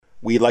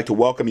We'd like to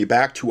welcome you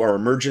back to our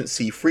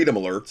emergency freedom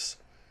alerts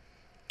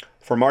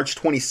for March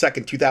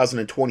 22nd,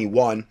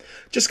 2021.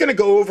 Just going to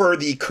go over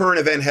the current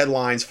event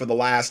headlines for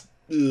the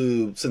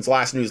since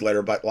last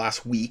newsletter, but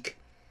last week.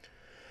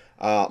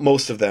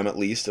 Most of them, at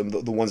least,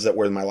 the ones that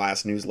were in my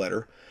last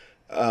newsletter.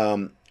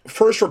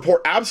 First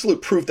report,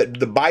 absolute proof that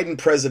the Biden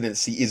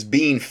presidency is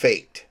being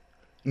faked.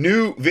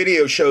 New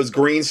video shows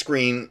green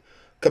screen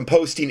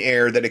composting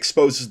error that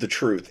exposes the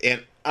truth.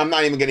 And I'm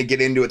not even going to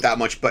get into it that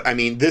much, but I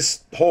mean,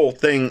 this whole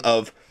thing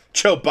of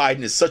Joe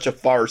Biden is such a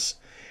farce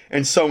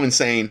and so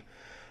insane.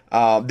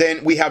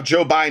 Then we have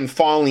Joe Biden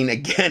falling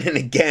again and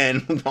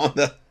again on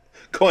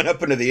going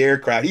up into the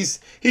aircraft.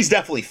 He's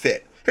definitely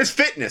fit. His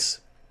fitness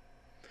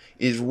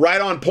is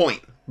right on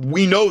point.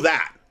 We know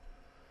that.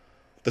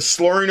 The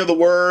slurring of the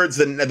words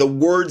and the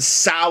word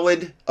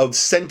salad of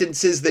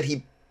sentences that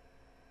he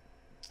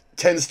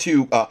tends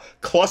to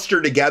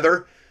cluster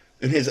together,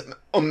 and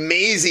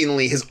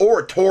his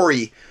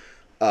oratory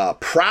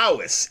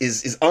prowess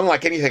is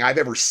unlike anything I've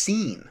ever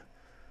seen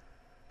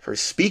for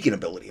his speaking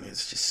ability. I mean,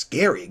 it's just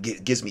scary.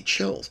 It gives me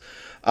chills.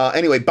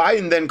 Anyway,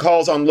 Biden then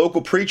calls on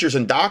local preachers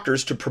and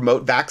doctors to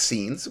promote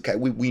vaccines. Okay,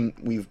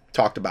 we've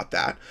talked about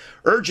that.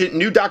 Urgent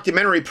new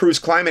documentary proves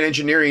climate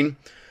engineering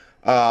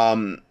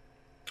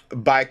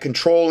by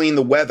controlling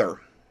the weather.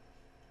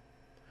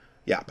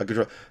 Yeah, by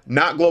control.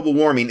 Not global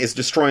warming is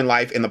destroying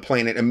life and the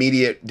planet.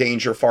 Immediate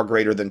danger far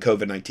greater than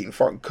COVID-19.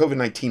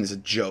 COVID-19 is a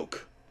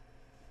joke.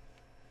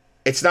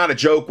 It's not a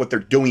joke what they're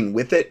doing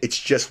with it. It's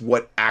just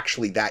what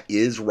actually that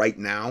is right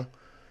now.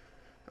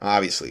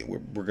 Obviously,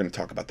 we're going to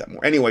talk about that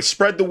more. Anyway,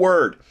 spread the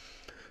word.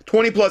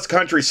 20 plus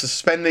countries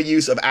suspend the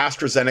use of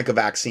AstraZeneca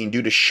vaccine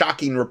due to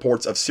shocking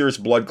reports of serious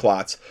blood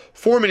clots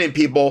forming in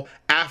people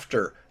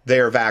after they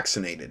are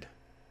vaccinated.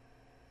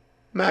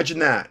 Imagine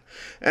that.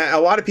 A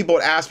lot of people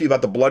would ask me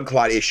about the blood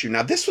clot issue.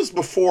 Now, this was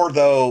before,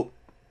 though,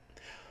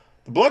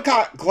 the blood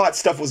clot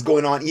stuff was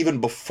going on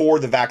even before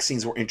the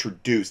vaccines were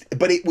introduced.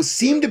 But it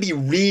seemed to be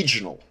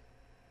regional.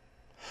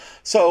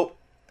 So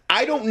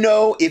I don't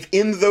know if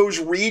in those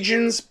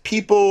regions,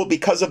 people,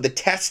 because of the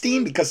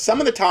testing, because some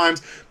of the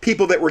times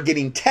people that were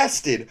getting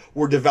tested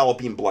were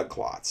developing blood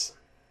clots.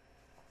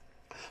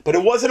 But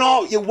it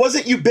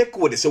wasn't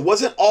ubiquitous. It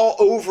wasn't all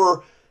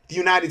over the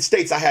United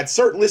States. I had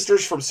certain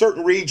listeners from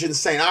certain regions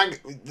saying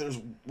there's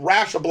a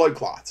rash of blood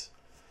clots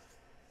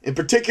in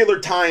particular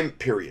time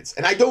periods.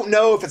 And I don't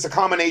know if it's a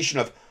combination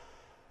of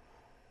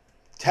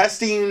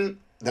testing,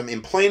 them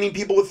implanting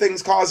people with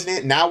things causing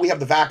it. Now we have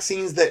the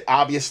vaccines that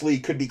obviously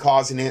could be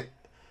causing it.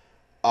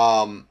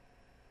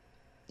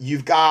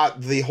 You've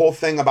got the whole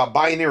thing about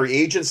binary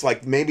agents,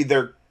 like maybe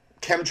they're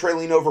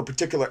chemtrailing over a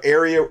particular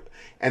area,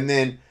 and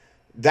then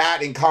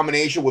that in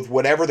combination with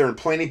whatever they're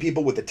implanting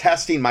people with the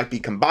testing might be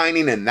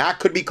combining, and that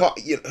could be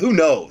who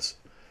knows?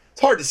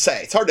 It's hard to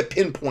say. It's hard to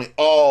pinpoint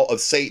all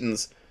of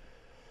Satan's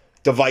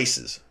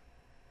devices.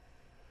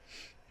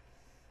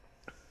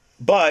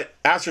 But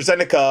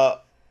AstraZeneca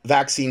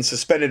vaccine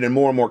suspended in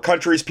more and more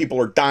countries. People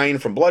are dying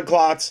from blood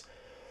clots.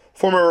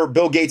 Former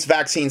Bill Gates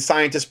vaccine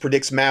scientist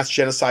predicts mass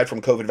genocide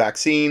from COVID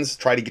vaccines.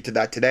 Try to get to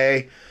that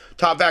today.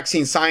 Top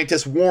vaccine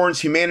scientist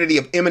warns humanity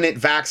of imminent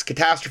vax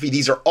catastrophe.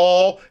 These are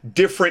all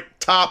different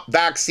top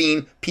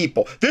vaccine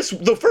people.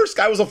 The first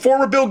guy was a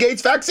former Bill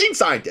Gates vaccine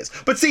scientist.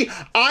 But see,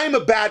 I'm a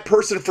bad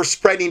person for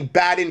spreading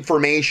bad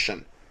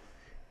information.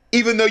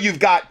 Even though you've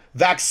got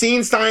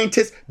vaccine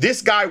scientists,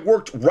 this guy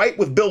worked right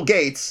with Bill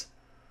Gates,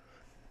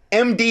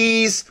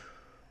 MDs,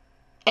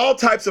 all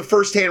types of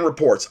firsthand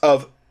reports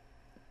of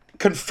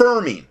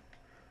confirming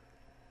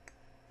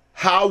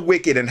how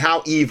wicked and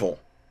how evil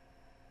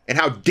and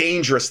how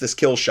dangerous this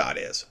kill shot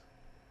is.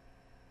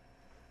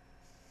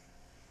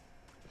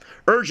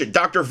 Urgent,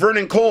 Dr.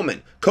 Vernon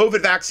Coleman,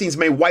 COVID vaccines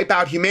may wipe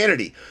out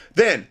humanity.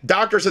 Then,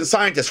 doctors and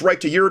scientists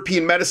write to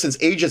European Medicines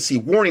Agency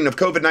warning of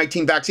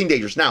COVID-19 vaccine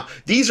dangers. Now,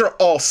 these are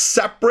all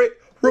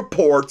separate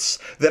reports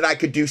that I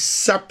could do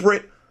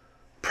separate,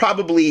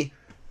 probably,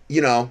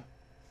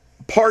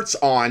 parts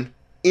on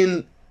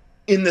in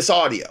this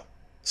audio.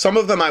 Some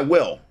of them I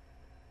will.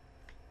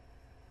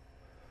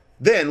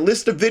 Then,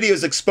 list of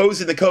videos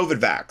exposing the COVID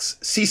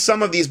vax. See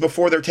some of these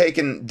before they're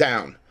taken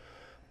down.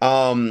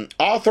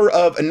 Author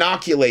of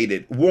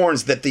Inoculated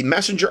warns that the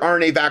messenger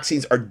RNA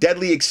vaccines are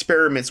deadly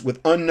experiments with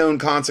unknown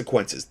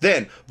consequences.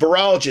 Then,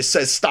 virologist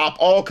says stop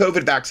all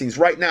COVID vaccines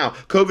right now.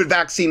 COVID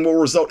vaccine will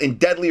result in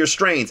deadlier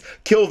strains.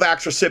 Kill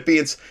vax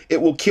recipients.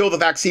 It will kill the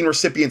vaccine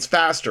recipients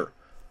faster.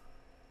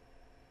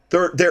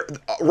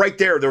 Right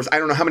there was, I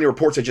don't know how many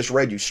reports I just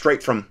read you,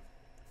 straight from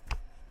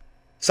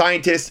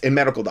scientists and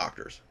medical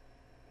doctors.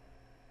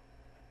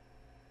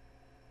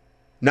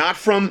 Not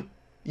from,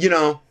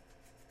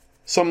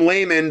 some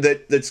layman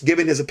that's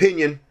giving his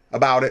opinion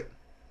about it.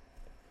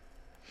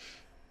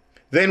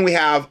 Then we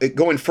have,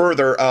 going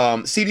further,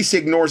 CDC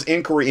ignores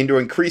inquiry into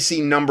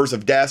increasing numbers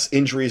of deaths,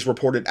 injuries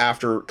reported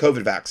after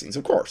COVID vaccines,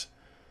 of course.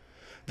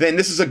 Then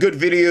this is a good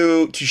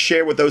video to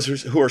share with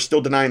those who are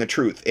still denying the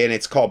truth. And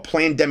it's called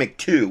Plandemic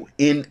 2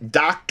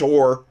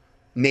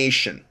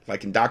 Indoctrination.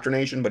 Like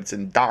indoctrination, but it's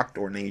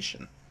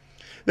indoctrination.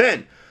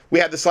 Then We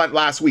had this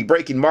last week.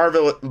 Breaking: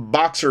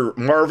 boxer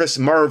Marvis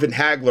Marvin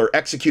Hagler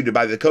executed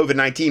by the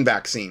COVID-19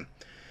 vaccine.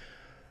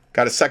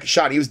 Got a second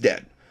shot. He was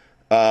dead.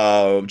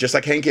 Just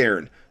like Hank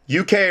Aaron.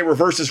 UK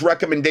reverses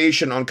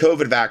recommendation on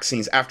COVID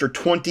vaccines after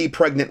 20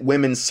 pregnant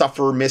women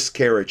suffer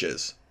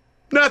miscarriages.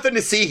 Nothing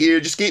to see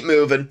here. Just keep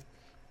moving.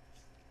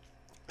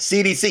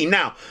 CDC.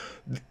 Now,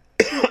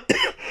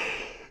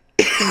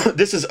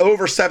 this is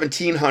over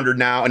 1,700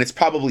 now, and it's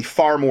probably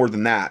far more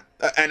than that.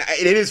 And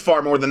it is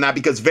far more than that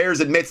because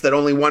VAERS admits that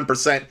only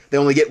 1%, they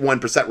only get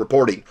 1%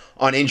 reporting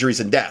on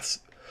injuries and deaths.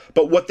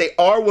 But what they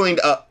are willing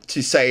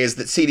to say is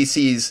that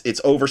CDC's,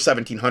 it's over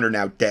 1,700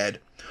 now dead.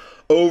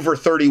 Over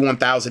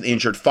 31,000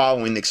 injured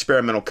following the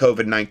experimental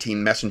COVID-19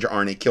 messenger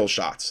RNA kill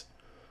shots.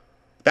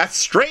 That's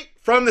straight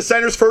from the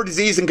Centers for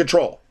Disease and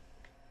Control.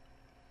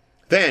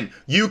 Then,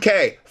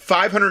 UK,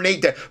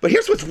 508 dead. But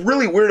here's what's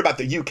really weird about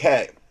the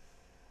UK.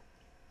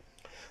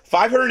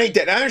 508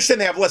 dead. I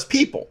understand they have less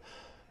people.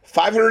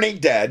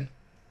 508 dead,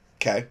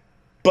 okay,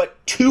 but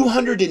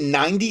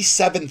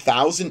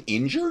 297,000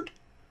 injured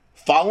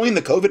following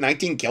the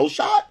COVID-19 kill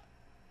shot?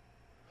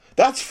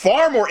 That's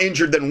far more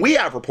injured than we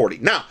have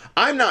reporting. Now,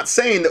 I'm not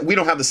saying that we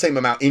don't have the same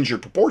amount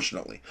injured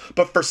proportionally,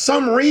 but for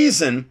some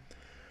reason,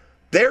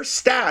 their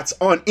stats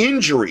on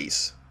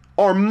injuries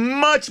are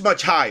much,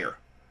 much higher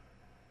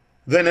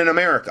than in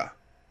America.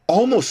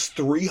 Almost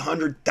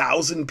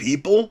 300,000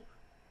 people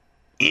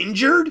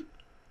injured?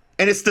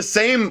 And it's the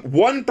same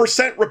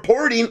 1%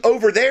 reporting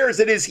over there as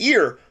it is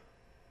here.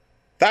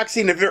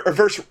 Vaccine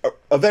adverse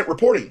event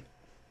reporting.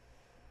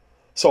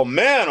 So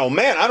man, oh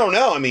man, I don't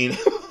know. I mean,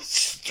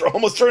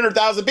 almost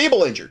 300,000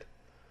 people injured.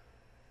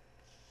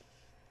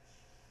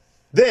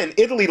 Then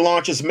Italy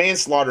launches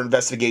manslaughter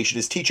investigation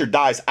as teacher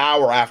dies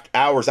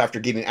hours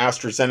after getting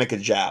AstraZeneca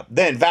jab.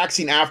 Then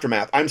vaccine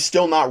aftermath. I'm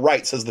still not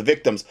right, says the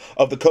victims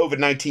of the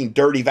COVID-19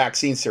 dirty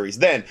vaccine series.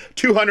 Then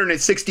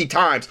 260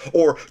 times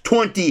or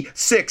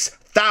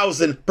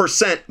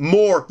 26,000%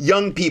 more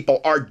young people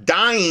are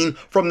dying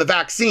from the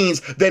vaccines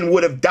than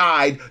would have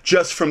died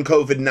just from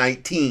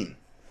COVID-19.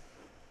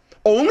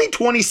 Only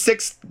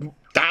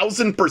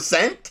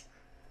 26,000%?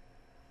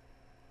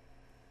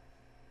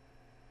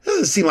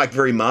 Doesn't seem like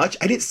very much.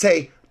 I didn't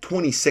say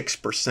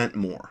 26%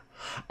 more.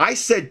 I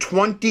said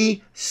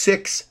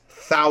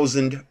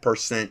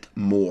 26,000%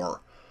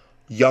 more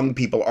young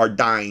people are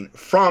dying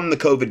from the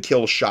COVID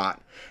kill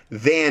shot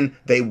than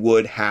they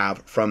would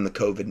have from the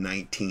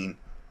COVID-19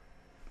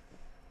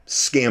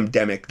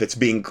 scamdemic that's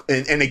being,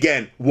 and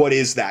again, what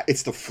is that?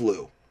 It's the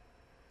flu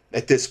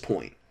at this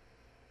point.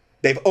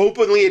 They've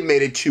openly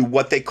admitted to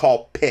what they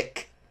call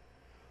PIC.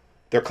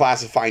 They're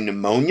classifying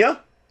pneumonia,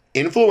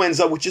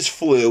 influenza, which is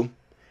flu,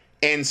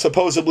 and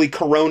supposedly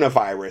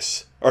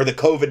coronavirus, or the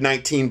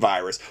COVID-19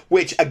 virus,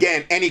 which,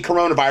 again, any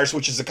coronavirus,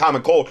 which is a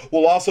common cold,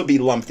 will also be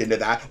lumped into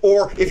that.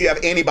 Or if you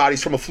have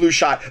antibodies from a flu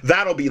shot,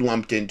 that'll be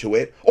lumped into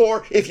it.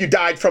 Or if you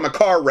died from a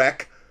car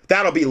wreck,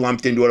 that'll be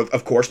lumped into it,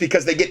 of course,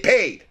 because they get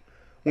paid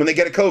when they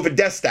get a COVID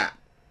death stat.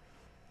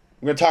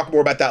 We're going to talk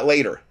more about that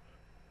later.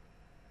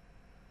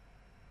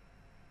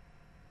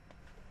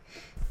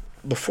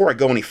 Before I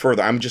go any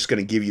further, I'm just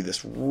going to give you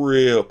this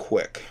real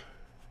quick.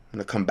 I'm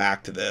going to come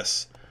back to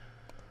this.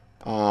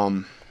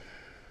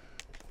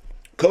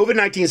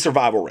 COVID-19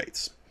 survival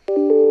rates,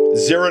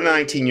 0 to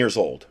 19 years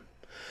old,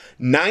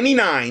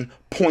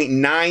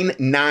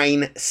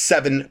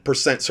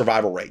 99.997%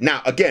 survival rate.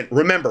 Now, again,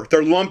 remember,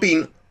 they're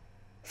lumping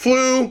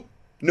flu,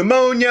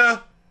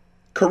 pneumonia,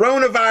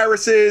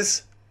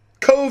 coronaviruses,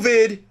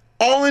 COVID,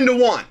 all into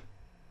one.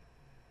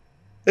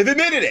 They've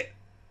admitted it.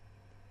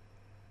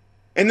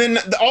 And then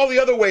all the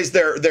other ways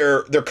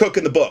they're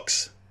cooking the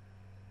books.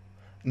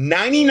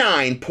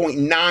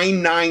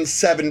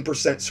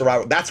 99.997%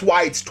 survival. That's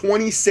why it's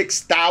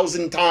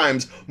 26,000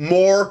 times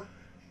more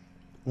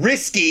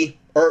risky,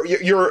 or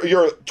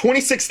you're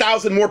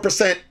 26,000 more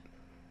percent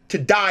to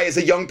die as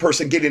a young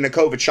person getting a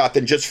COVID shot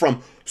than just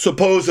from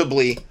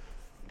supposedly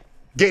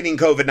getting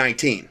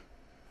COVID-19.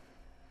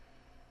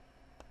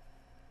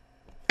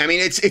 I mean,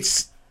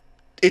 it's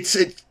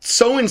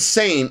so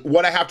insane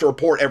what I have to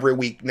report every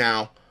week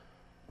now.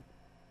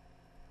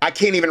 I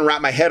can't even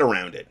wrap my head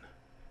around it.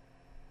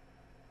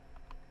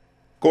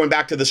 Going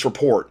back to this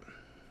report.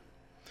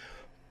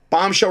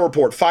 Bombshell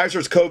report.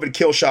 Pfizer's COVID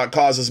kill shot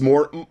causes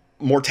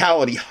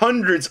mortality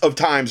hundreds of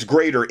times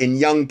greater in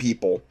young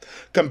people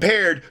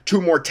compared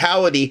to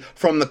mortality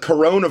from the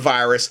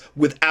coronavirus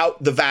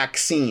without the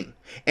vaccine,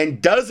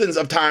 and dozens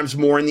of times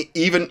more in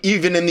even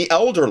in the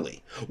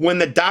elderly, when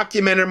the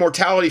documented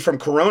mortality from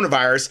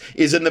coronavirus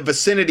is in the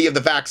vicinity of the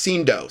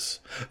vaccine dose,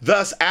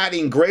 thus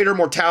adding greater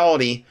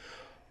mortality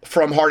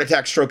from heart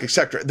attack, stroke,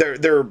 etc.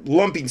 They're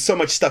lumping so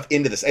much stuff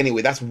into this.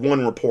 Anyway, that's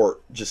one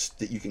report just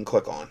that you can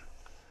click on.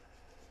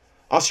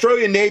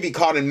 Australian Navy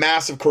caught in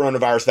massive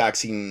coronavirus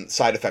vaccine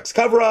side effects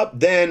cover-up,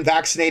 then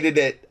vaccinated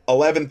at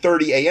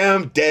 11:30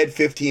 a.m., dead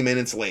 15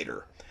 minutes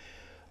later.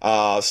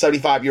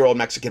 75-year-old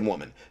Mexican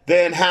woman.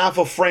 Then half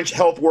of French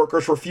health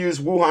workers refuse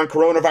Wuhan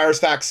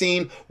coronavirus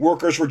vaccine.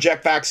 Workers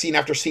reject vaccine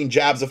after seeing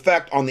jabs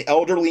effect on the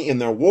elderly in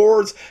their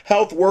wards.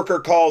 Health worker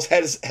calls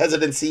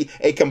hesitancy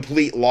a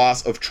complete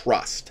loss of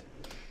trust.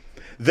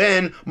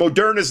 Then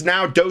Moderna is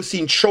now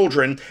dosing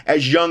children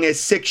as young as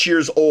 6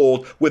 years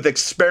old with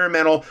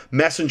experimental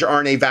messenger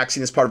RNA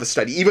vaccine as part of a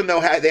study, even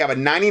though they have a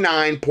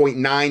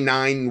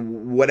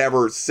 99.99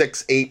 whatever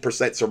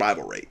 68%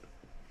 survival rate.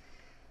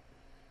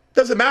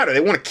 Doesn't matter.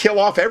 They want to kill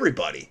off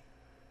everybody.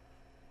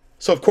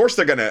 So of course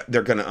they're gonna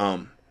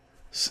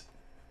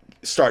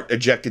start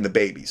ejecting the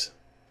babies.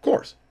 Of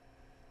course.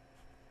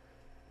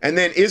 And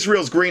then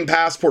Israel's Green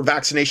Passport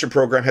vaccination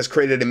program has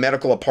created a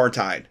medical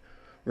apartheid.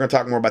 We're going to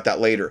talk more about that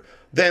later.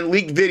 Then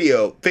leaked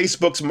video.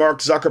 Facebook's Mark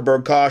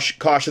Zuckerberg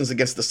cautions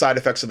against the side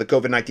effects of the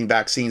COVID-19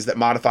 vaccines that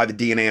modify the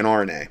DNA and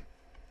RNA.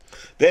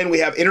 Then we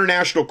have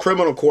International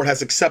Criminal Court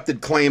has accepted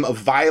claim of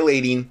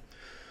violating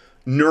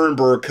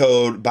Nuremberg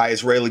Code by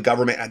Israeli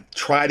government. I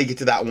try to get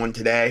to that one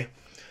today,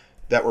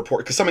 that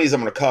report, because some of these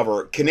I'm going to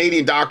cover.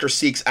 Canadian doctor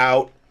speaks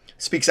out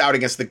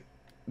against the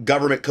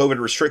government COVID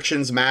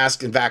restrictions.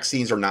 Masks and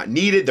vaccines are not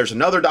needed. There's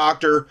another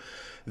doctor.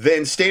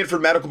 Then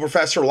Stanford medical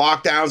professor,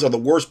 lockdowns are the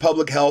worst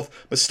public health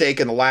mistake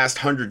in the last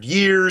 100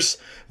 years.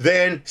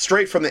 Then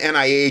straight from the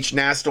NIH,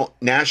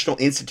 National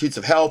Institutes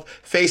of Health,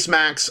 face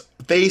masks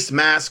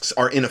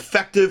are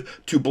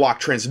ineffective to block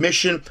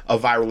transmission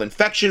of viral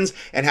infections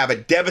and have a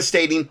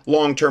devastating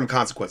long-term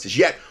consequences.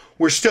 Yet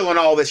we're still in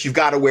all this. You've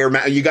got to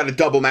wear, you got to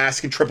double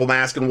mask and triple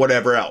mask and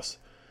whatever else.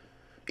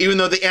 Even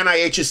though the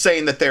NIH is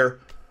saying that they're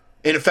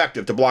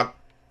ineffective to block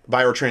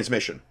viral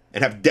transmission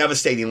and have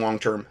devastating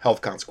long-term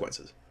health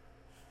consequences.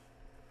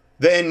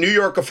 Then New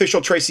York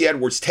official Tracy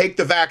Edwards, take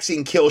the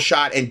vaccine kill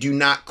shot and do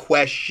not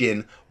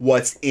question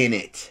what's in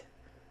it.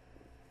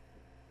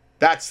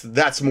 That's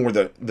more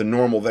the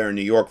normal there in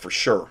New York for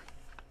sure.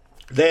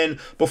 Then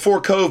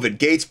before COVID,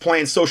 Gates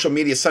planned social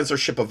media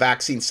censorship of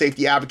vaccine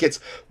safety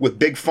advocates with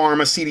Big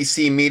Pharma,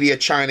 CDC, media,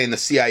 China, and the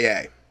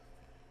CIA.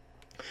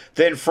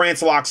 Then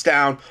France locks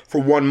down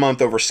for 1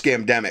 month over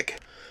scamdemic.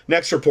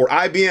 Next report,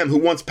 IBM, who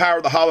once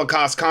powered the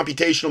Holocaust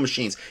computational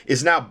machines,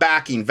 is now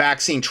backing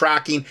vaccine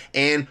tracking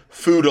and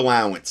food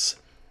allowance.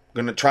 I'm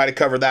going to try to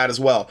cover that as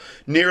well.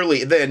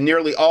 Nearly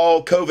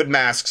all COVID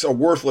masks are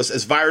worthless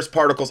as virus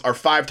particles are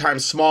 5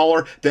 times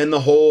smaller than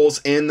the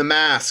holes in the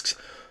masks.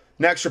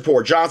 Next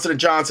report, Johnson &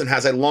 Johnson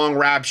has a long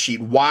rap sheet.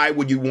 Why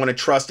would you want to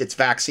trust its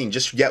vaccine?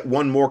 Just yet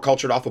one more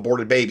cultured off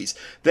aborted babies.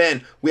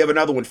 Then we have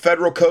another one.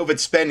 Federal COVID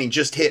spending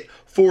just hit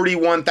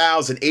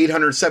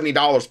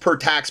 $41,870 per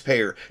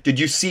taxpayer. Did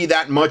you see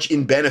that much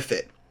in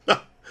benefit?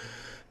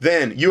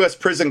 Then U.S.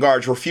 prison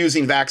guards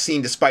refusing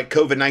vaccine despite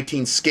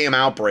COVID-19 scam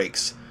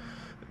outbreaks.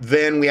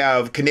 Then we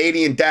have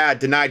Canadian dad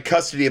denied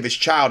custody of his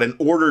child and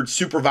ordered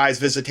supervised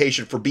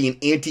visitation for being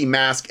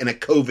anti-mask and a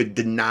COVID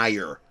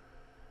denier.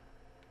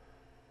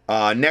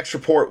 Next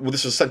report, well,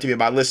 this was sent to me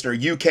by a listener.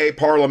 UK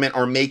Parliament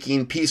are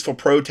making peaceful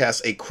protests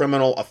a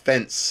criminal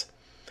offense.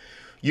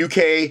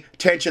 UK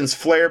tensions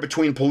flare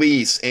between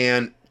police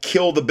and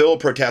kill the bill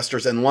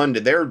protesters in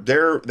London.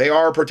 They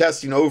are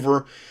protesting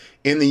over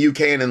in the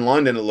UK and in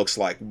London, it looks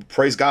like.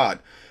 Praise God.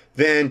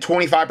 Then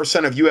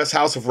 25% of U.S.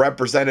 House of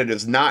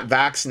Representatives not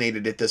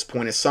vaccinated at this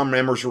point, as some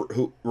members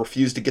who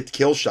refuse to get the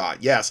kill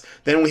shot. Yes.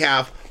 Then we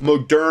have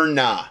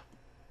Moderna.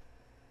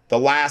 The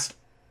last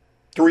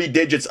 3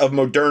 digits of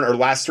Moderna, or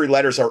last 3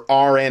 letters, are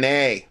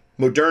RNA.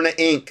 Moderna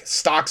Inc.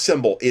 stock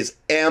symbol is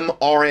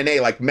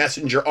mRNA, like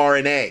messenger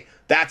RNA.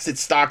 That's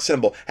its stock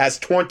symbol. Has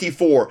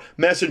 24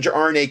 messenger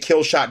RNA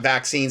kill shot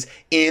vaccines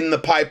in the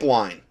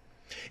pipeline.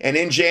 And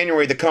in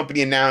January, the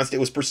company announced it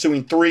was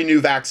pursuing 3 new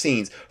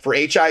vaccines for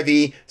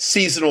HIV,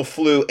 seasonal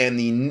flu, and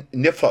the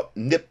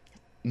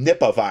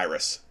Nipah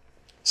virus.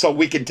 So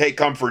we can take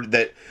comfort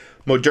that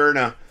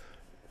Moderna,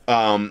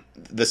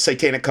 the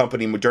satanic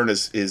company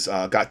Moderna, is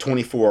got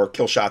 24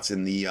 kill shots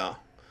in the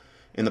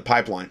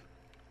pipeline.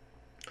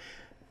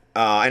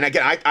 And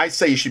again, I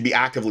say you should be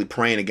actively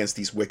praying against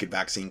these wicked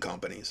vaccine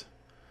companies.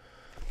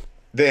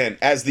 Then,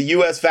 as the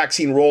U.S.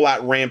 vaccine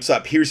rollout ramps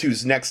up, here's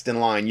who's next in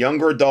line.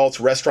 Younger adults,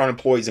 restaurant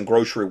employees, and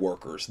grocery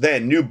workers.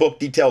 Then, new book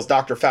details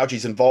Dr.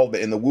 Fauci's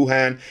involvement in the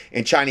Wuhan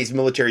and Chinese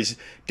military's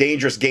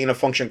dangerous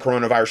gain-of-function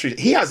coronavirus.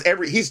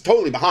 He's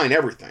totally behind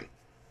everything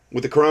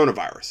with the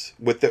coronavirus,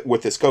 with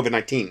this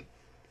COVID-19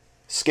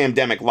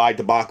 scamdemic lie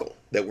debacle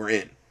that we're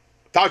in.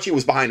 Fauci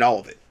was behind all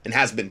of it and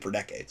has been for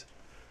decades.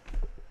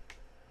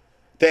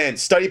 Then,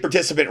 study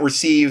participant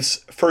receives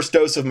first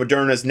dose of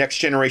Moderna's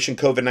next-generation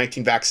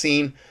COVID-19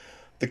 vaccine.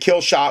 The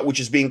kill shot, which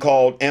is being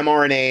called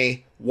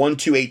mRNA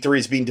 1283,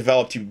 is being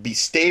developed to be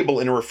stable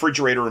in a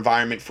refrigerator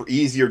environment for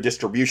easier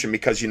distribution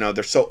because,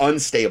 they're so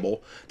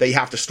unstable that you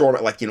have to store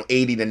them at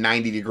 80 to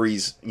 90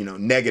 degrees,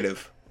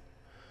 negative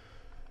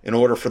in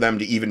order for them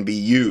to even be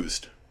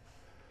used.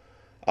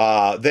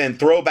 Then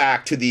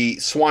throwback to the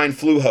swine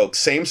flu hoax.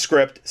 Same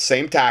script,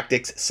 same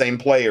tactics, same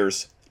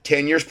players.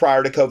 10 years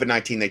prior to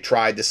COVID-19, they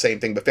tried the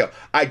same thing but failed.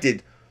 I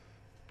did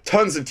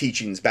tons of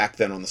teachings back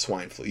then on the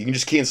swine flu. You can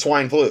just key in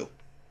swine flu.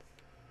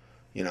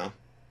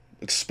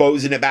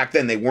 exposing it back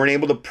then. They weren't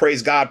able to,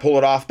 praise God, pull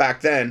it off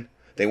back then.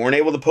 They weren't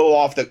able to pull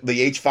off the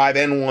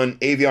H5N1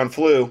 avian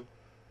flu.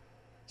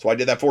 So I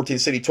did that 14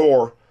 city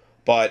tour,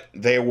 but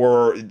they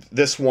were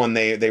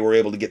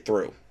able to get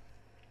through.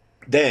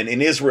 Then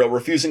in Israel,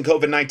 refusing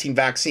COVID-19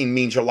 vaccine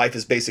means your life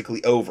is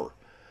basically over.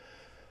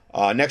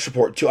 Next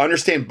report. To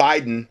understand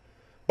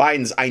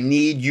Biden's "I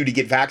need you to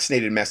get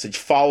vaccinated" message,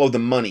 follow the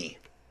money.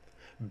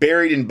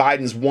 Buried in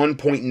Biden's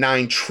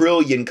 1.9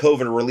 trillion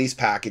COVID release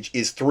package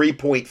is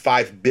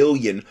 3.5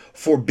 billion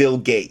for Bill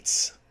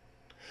Gates'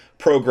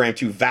 program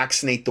to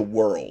vaccinate the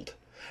world.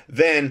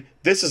 Then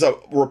this is a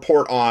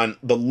report on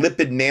the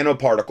lipid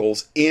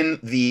nanoparticles in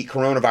the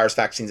coronavirus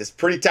vaccines. It's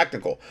pretty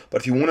technical,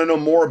 but if you want to know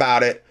more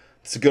about it,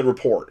 it's a good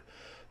report.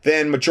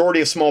 Then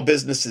majority of small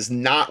businesses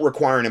not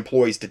requiring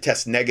employees to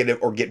test negative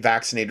or get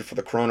vaccinated for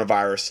the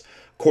coronavirus,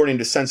 according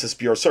to Census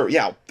Bureau survey.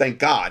 Yeah, thank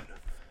God.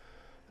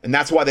 And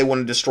that's why they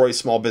want to destroy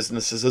small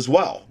businesses as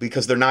well,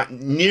 because they're not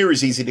near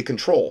as easy to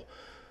control.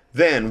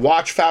 Then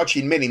watch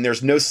Fauci admitting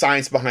there's no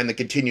science behind the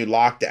continued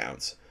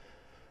lockdowns.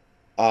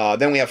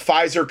 Then we have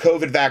Pfizer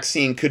COVID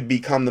vaccine could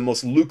become the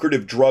most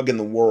lucrative drug in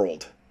the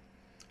world.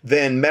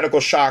 Then medical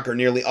shocker,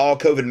 nearly all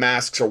COVID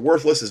masks are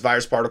worthless as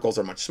virus particles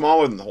are much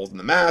smaller than the holes in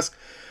the mask.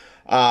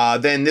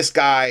 Then this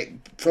guy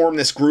formed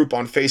this group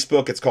on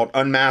Facebook. It's called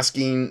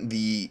Unmasking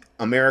the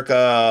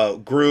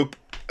America group.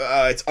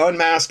 It's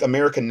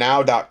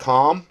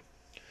unmaskamericannow.com.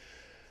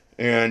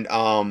 And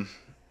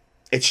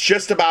it's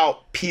just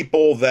about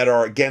people that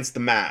are against the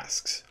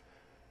masks.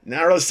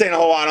 Not really saying a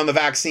whole lot on the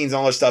vaccines and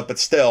all this stuff, but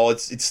still,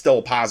 it's still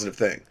a positive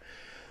thing.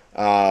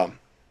 I'll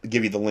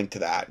give you the link to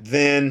that.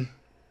 Then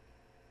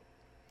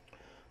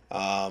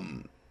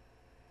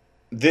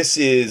this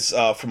is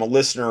from a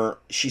listener.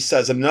 She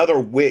says, another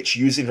witch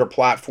using her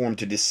platform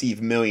to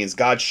deceive millions.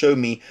 God showed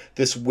me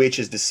this witch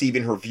is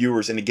deceiving her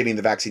viewers into getting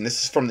the vaccine.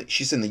 This is from,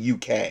 she's in the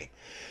UK.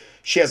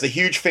 She has a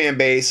huge fan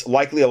base.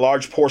 Likely a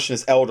large portion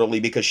is elderly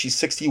because she's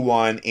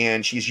 61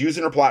 and she's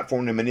using her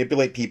platform to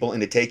manipulate people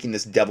into taking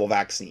this devil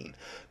vaccine.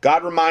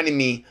 God reminded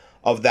me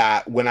of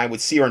that when I would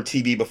see her on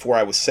TV before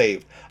I was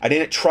saved. I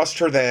didn't trust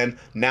her then.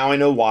 Now I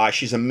know why.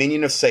 She's a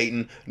minion of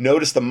Satan.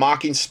 Notice the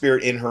mocking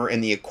spirit in her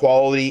and the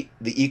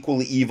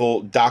equally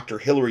evil Dr.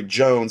 Hillary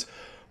Jones,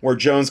 where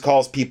Jones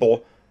calls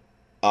people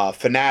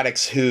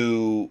fanatics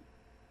who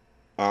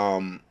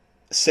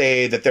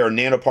say that there are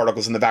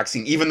nanoparticles in the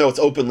vaccine, even though it's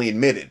openly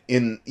admitted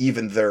in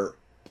even their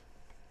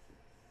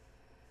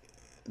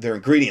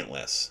ingredient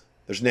lists.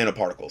 There's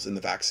nanoparticles in the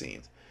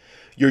vaccines.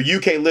 Your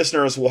UK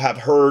listeners will have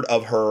heard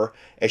of her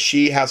as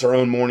she has her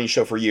own morning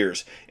show for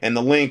years. And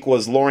the link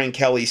was Lauren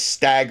Kelly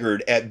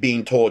staggered at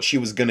being told she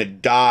was going to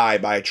die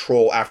by a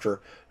troll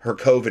after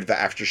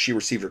she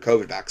received her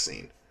COVID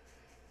vaccine.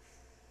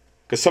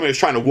 Because somebody was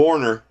trying to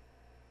warn her,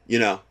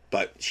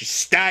 but she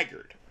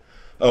staggered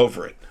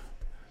over it.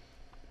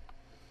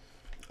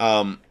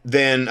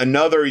 Then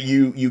another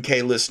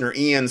UK listener,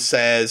 Ian,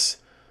 says,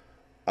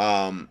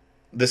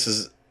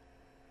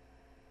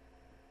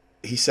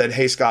 he said,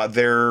 hey, Scott,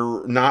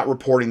 they're not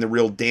reporting the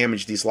real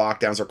damage these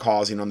lockdowns are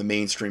causing on the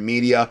mainstream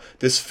media.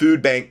 This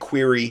food bank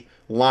query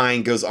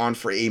line goes on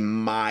for a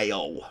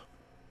mile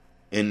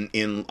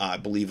in I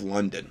believe,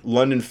 London.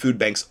 London food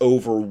banks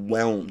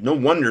overwhelmed. No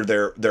wonder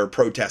they're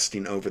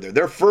protesting over there.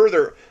 They're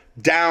further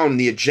down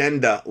the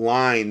agenda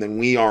line than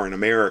we are in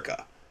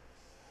America.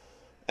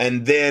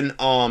 And then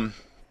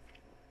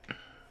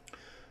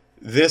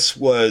this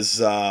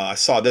was, I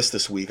saw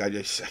this week. I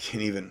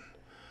can't even.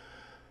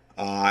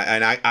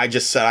 And I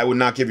just said I would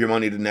not give your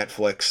money to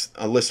Netflix.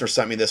 A listener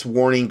sent me this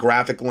warning,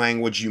 graphic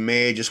language. You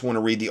may just want to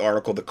read the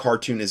article. The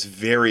cartoon is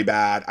very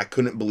bad. I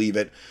couldn't believe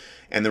it.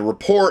 And the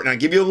report, and I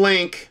give you a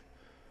link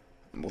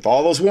with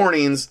all those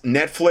warnings.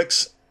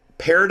 Netflix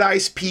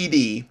Paradise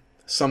PD,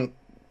 some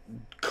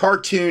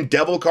cartoon,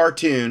 devil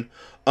cartoon,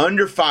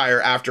 under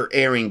fire after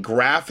airing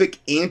graphic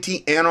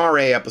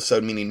anti-NRA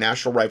episode, meaning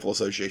National Rifle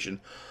Association,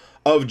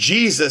 of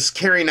Jesus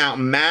carrying out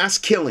mass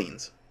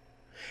killings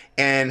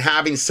and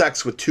having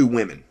sex with 2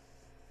 women.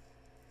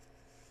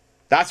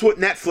 That's what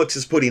Netflix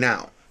is putting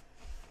out.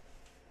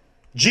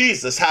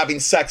 Jesus having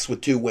sex with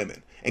 2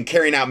 women and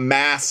carrying out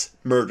mass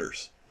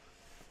murders.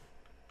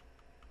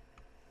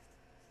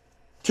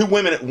 2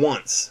 women at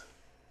once.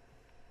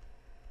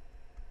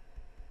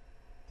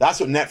 That's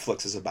what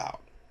Netflix is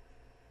about.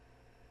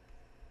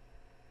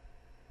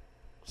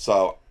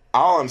 So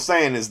all I'm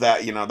saying is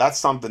that, that's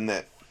something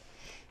that,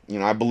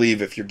 I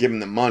believe if you're giving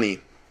them money,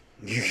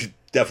 you should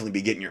definitely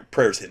be getting your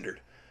prayers hindered.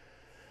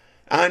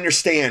 I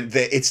understand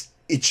that it's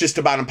just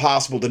about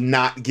impossible to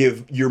not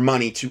give your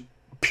money to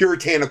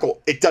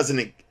puritanical.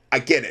 I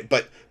get it,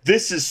 but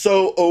this is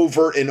so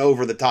overt and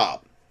over the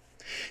top.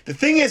 The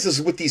thing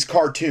is with these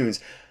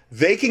cartoons,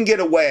 they can get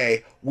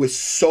away with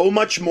so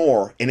much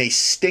more in a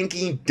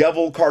stinking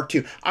devil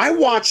cartoon. I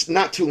watched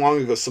not too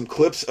long ago some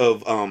clips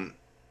of,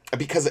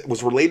 because it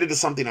was related to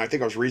something I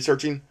think I was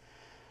researching,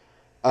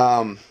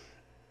 Family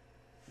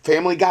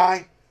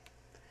Guy,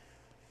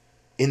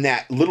 in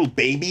that little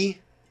baby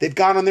they've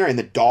got on there, and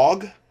the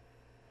dog.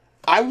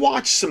 I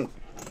watched some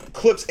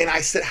clips and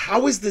I said,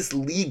 how is this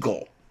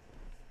legal?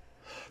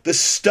 The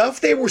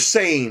stuff they were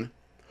saying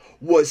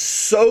was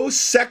so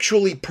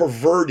sexually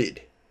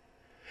perverted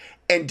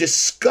and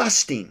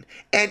disgusting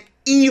and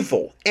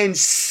evil and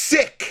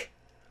sick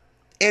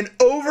and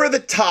over the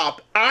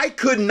top. I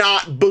could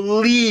not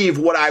believe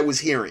what I was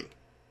hearing.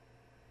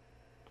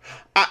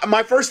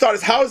 My first thought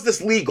is, how is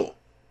this legal?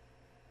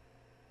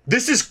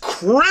 This is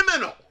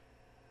criminal,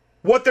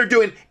 what they're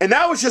doing. And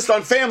that was just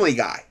on Family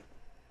Guy.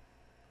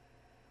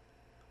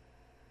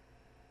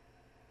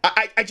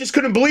 I just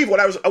couldn't believe what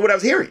I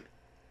was hearing.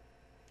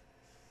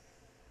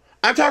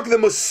 I'm talking the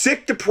most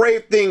sick,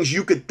 depraved things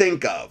you could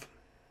think of.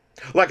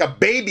 Like a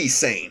baby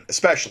saying,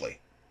 especially.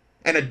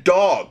 And a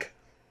dog.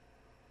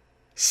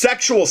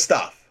 Sexual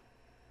stuff.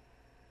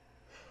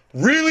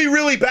 Really,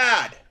 really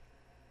bad.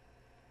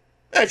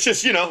 That's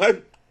just,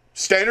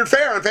 standard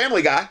fare on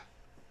Family Guy.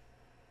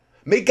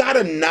 May God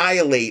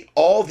annihilate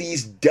all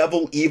these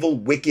devil, evil,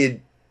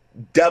 wicked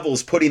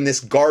devils putting this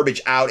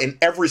garbage out in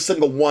every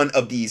single one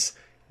of these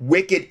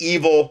wicked,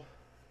 evil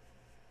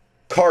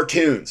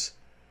cartoons.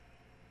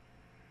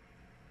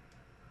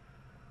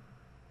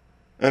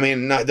 I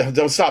mean,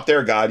 don't stop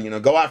there, God.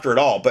 Go after it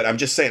all. But I'm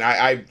just saying,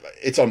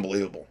 it's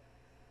unbelievable.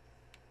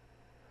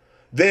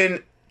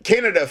 Then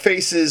Canada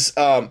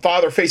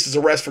father faces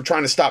arrest for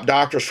trying to stop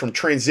doctors from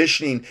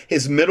transitioning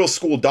his middle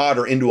school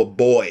daughter into a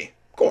boy.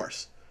 Of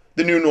course,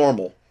 the new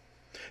normal.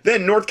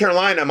 Then North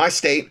Carolina, my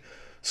state,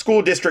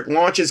 school district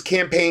launches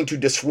campaign to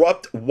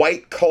disrupt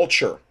white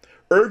culture,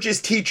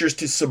 urges teachers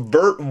to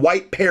subvert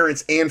white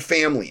parents and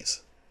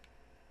families.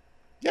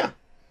 Yeah,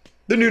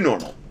 the new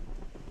normal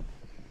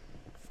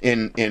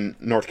in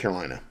North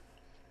Carolina.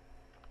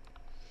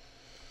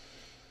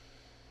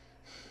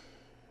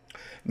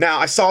 Now,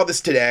 I saw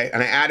this today,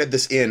 and I added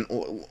this in,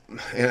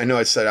 and I know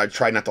I said I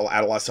tried not to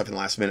add a lot of stuff in the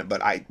last minute,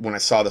 but when I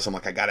saw this, I'm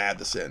like, I got to add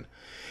this in.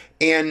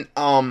 And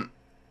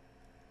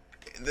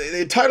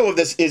the title of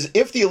this is,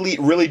 if the elite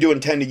really do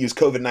intend to use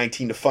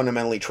COVID-19 to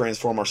fundamentally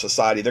transform our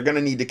society, they're going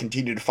to need to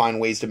continue to find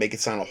ways to make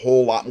it sound a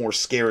whole lot more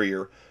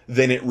scarier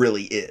than it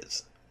really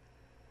is.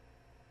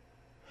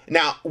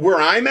 Now, where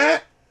I'm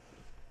at,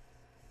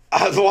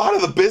 a lot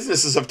of the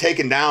businesses have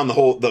taken down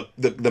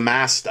the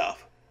mask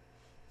stuff.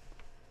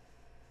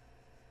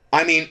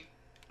 I mean,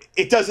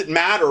 it doesn't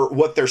matter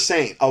what they're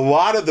saying. A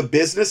lot of the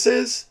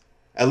businesses,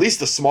 at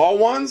least the small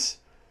ones,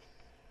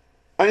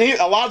 a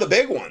lot of the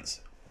big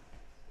ones,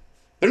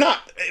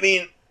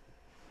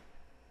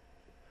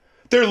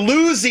 they're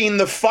losing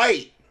the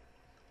fight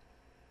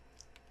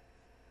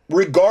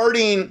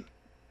regarding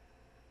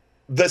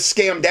the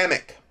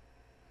scamdemic,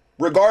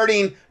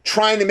 regarding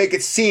trying to make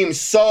it seem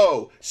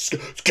so,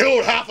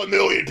 killed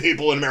 500,000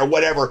 people in America,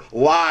 whatever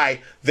lie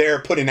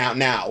they're putting out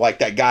now, like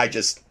that guy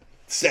just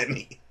sent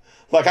me.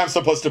 Like I'm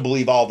supposed to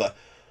believe all the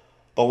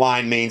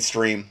line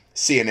mainstream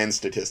CNN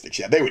statistics.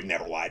 Yeah, they would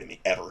never lie to me,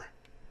 ever.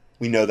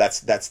 We know that's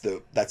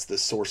the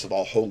source of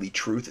all holy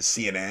truth is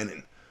CNN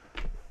and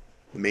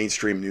the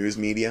mainstream news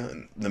media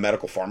and the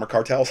medical pharma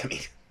cartels. I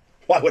mean,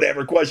 why would I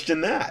ever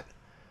question that?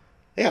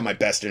 They have my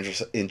best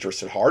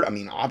interest at heart. I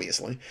mean,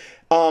 obviously.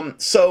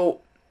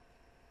 So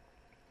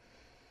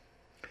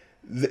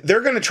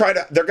they're going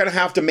to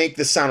have to make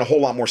this sound a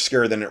whole lot more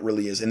scary than it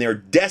really is. And they're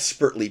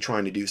desperately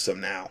trying to do so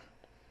now.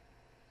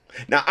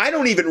 Now, I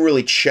don't even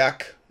really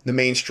check the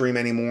mainstream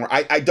anymore.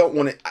 I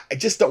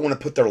just don't want to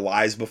put their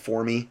lies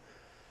before me.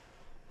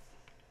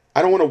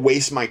 I don't want to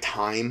waste my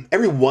time.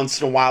 Every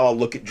once in a while, I'll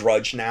look at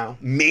Drudge now.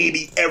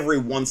 Maybe every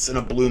once in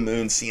a blue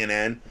moon,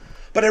 CNN.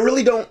 But I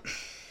really don't.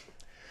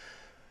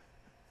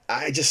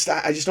 I just don't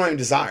have any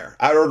desire.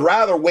 I would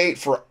rather wait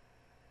for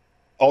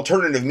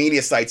alternative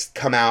media sites to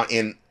come out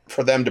and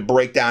for them to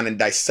break down and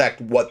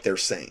dissect what they're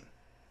saying.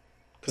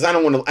 Because I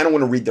don't want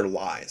to read their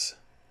lies.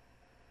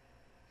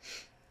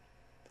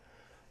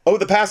 Over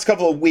the past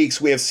couple of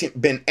weeks, we have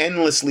been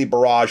endlessly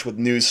barraged with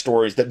news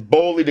stories that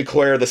boldly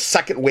declare the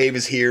second wave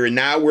is here, and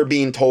now we're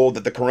being told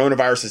that the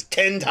coronavirus is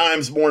 10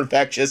 times more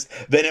infectious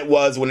than it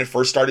was when it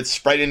first started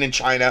spreading in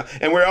China,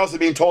 and we're also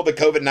being told that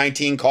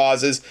COVID-19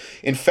 causes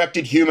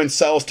infected human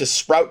cells to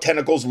sprout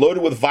tentacles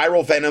loaded with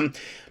viral venom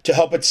to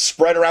help it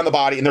spread around the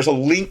body, and there's a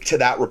link to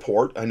that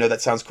report. I know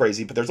that sounds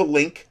crazy, but there's a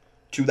link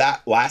to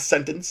that last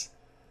sentence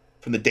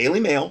from the Daily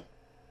Mail.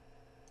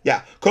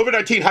 Yeah,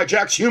 COVID-19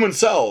 hijacks human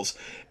cells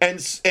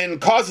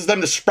and causes them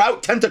to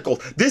sprout tentacles.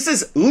 This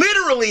is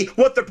literally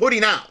what they're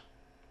putting out.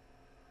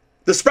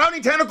 The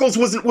sprouting tentacles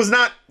was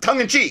not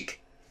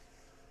tongue-in-cheek.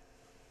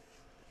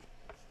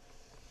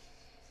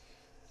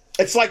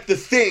 It's like The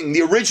Thing,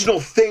 the original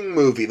Thing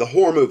movie, the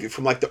horror movie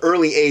from like the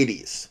early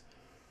 80s.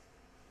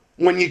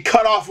 When you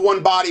cut off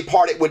one body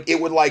part, it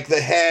would like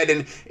the head,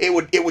 and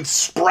it would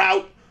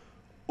sprout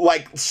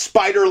like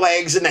spider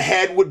legs, and the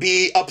head would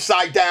be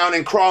upside down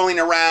and crawling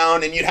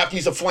around, and you'd have to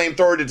use a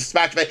flamethrower to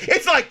dispatch it.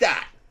 It's like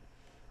that.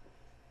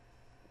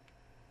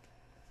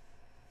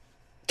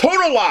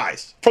 Total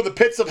lies from the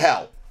pits of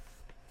hell.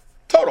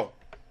 Total.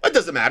 That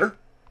doesn't matter.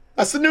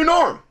 That's the new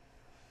norm.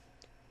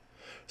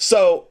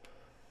 So,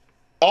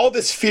 all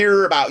this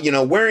fear about,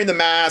 wearing the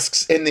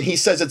masks. And then he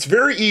says it's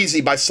very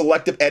easy by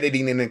selective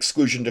editing and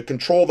exclusion to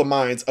control the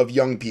minds of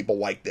young people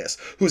like this,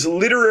 whose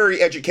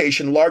literary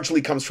education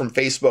largely comes from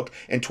Facebook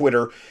and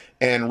Twitter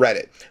and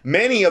Reddit,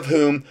 many of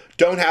whom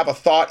don't have a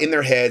thought in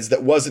their heads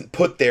that wasn't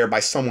put there by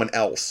someone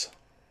else.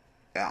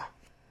 Yeah.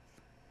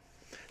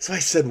 So I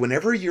said,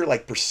 whenever you're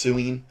like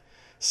pursuing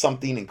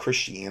something in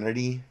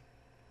Christianity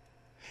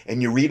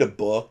and you read a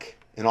book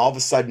and all of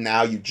a sudden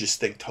now you just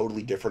think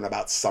totally different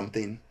about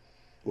something,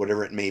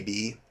 whatever it may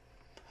be,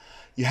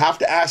 you have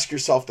to ask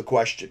yourself the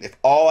question, if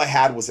all I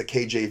had was a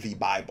KJV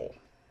Bible,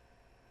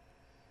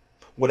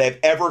 would I have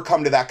ever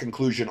come to that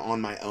conclusion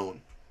on my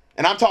own?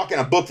 And I'm talking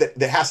a book that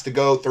has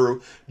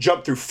to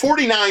jump through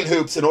 49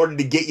 hoops in order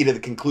to get you to the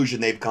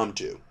conclusion they've come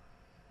to.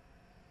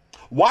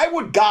 Why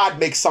would God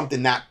make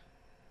something that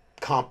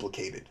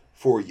complicated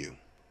for you?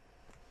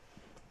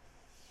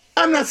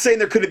 I'm not saying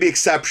there couldn't be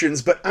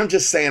exceptions, but I'm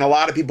just saying a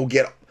lot of people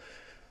get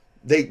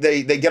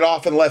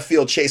off in left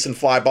field chasing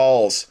fly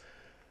balls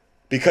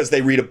because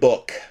they read a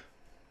book.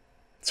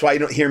 That's why you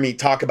don't hear me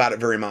talk about it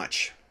very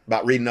much,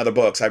 about reading other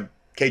books.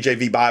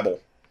 KJV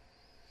Bible.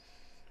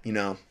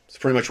 It's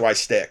pretty much where I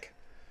stick.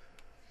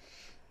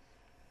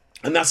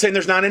 I'm not saying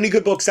there's not any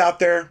good books out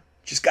there.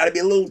 Just got to be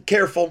a little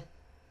careful,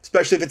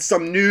 especially if it's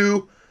some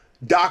new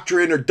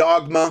doctrine or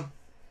dogma.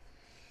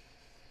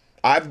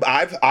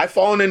 I've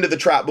fallen into the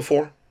trap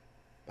before.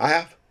 I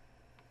have.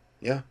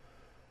 Yeah.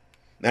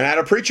 And I had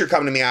a preacher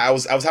come to me. I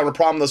was having a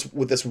problem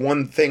with this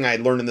one thing I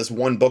had learned in this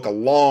one book a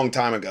long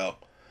time ago.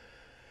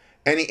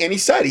 And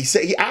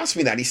he asked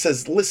me that. He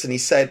says, listen, he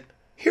said,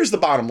 here's the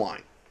bottom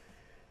line.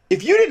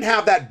 If you didn't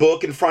have that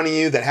book in front of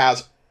you that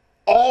has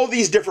all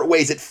these different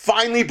ways, it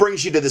finally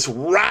brings you to this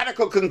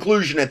radical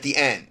conclusion at the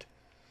end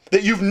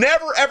that you've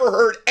never ever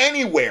heard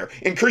anywhere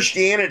in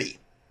Christianity,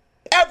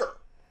 ever.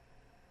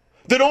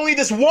 That only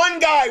this one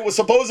guy was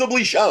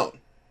supposedly shown,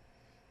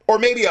 or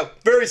maybe a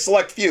very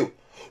select few.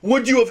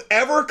 Would you have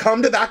ever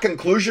come to that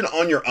conclusion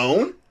on your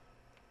own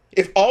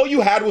if all you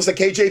had was a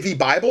KJV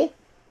Bible?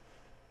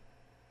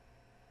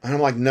 And I'm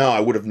like, no, I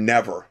would have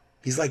never.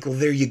 He's like, well,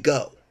 there you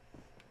go.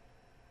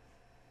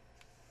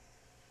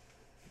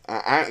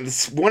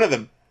 It's one of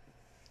the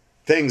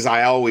things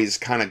I always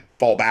kind of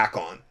fall back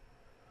on.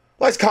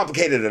 Well, it's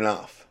complicated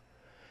enough.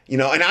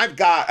 And I've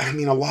got,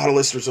 a lot of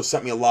listeners have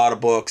sent me a lot of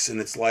books, and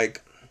it's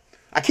like,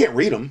 I can't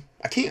read them.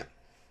 I can't.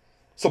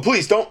 So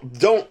please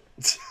don't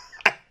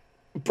I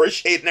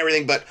appreciate and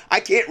everything, but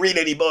I can't read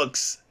any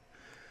books.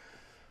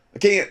 I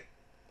can't.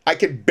 I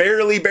can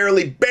barely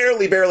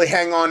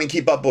hang on and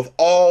keep up with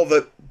all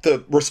the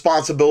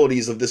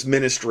responsibilities of this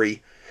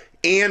ministry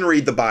and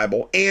read the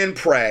Bible and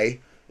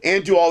pray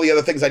and do all the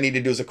other things I need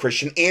to do as a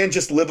Christian and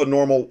just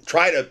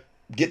try to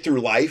get through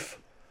life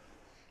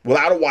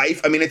without a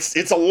wife.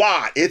 It's a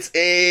lot. It's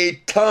a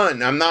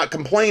ton. I'm not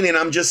complaining.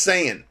 I'm just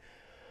saying.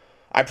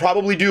 I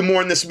probably do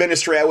more in this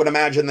ministry, I would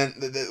imagine,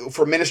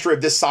 for a ministry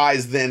of this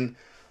size than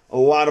a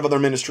lot of other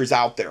ministries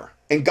out there.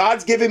 And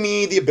God's given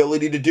me the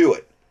ability to do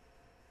it.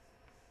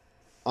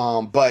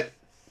 But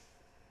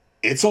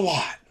it's a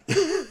lot.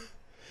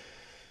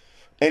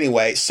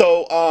 Anyway,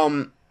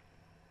 so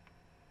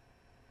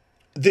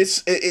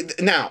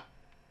now,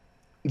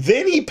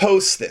 then he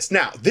posts this.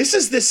 Now, this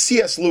is this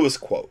C.S. Lewis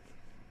quote.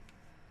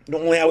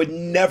 Normally, I would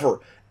never,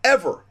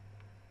 ever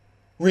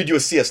read you a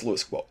C.S.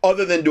 Lewis quote,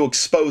 other than to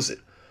expose it.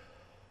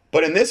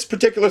 But in this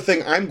particular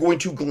thing, I'm going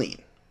to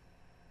glean.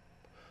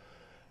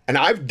 And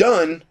I've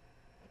done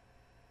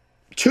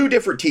 2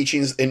 different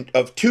teachings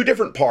of 2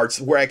 different parts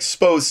where I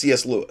expose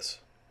C.S. Lewis.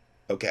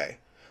 Okay.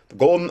 The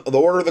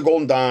Order of the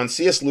Golden Dawn,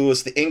 C.S.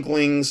 Lewis, the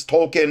Inklings,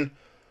 Tolkien,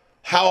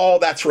 how all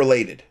that's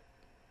related.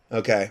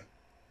 Okay.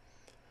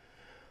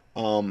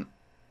 And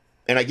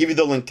I give you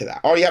the link to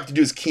that. All you have to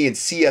do is key in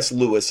C.S.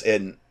 Lewis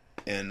in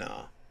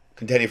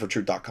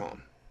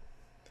contendingfortruth.com.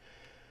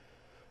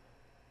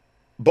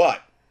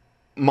 But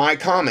my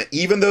comment,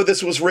 even though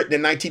this was written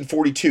in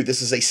 1942,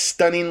 this is a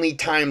stunningly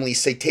timely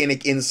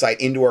satanic insight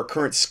into our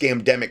current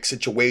scamdemic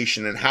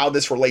situation and how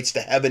this relates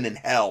to heaven and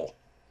hell.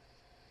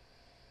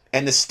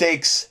 And the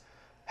stakes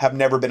have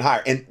never been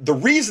higher. And the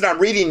reason I'm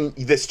reading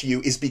this to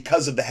you is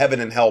because of the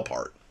heaven and hell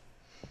part.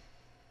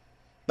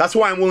 That's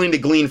why I'm willing to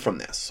glean from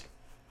this.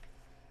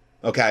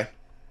 Okay?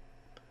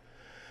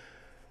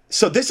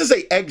 So this is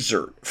an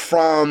excerpt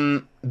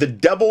from The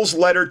Devil's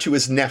Letter to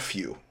His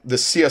Nephew, the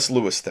C.S.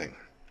 Lewis thing.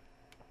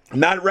 I'm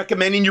not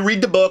recommending you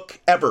read the book,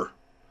 ever.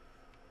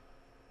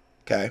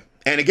 Okay?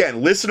 And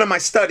again, listen to my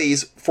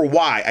studies for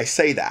why I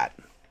say that.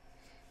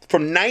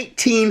 From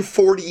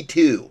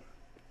 1942.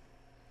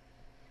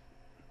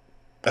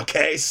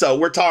 Okay, so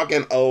we're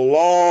talking a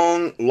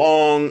long,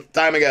 long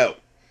time ago.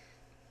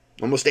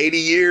 Almost 80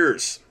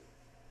 years.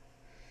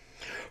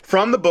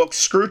 From the book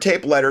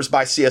Screwtape Letters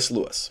by C.S.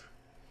 Lewis.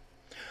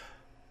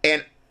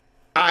 And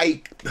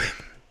I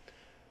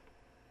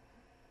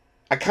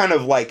kind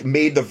of like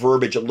made the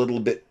verbiage a little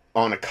bit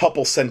on a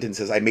couple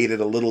sentences. I made it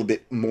a little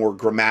bit more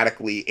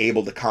grammatically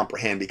able to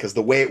comprehend, because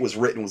the way it was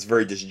written was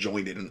very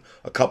disjointed in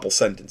a couple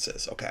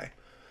sentences, okay?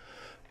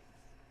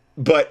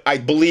 but I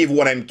believe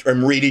what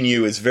I'm reading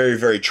you is very,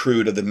 very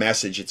true to the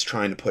message it's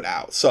trying to put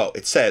out. So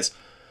it says,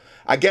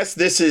 I guess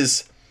this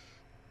is,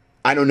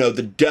 I don't know,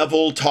 the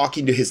devil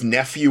talking to his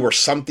nephew or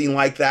something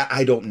like that.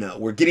 I don't know.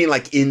 We're getting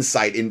like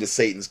insight into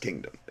Satan's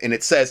kingdom. And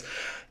it says,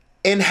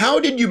 and how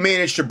did you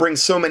manage to bring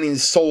so many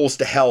souls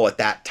to hell at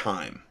that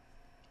time?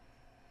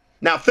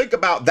 Now think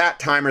about that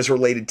time as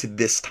related to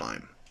this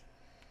time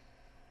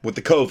with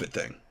the COVID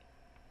thing.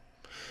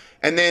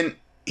 And then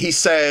he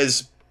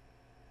says,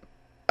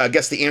 I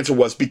guess the answer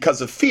was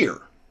because of fear.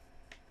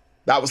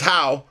 That was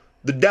how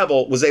the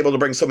devil was able to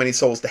bring so many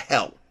souls to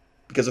hell,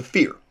 because of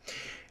fear.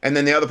 And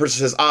then the other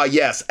person says,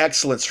 yes,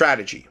 excellent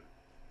strategy.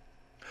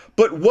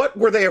 But what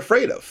were they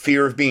afraid of?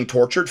 Fear of being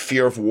tortured,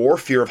 fear of war,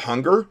 fear of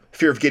hunger,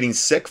 fear of getting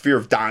sick, fear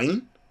of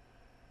dying.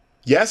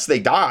 Yes, they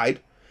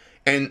died.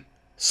 And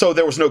so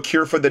there was no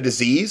cure for the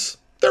disease?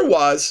 There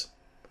was.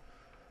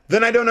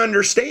 Then I don't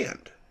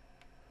understand.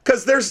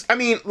 Because there's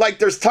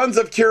tons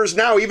of cures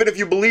now, even if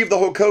you believe the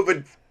whole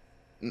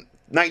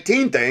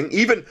COVID-19 thing,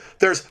 even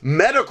there's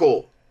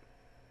medical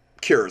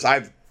cures.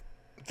 I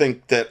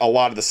think that a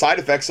lot of the side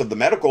effects of the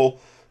medical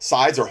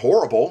sides are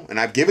horrible, and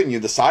I've given you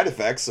the side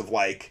effects of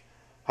like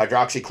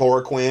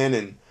hydroxychloroquine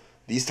and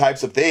these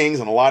types of things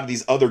and a lot of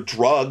these other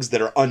drugs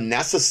that are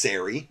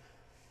unnecessary.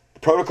 The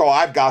protocol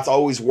I've got's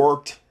always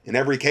worked in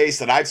every case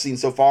that I've seen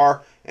so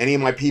far. Any of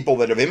my people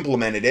that have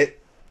implemented it,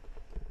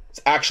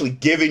 it's actually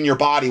giving your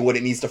body what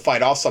it needs to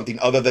fight off something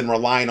other than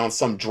relying on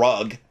some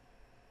drug.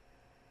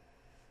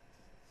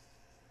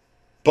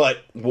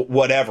 But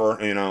whatever,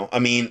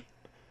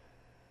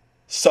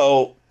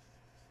 so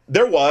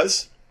there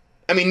was.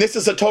 This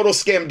is a total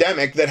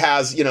scamdemic that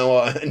has, a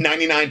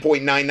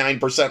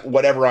 99.99%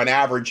 whatever on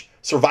average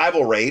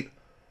survival rate.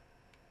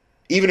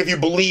 Even if you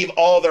believe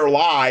all their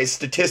lies,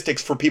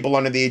 statistics for people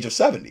under the age of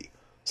 70.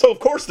 So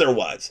of course there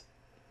was.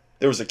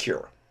 There was a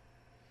cure.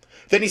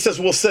 Then he says,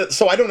 well,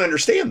 so I don't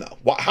understand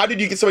though. How did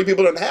you get so many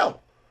people into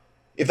hell?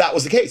 If that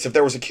was the case, if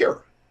there was a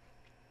cure.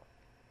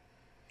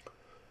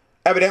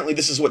 Evidently,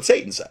 this is what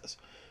Satan says.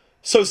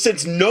 So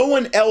since no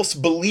one else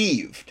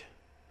believed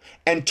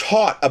and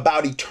taught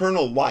about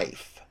eternal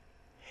life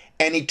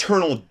and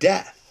eternal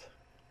death,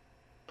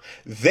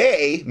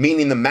 they,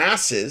 meaning the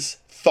masses,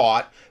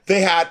 thought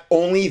they had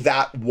only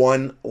that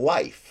one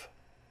life.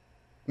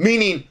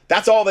 Meaning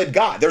that's all they've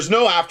got. There's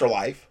no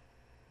afterlife.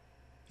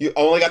 You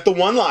only got the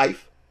one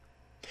life.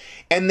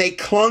 And they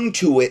clung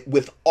to it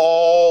with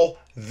all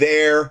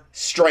their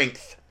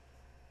strength.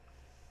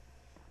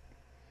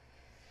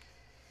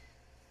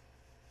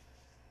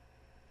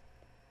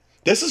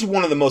 This is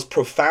one of the most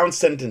profound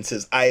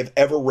sentences I have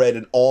ever read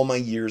in all my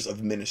years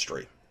of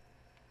ministry.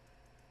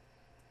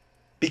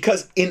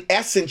 Because in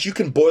essence, you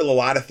can boil a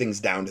lot of things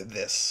down to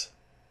this.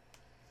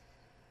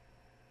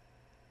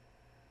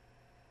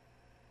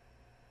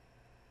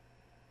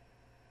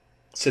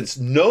 Since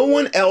no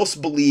one else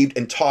believed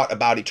and taught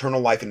about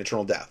eternal life and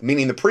eternal death,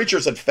 meaning the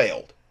preachers had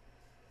failed,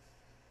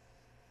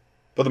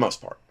 for the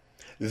most part,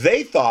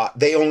 they thought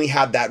they only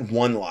had that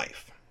one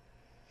life.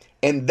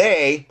 And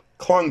they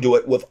clung to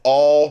it with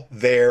all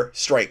their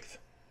strength.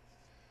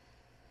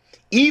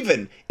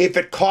 Even if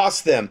it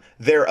cost them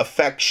their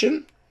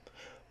affection,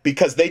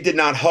 because they did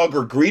not hug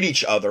or greet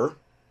each other.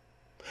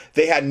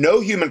 They had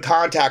no human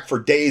contact for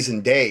days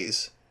and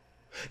days.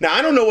 Now,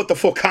 I don't know what the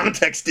full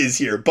context is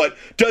here, but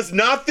does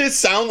not this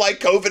sound like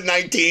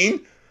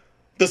COVID-19?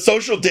 The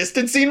social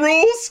distancing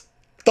rules?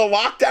 The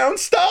lockdown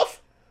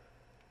stuff?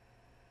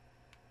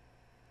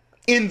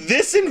 In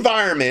this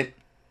environment,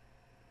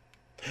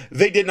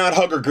 they did not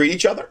hug or greet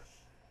each other.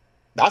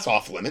 That's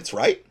off limits,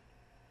 right?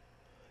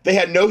 They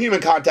had no human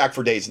contact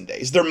for days and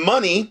days. Their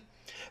money,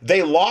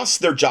 they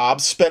lost their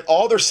jobs, spent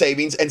all their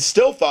savings, and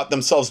still thought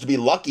themselves to be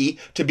lucky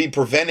to be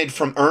prevented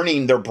from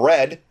earning their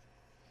bread.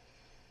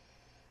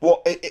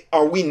 Well,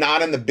 are we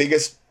not in the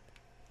biggest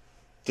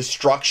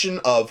destruction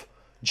of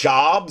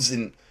jobs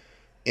and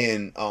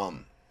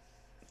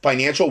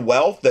financial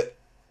wealth that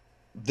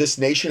this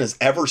nation has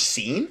ever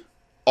seen?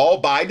 All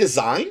by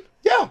design?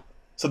 Yeah.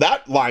 So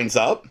that lines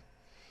up.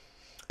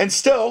 And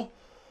still,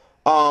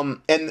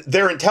 and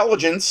their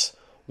intelligence,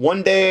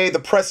 one day the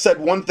press said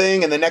one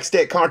thing and the next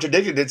day it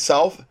contradicted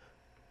itself,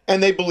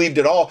 and they believed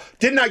it all.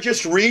 Didn't I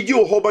just read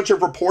you a whole bunch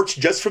of reports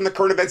just from the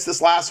current events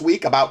this last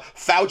week about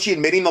Fauci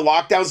admitting the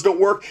lockdowns don't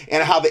work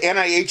and how the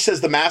NIH says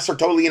the masks are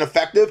totally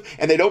ineffective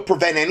and they don't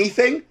prevent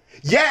anything?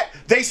 Yet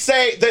they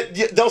say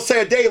that they'll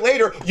say a day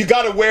later, you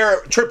got to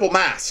wear triple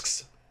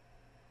masks.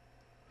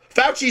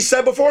 Fauci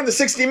said before in the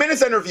 60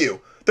 Minutes interview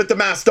that the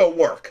masks don't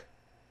work.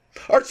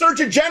 Our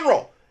Surgeon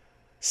General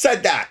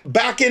said that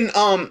back in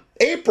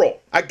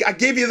April. I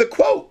gave you the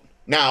quote.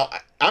 Now,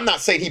 I'm not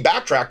saying he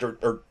backtracked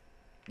or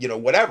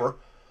whatever,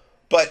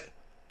 but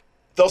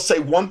they'll say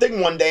one thing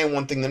one day and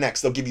one thing the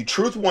next. They'll give you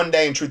truth one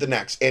day and truth the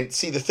next. And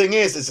see, the thing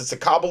is it's a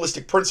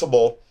Kabbalistic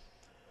principle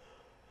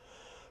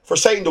for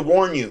Satan to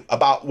warn you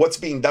about what's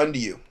being done to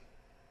you.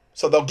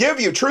 So they'll give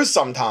you truth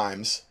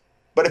sometimes,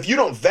 but if you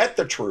don't vet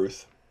the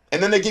truth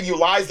And then they give you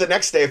lies the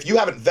next day. If you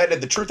haven't vetted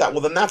the truth out,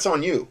 well, then that's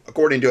on you,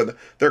 according to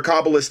their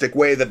Kabbalistic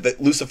way that the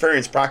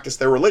Luciferians practice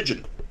their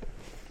religion.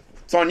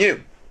 It's on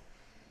you.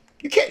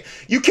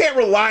 You can't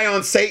rely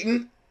on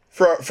Satan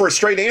for a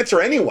straight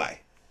answer anyway.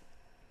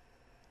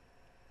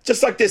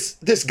 Just like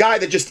this guy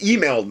that just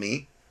emailed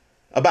me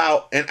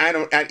about,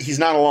 and he's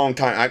not a long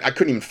time, I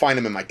couldn't even find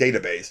him in my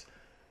database,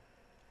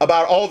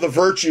 about all the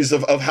virtues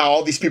of how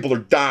all these people are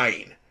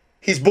dying.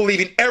 He's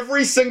believing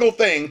every single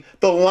thing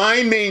the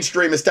lying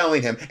mainstream is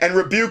telling him and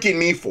rebuking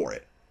me for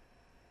it.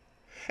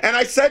 And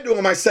I said to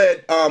him,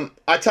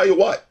 I tell you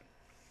what,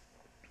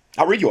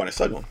 I'll read you what I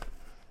said to him.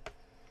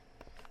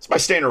 It's my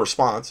standard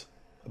response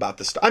about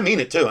this stuff. I mean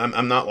it too.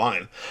 I'm not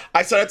lying.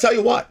 I said, I tell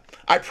you what,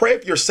 I pray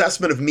if your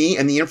assessment of me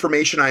and the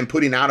information I'm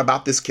putting out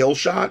about this kill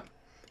shot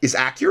is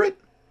accurate,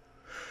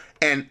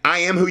 and I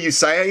am who you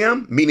say I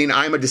am, meaning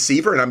I'm a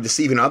deceiver and I'm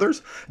deceiving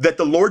others, that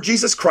the Lord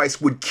Jesus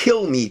Christ would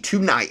kill me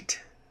tonight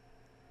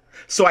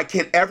so I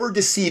can't ever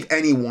deceive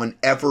anyone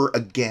ever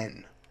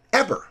again.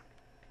 Ever.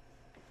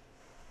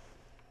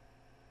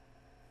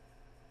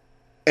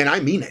 And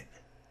I mean it.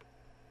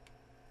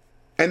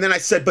 And then I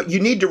said, but you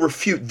need to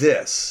refute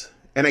this.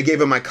 And I gave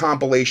him my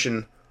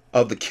compilation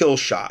of the kill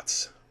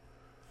shots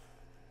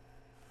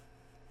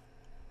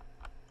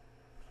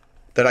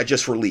that I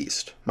just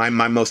released. My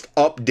most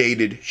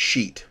updated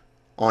sheet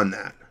on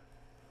that.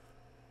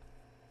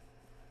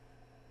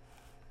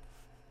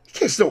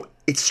 You guys know,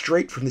 it's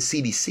straight from the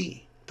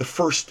CDC.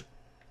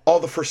 All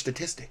the first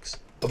statistics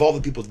of all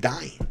the people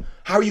dying.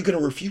 How are you going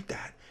to refute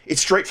that?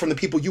 It's straight from the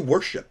people you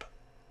worship.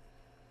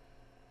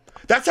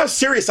 That's how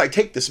serious I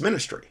take this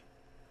ministry.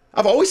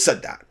 I've always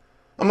said that.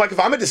 I'm like, if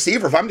I'm a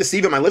deceiver, if I'm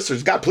deceiving my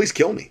listeners, God, please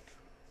kill me.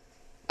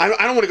 I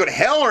don't want to go to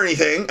hell or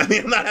anything. I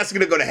mean, I'm not asking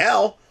to go to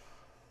hell,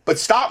 but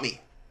stop me.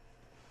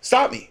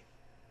 Stop me.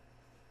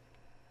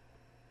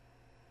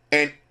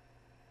 And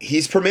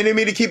he's permitting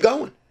me to keep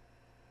going.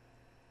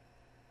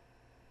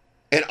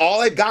 And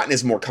all I've gotten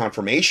is more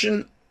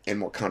confirmation and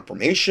more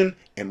confirmation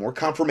and more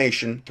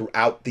confirmation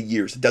throughout the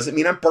years. It doesn't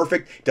mean I'm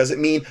perfect. It doesn't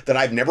mean that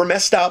I've never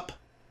messed up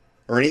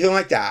or anything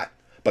like that.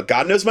 But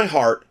God knows my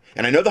heart.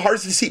 And I know the heart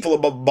is deceitful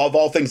above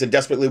all things and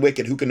desperately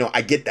wicked. Who can know?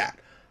 I get that.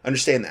 I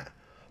understand that.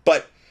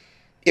 But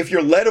if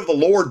you're led of the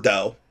Lord,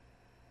 though,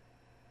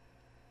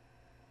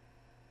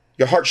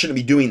 your heart shouldn't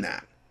be doing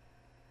that.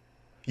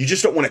 You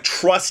just don't want to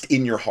trust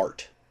in your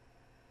heart.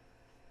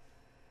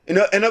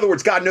 In other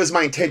words, God knows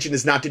my intention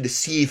is not to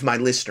deceive my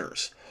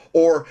listeners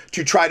or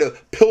to try to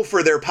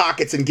pilfer their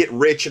pockets and get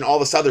rich and all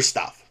this other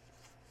stuff.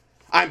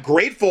 I'm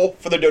grateful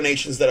for the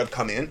donations that have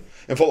come in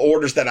and for the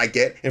orders that I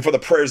get and for the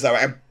prayers that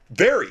I'm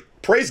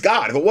praise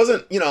God. If it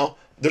wasn't,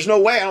 there's no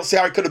way, I don't see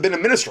how I could have been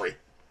in ministry.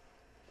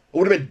 I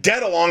would have been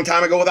dead a long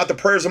time ago without the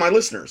prayers of my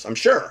listeners, I'm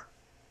sure.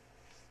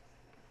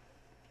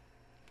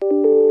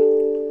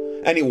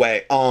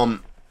 Anyway,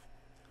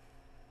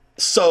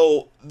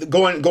 so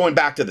going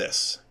back to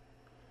this.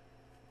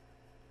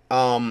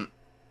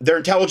 Their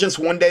intelligence,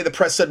 one day the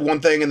press said one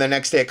thing and the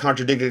next day it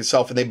contradicted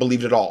itself and they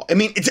believed it all. I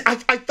mean, I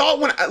thought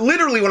when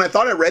I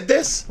thought I read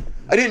this,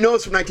 I didn't know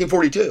it's from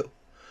 1942.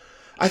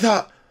 I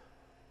thought,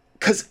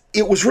 because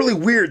it was really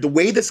weird, the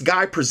way this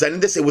guy presented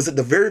this, it was at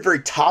the very,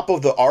 very top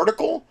of the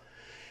article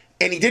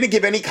and he didn't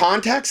give any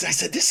context. I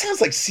said, this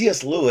sounds like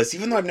C.S. Lewis,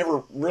 even though I've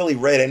never really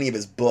read any of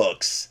his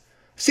books.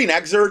 I've seen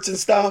excerpts and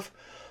stuff,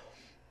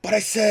 but I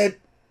said,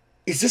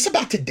 is this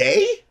about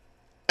today?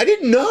 I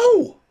didn't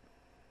know.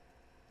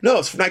 No,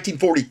 it's from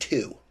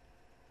 1942.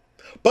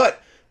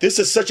 But this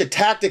is such a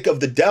tactic of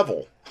the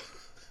devil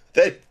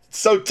that it's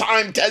so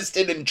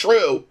time-tested and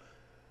true.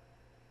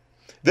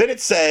 Then it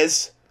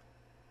says,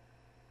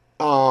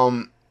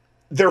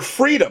 their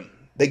freedom.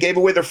 They gave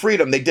away their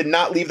freedom. They did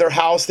not leave their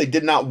house. They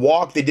did not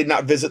walk. They did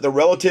not visit their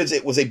relatives.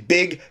 It was a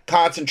big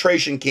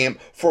concentration camp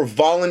for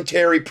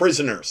voluntary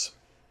prisoners.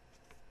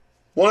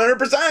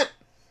 100%.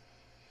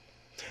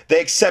 They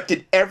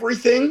accepted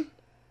everything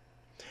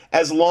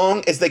as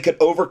long as they could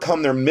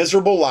overcome their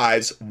miserable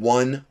lives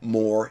one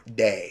more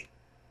day.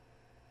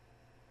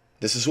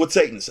 This is what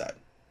Satan said.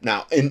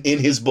 Now, in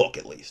his book,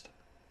 at least.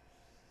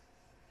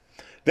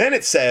 Then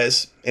it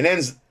says, it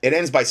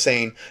ends by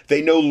saying,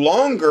 they no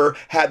longer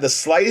had the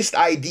slightest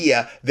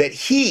idea that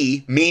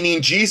he,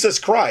 meaning Jesus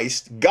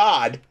Christ,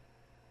 God,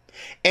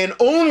 and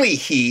only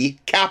he,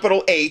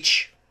 capital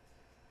H,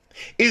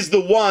 is the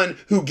one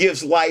who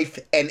gives life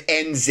and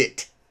ends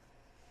it.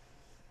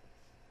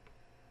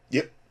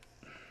 Yep.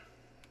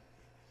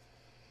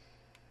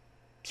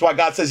 That's why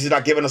God says he's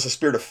not giving us a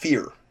spirit of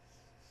fear.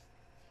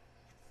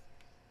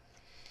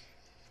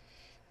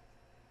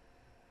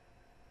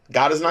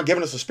 God has not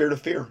given us a spirit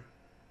of fear.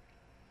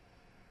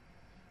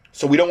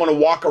 So we don't want to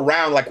walk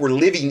around like we're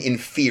living in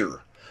fear.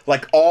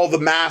 Like all the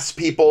mask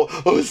people,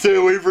 oh, stay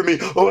away from me.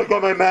 Oh, I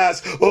got my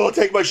mask. Oh, I'll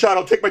take my shot.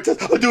 I'll take my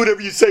test. I'll do whatever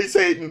you say,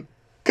 Satan.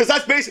 Because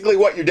that's basically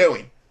what you're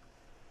doing.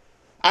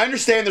 I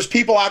understand there's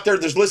people out there,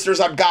 there's listeners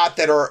I've got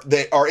that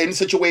are in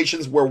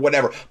situations where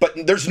whatever.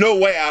 But there's no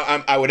way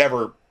I would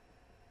ever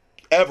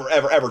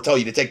tell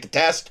you to take the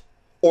test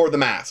or the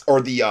mask or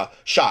the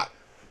shot.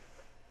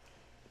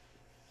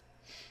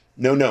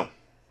 No, no.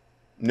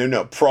 No,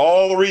 no. For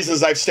all the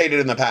reasons I've stated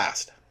in the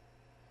past.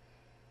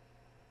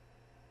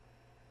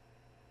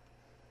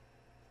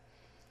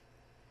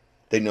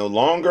 They no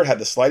longer have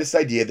the slightest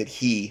idea that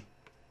he,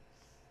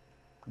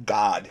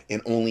 God,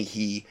 and only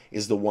he,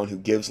 is the one who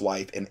gives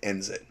life and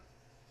ends it.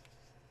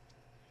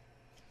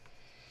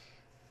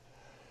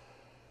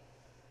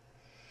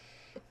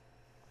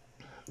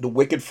 The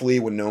wicked flee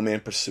when no man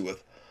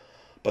pursueth,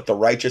 but the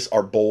righteous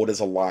are bold as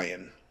a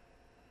lion.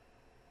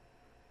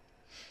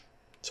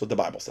 That's what the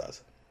Bible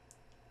says.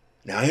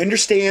 Now, I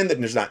understand that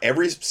there's not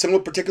every single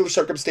particular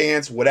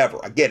circumstance, whatever.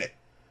 I get it.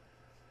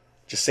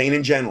 Just saying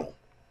in general.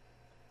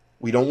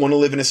 We don't want to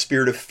live in a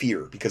spirit of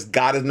fear because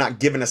God has not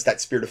given us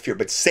that spirit of fear.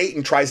 But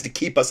Satan tries to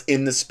keep us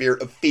in the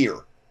spirit of fear.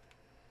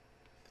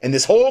 And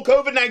this whole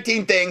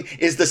COVID-19 thing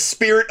is the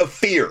spirit of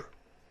fear.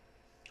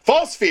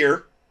 False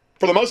fear,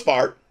 for the most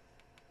part.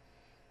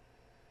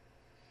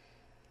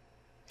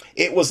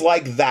 It was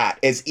like that,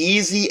 as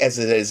easy as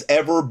it has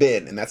ever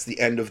been. And that's the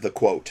end of the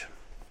quote.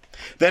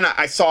 Then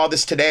I saw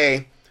this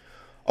today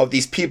of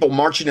these people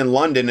marching in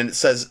London, and it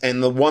says,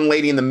 and the one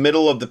lady in the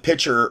middle of the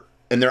picture,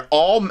 and they're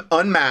all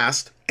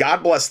unmasked,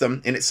 God bless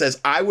them, and it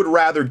says, I would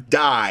rather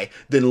die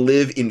than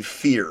live in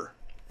fear.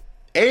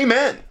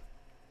 Amen.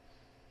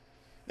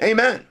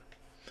 Amen.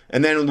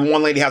 And then the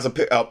one lady has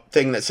a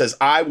thing that says,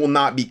 I will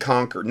not be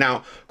conquered.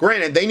 Now,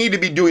 granted, they need to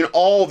be doing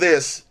all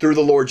this through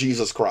the Lord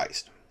Jesus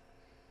Christ.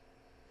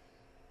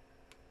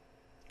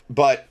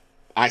 But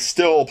I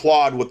still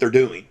applaud what they're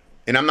doing.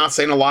 And I'm not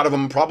saying a lot of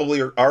them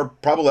probably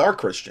are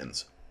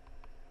Christians.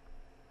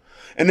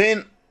 And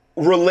then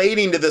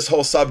relating to this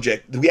whole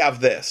subject, we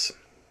have this.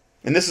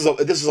 And this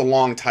is a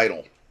long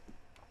title.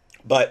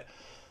 But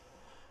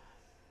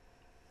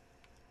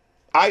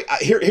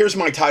here's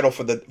my title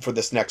for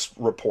this next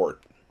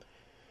report.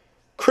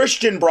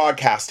 Christian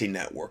Broadcasting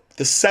Network,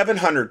 the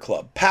 700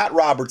 Club, Pat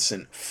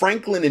Robertson,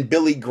 Franklin and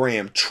Billy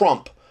Graham,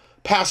 Trump,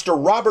 Pastor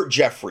Robert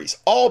Jeffries,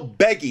 all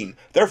begging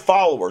their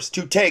followers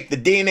to take the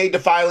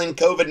DNA-defiling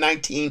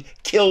COVID-19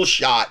 kill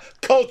shot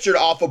cultured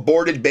off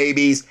aborted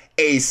babies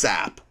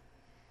ASAP,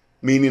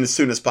 meaning as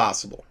soon as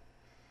possible.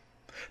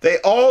 They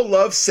all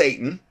love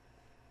Satan,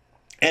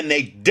 and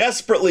they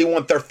desperately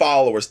want their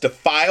followers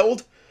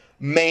defiled,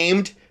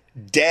 maimed,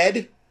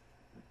 dead,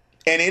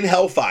 and in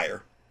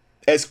hellfire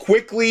as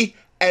quickly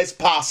as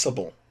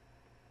possible.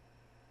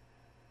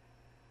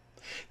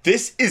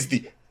 This is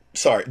the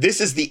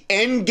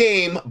end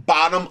game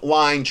bottom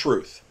line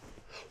truth.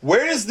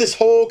 Where does this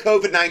whole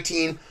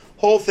COVID-19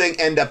 whole thing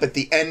end up at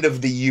the end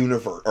of the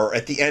universe, or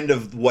at the end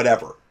of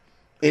whatever,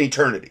 in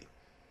eternity?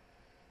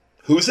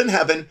 Who's in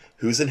heaven?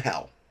 Who's in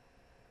hell?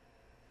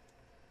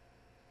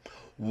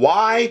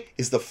 Why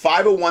is the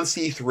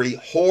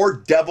 501c3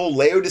 whore devil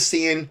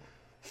Laodicean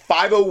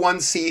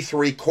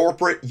 501c3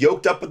 corporate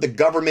yoked up with the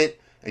government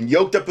and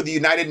yoked up with the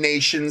United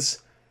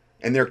Nations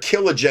and their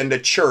kill agenda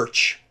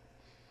church?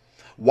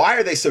 Why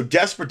are they so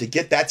desperate to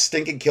get that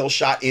stinking kill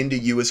shot into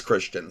you as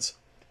Christians?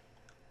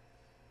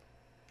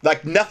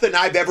 Like nothing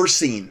I've ever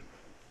seen.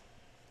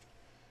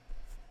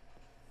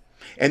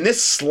 And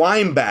this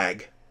slime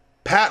bag,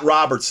 Pat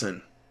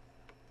Robertson,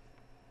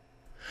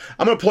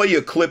 I'm going to play you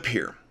a clip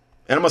here.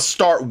 And I'm going to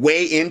start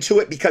way into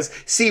it because,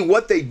 see,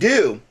 what they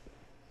do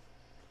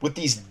with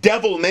these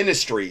devil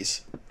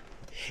ministries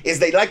is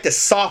they like to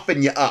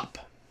soften you up.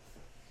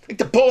 Like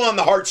to pull on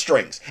the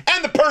heartstrings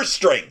and the purse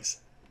strings.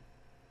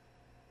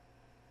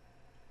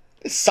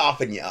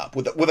 Soften you up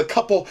with a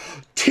couple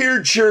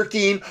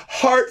tear-jerking,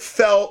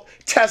 heartfelt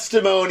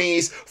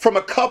testimonies from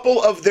a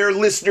couple of their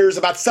listeners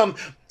about some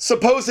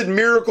supposed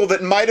miracle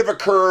that might have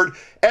occurred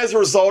as a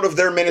result of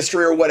their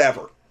ministry or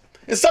whatever.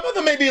 And some of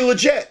them may be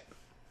legit.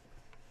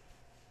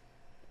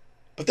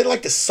 But they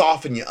like to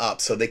soften you up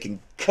so they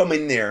can come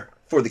in there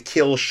for the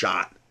kill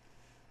shot.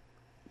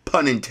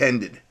 Pun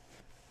intended.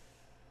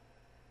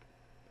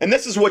 And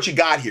this is what you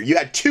got here. You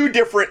had two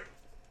different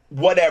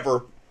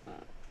whatever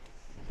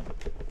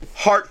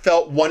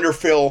heartfelt,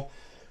 wonderful,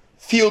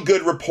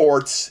 feel-good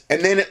reports,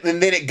 and then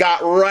it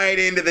got right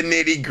into the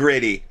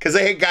nitty-gritty because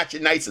they had got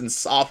you nice and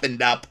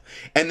softened up,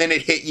 and then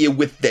it hit you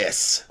with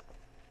this.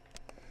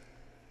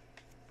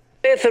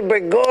 Nathan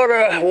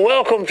Begorra,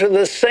 welcome to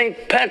the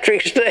St.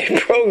 Patrick's Day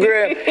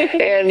program.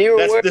 And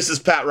this is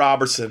Pat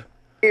Robertson.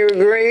 You're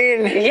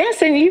green.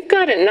 Yes, and you've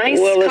got a nice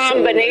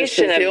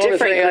combination of different greens.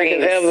 The only thing I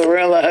could have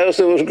around the house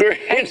that was green.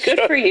 That's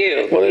good for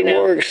you. Well, it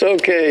works.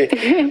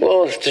 Okay.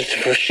 Well,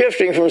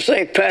 shifting from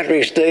St.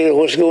 Patrick's Day to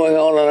what's going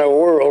on in our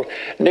world,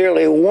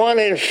 nearly 1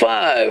 in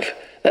 5.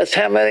 That's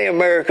how many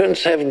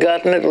Americans have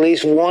gotten at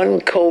least one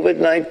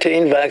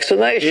COVID-19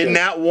 vaccination. Isn't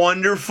that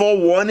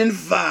wonderful? 1 in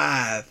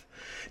 5.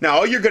 Now,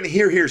 all you're going to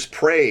hear here is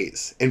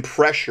praise and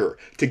pressure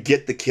to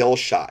get the kill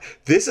shot.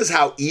 This is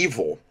how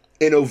evil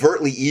and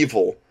overtly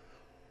evil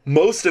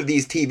most of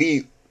these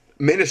TV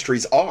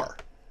ministries are.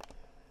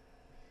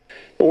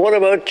 What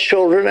about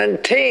children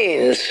and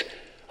teens?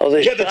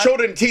 The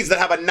children and teens that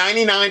have a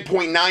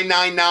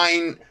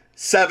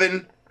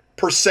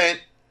 99.9997%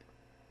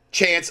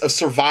 chance of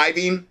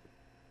surviving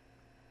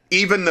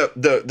even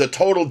the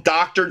total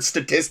doctored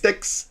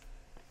statistics.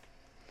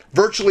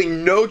 virtually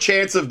no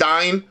chance of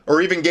dying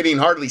or even getting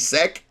hardly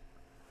sick?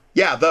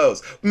 Yeah,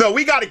 those. No,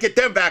 we got to get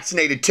them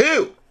vaccinated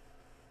too.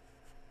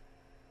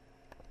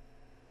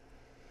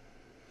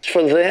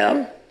 For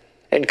them,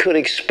 and could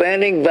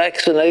expanding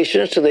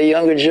vaccinations to the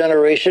younger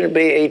generation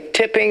be a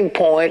tipping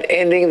point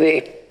ending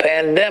the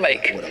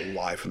pandemic? What a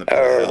lie from the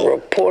Our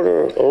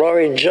reporter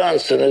Laurie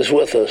Johnson is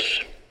with us.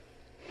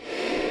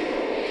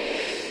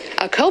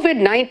 A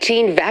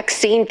COVID-19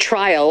 vaccine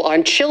trial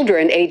on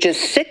children ages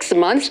 6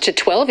 months to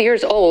 12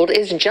 years old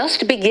is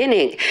just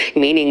beginning,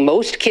 meaning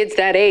most kids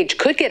that age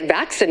could get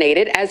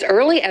vaccinated as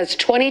early as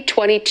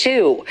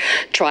 2022.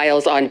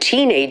 Trials on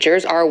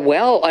teenagers are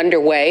well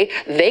underway.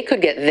 They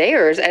could get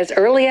theirs as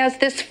early as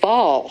this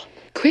fall.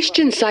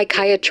 Christian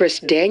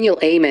psychiatrist Daniel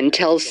Amen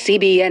tells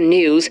CBN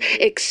News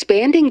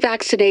expanding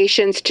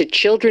vaccinations to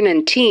children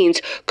and teens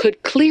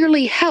could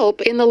clearly help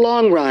in the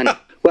long run.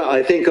 Well,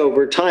 I think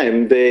over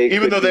time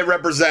even though they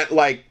represent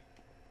like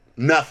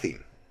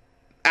nothing,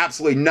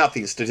 absolutely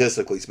nothing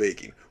statistically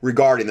speaking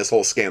regarding this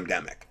whole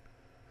scamdemic.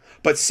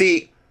 But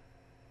see,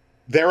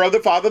 they're of the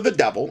father of the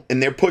devil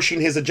and they're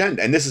pushing his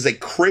agenda. And this is a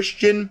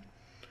Christian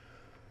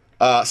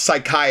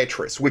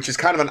psychiatrist, which is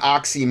kind of an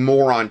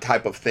oxymoron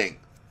type of thing.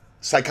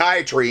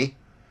 Psychiatry,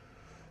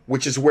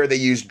 which is where they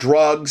use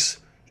drugs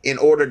in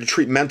order to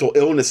treat mental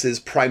illnesses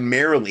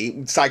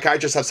primarily.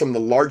 Psychiatrists have some of the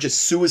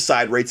largest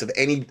suicide rates of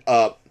any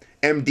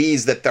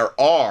MDs that there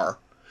are.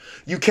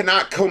 You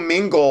cannot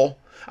commingle.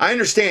 I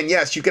understand,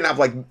 yes, you can have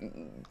like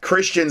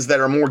Christians that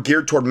are more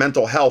geared toward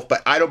mental health,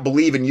 but I don't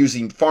believe in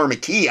using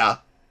pharmakia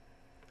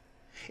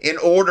in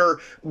order,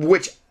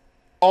 which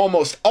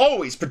almost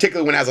always,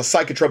 particularly when it has a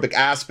psychotropic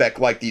aspect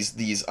like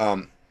these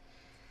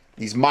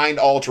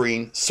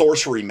mind-altering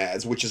sorcery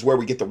meds, which is where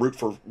we get the root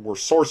for where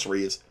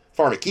sorcery is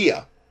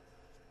pharmakia.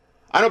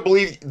 I don't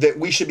believe that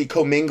we should be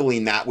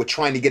commingling that with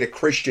trying to get a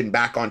Christian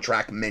back on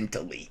track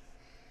mentally,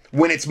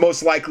 when it's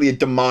most likely a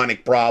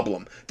demonic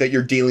problem that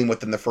you're dealing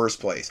with in the first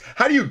place.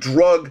 How do you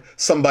drug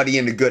somebody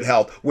into good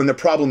health when the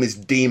problem is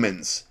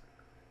demons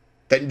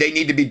that they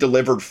need to be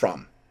delivered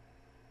from?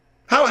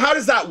 How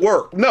does that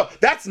work? No,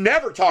 that's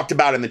never talked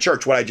about in the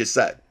church, what I just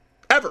said.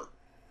 Ever.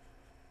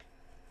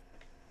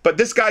 But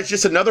this guy's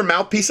just another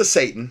mouthpiece of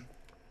Satan.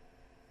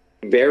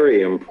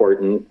 Very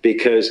important,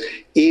 because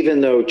even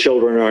though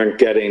children aren't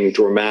getting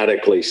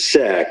dramatically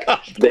sick,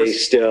 they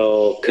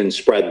still can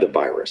spread the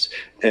virus.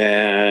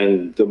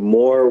 And the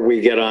more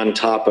we get on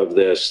top of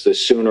this, the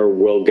sooner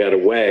we'll get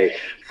away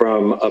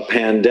from a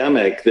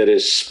pandemic that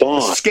is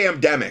spawned. A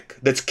scamdemic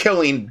that's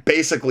killing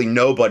basically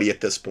nobody at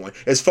this point,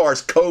 as far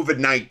as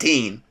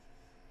COVID-19.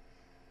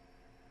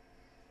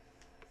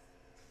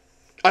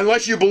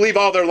 Unless you believe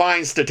all their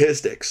lying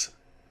statistics.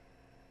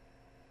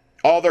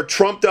 All their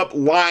trumped up,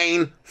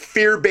 lying,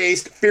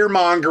 fear-based,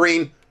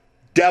 fear-mongering,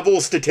 devil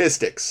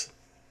statistics.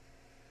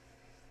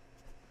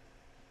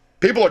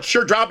 People are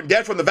sure dropping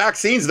dead from the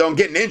vaccines, though, and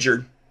getting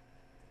injured.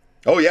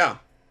 Oh, yeah.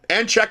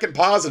 And checking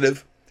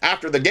positive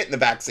after they're getting the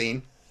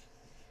vaccine.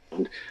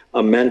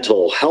 A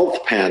mental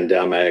health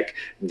pandemic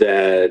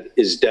that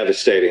is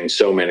devastating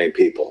so many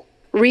people.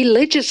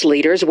 Religious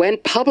leaders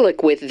went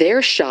public with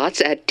their shots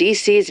at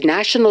D.C.'s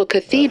National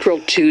Cathedral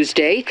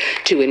Tuesday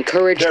to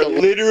encourage They're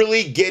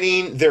literally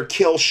getting their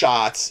kill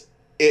shots,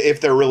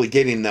 if they're really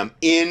getting them,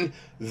 in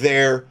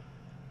their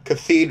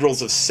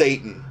cathedrals of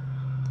Satan,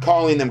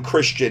 calling them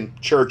Christian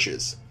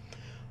churches,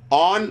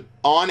 on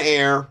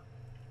air,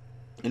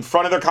 in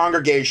front of their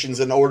congregations,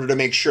 in order to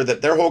make sure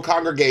that their whole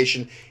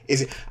congregation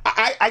is.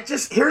 I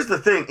just, here's the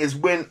thing, is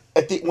when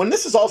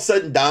this is all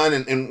said and done,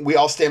 and we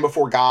all stand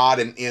before God,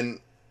 and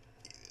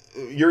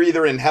you're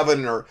either in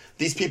heaven, or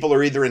these people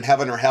are either in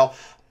heaven or hell.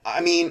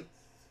 I mean,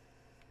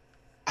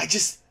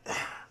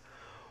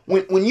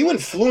 when you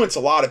influence a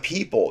lot of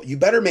people, you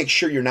better make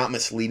sure you're not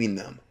misleading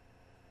them.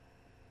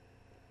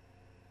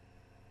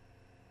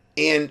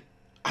 And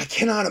I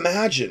cannot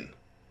imagine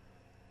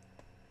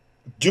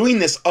doing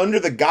this under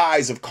the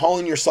guise of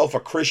calling yourself a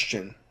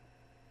Christian.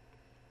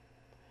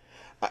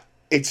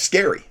 It's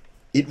scary.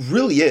 It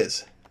really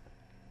is.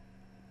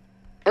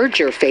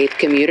 Larger faith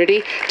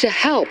community to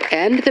help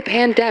end the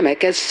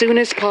pandemic as soon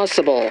as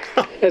possible.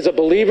 As a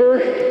believer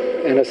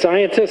and a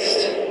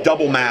scientist,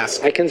 double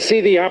mask, I can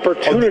see the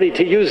opportunity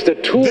to use the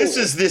tools. This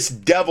is this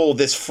devil,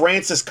 this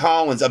Francis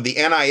Collins of the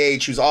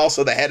NIH, who's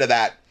also the head of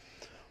that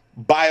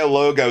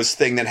BioLogos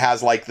thing that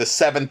has like the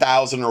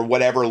 7,000 or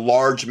whatever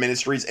large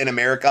ministries in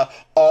America,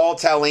 all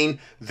telling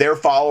their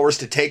followers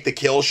to take the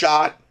kill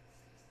shot.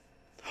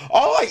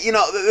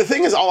 The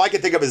thing is, all I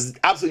can think of is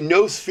absolutely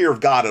no fear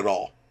of God at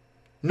all.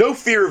 No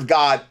fear of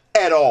God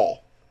at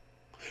all.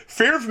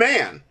 Fear of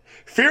man,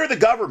 fear of the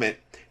government,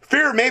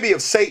 fear maybe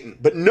of Satan,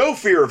 but no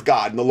fear of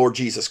God and the Lord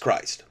Jesus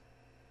Christ.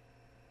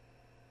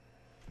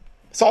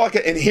 That's all I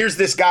can. And here's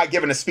this guy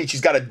giving a speech.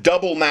 He's got a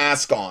double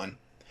mask on.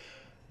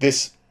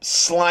 This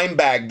slime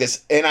bag,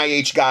 this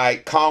NIH guy,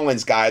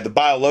 Collins guy, the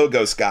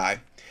BioLogos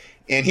guy,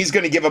 and he's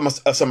going to give him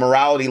a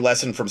morality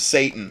lesson from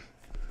Satan.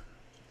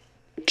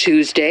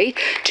 Tuesday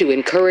to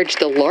encourage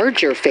the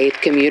larger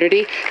faith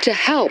community to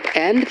help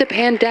end the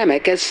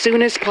pandemic as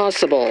soon as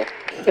possible.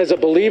 As a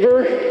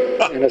believer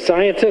and a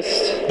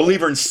scientist,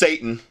 believer in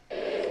Satan,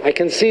 I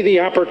can see the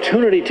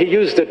opportunity to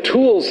use the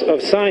tools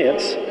of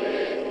science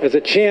as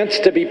a chance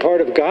to be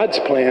part of God's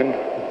plan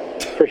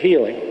for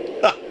healing.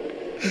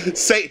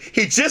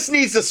 He just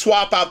needs to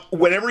swap out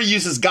whenever he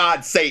uses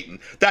God, Satan.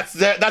 That's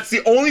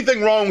the only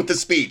thing wrong with the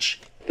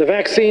speech. The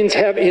vaccines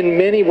have, in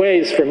many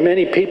ways, for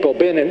many people,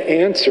 been an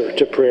answer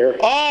to prayer.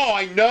 Oh,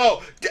 I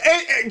know.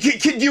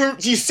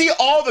 Do you see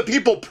all the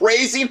people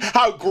praising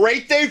how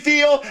great they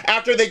feel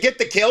after they get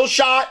the kill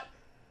shot?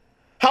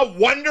 How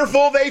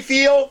wonderful they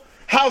feel?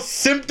 How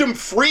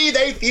symptom-free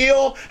they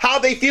feel? How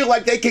they feel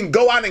like they can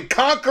go out and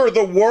conquer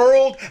the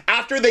world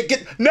after they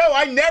get... No,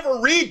 I never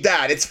read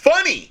that. It's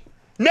funny.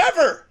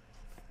 Never.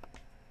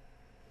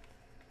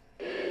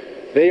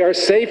 They are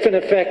safe and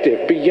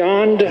effective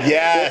beyond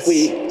yes, what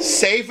we...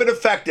 safe and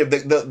effective.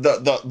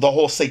 The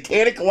whole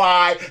satanic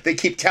lie they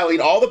keep telling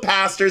all the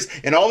pastors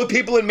and all the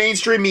people in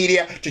mainstream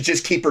media to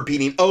just keep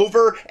repeating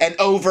over and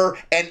over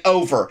and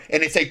over.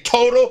 And it's a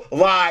total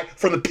lie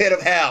from the pit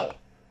of hell.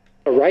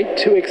 A right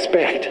to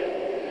expect.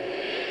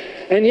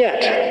 And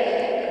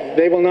yet,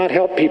 they will not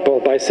help people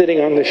by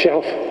sitting on the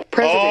shelf.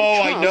 President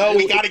Trump, I know.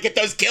 We got to get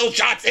those kill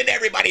shots in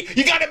everybody.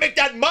 You got to make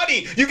that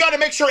money. You got to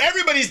make sure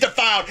everybody's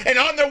defiled and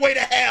on their way to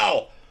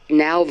hell.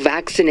 Now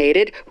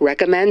vaccinated,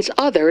 recommends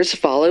others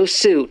follow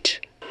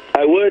suit.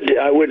 I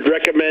would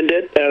recommend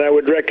it, and I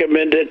would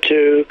recommend it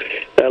to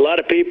a lot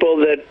of people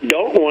that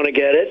don't want to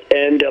get it,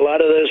 and a lot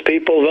of those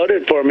people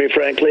voted for me,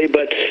 frankly.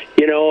 But,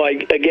 you know,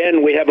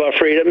 again, we have our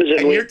freedoms.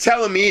 And you're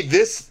telling me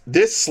this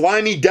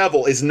slimy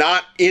devil is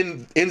not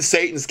in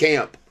Satan's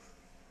camp?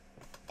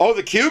 Oh,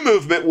 the Q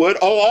movement would.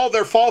 Oh, all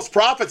their false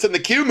prophets in the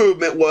Q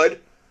movement would.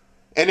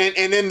 And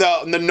in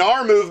the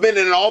NAR movement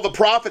and all the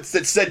prophets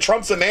that said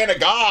Trump's a man of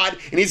God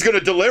and he's going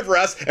to deliver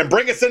us and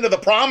bring us into the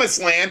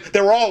promised land, they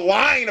were all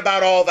lying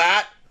about all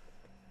that.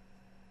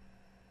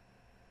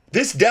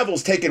 This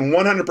devil's taking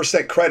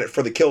 100% credit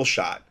for the kill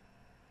shot.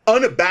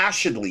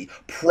 Unabashedly,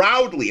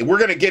 proudly. We're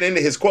going to get into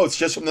his quotes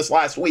just from this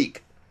last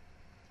week.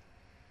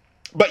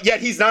 But yet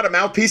he's not a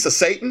mouthpiece of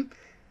Satan?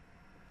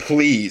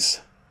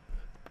 Please.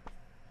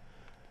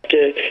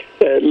 To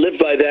live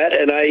by that,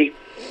 and I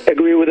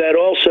agree with that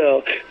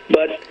also.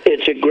 But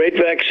it's a great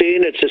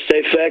vaccine, it's a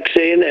safe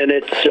vaccine, and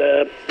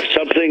it's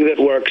something that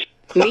works.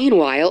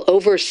 Meanwhile,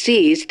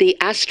 overseas, the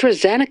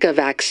AstraZeneca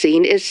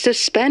vaccine is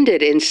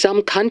suspended in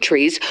some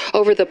countries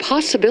over the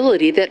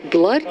possibility that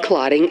blood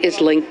clotting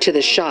is linked to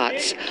the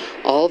shots.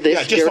 All this,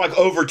 yeah, just like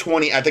over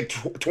 20, I think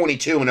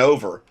 22 and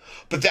over.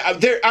 But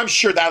I'm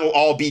sure that'll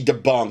all be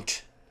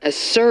debunked. A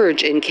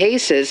surge in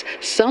cases,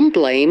 some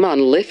blame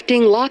on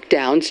lifting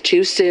lockdowns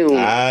too soon.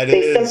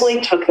 They simply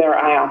took their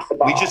eye off the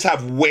ball. We just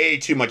have way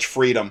too much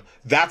freedom.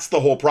 That's the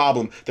whole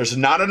problem. There's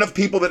not enough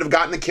people that have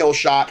gotten the kill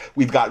shot.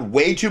 We've got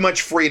way too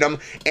much freedom,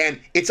 and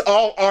it's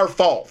all our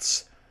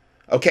faults.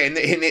 Okay, and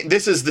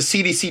this is the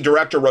CDC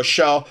director,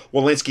 Rochelle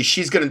Walensky.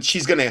 She's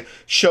gonna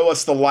show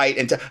us the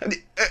light.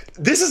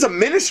 This is a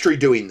ministry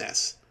doing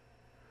this.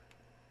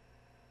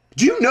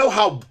 Do you know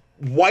how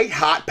white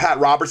hot Pat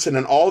Robertson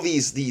and all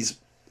these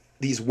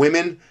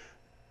women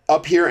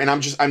up here, and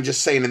I'm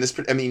just saying in this,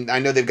 I mean, I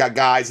know they've got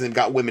guys and they've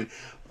got women.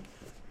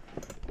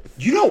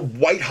 You know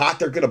white hot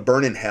they're going to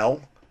burn in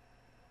hell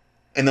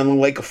and then the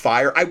lake of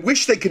fire? I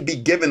wish they could be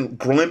given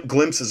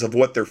glimpses of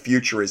what their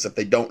future is if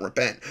they don't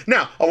repent.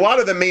 Now, a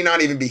lot of them may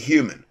not even be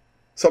human.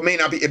 So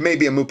it may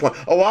be a moot point.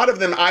 A lot of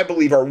them, I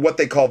believe, are what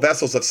they call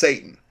vessels of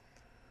Satan.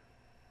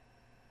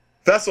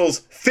 Vessels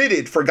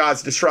fitted for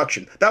God's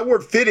destruction. That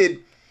word fitted,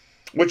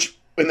 which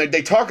when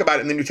they talk about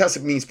it in the New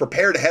Testament, means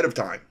prepared ahead of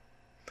time.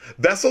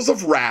 Vessels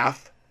of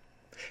wrath,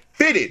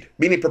 fitted,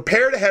 meaning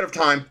prepared ahead of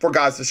time for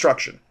God's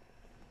destruction.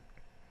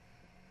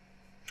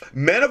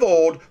 Men of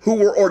old who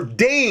were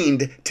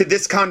ordained to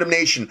this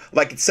condemnation,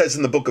 like it says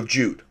in the book of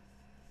Jude.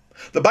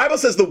 The Bible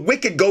says the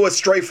wicked go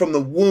astray from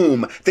the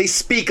womb. They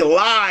speak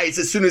lies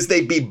as soon as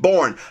they be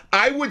born.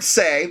 I would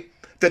say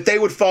that they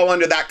would fall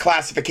under that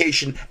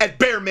classification at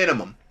bare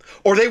minimum,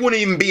 or they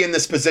wouldn't even be in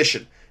this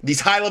position,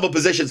 these high-level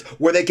positions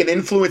where they can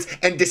influence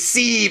and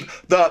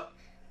deceive the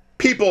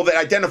people that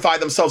identify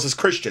themselves as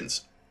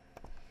Christians.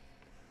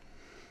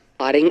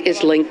 Clotting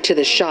is linked to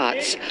the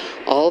shots.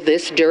 All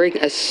this during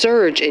a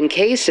surge in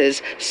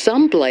cases,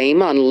 some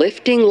blame on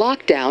lifting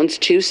lockdowns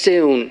too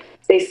soon.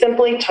 They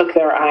simply took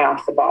their eye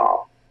off the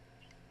ball.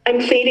 I'm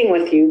pleading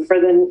with you for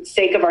the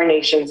sake of our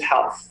nation's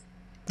health.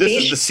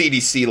 This is the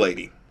CDC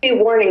lady.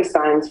 Warning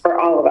signs for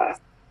all of us.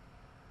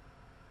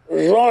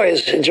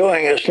 Lori's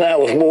joining us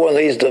now with more of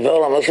these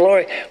developments.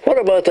 Lori,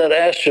 what about that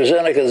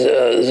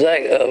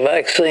AstraZeneca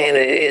vaccine?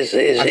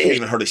 I can't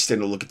even hardly stand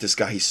to look at this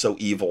guy. He's so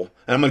evil.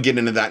 And I'm going to get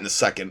into that in a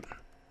second.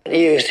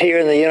 Used here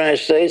in the United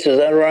States, is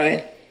that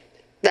right?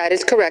 That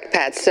is correct,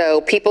 Pat. So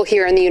people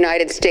here in the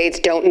United States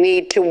don't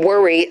need to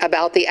worry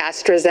about the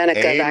AstraZeneca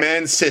vaccine.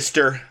 Amen,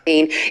 sister.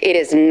 It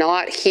is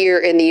not here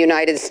in the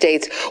United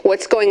States.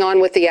 What's going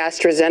on with the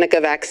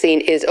AstraZeneca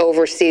vaccine is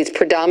overseas,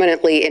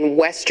 predominantly in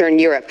Western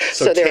Europe.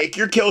 So take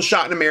your kill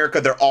shot in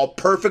America. They're all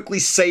perfectly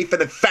safe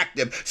and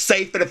effective.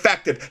 Safe and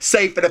effective.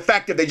 Safe and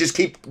effective. They just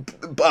keep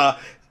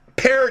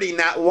parroting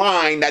that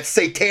line, that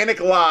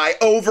satanic lie,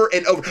 over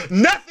and over.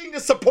 Nothing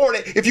to support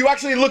it. If you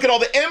actually look at all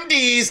the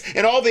MDs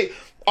and all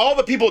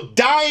the people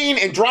dying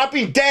and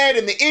dropping dead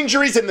and the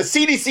injuries and the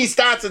CDC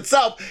stats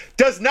itself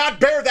does not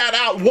bear that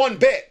out one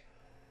bit.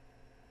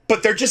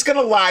 But they're just going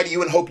to lie to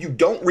you and hope you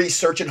don't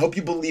research and hope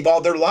you believe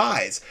all their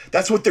lies.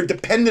 That's what they're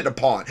dependent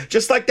upon.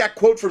 Just like that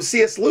quote from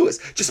C.S. Lewis.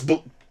 Just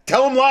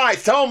tell them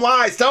lies, tell them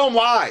lies, tell them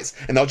lies.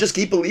 And they'll just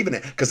keep believing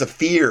it because of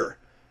fear.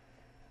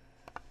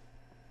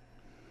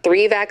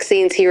 3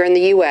 vaccines here in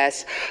the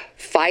U.S.,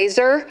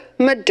 Pfizer,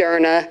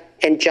 Moderna,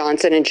 and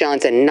Johnson &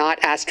 Johnson, not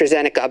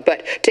AstraZeneca.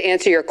 But to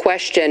answer your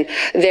question,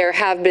 there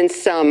have been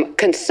some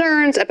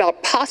concerns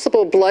about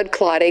possible blood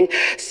clotting.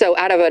 So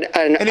out of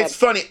and it's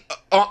funny,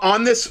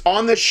 on this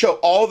show,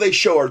 all they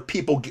show are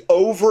people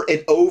over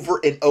and over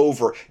and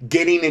over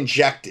getting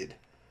injected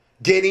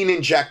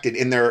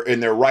in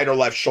their right or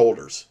left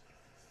shoulders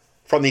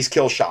from these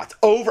kill shots.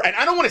 Over, and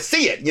I don't want to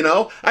see it,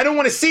 I don't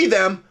want to see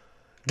them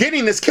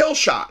getting this kill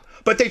shot,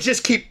 but they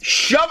just keep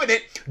shoving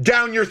it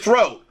down your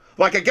throat.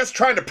 Like, I guess,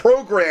 trying to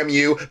program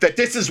you that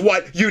this is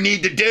what you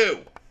need to do.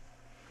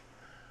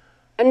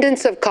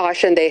 Abundance of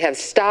caution. They have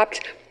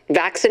stopped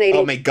vaccinating.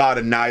 Oh, may God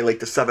annihilate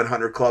the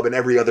 700 Club and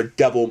every other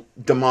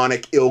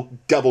demonic,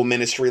 devil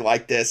ministry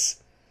like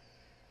this.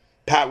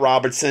 Pat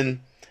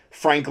Robertson,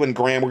 Franklin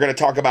Graham. We're going to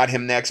talk about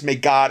him next. May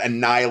God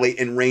annihilate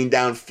and rain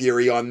down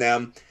fury on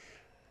them.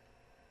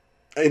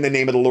 In the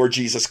name of the Lord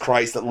Jesus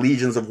Christ, that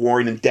legions of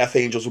warring and death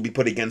angels will be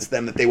put against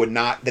them, that they would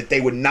not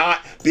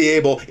be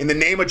able, in the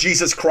name of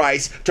Jesus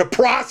Christ, to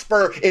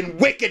prosper in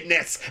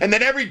wickedness, and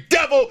that every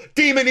devil,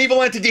 demon,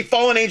 evil entity,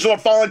 fallen angel, or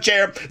fallen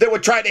cherub that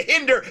would try to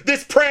hinder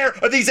this prayer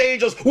of these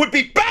angels would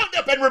be bound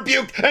up and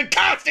rebuked and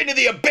cast into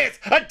the abyss,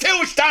 until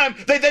which time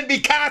they then be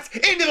cast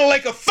into the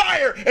lake of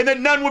fire, and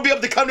then none would be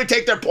able to come to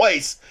take their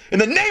place. In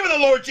the name of the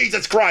Lord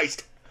Jesus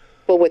Christ.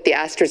 With the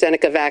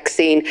AstraZeneca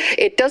vaccine,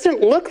 it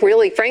doesn't look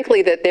really,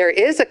 frankly, that there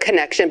is a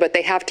connection, but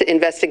they have to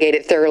investigate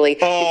it thoroughly.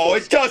 Oh,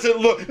 it doesn't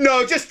look.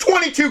 No, just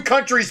 22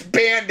 countries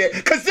banned it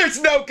because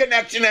there's no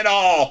connection at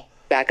all.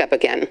 Back up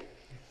again.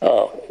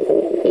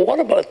 What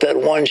about that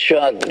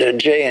one-shot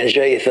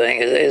J&J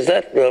thing? Is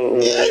that...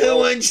 the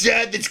one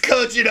shot that's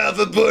cultured off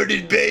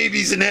aborted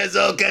babies and has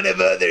all kind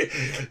of other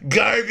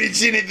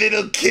garbage in it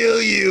that'll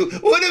kill you.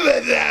 What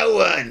about that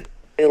one?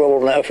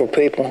 Available now for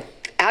people?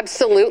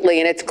 Absolutely,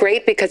 and it's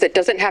great because it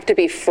doesn't have to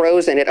be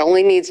frozen. It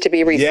only needs to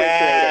be refrigerated.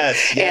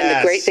 Yes. And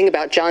the great thing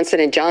about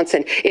Johnson &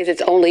 Johnson is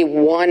it's only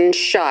one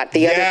shot.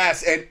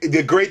 And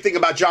the great thing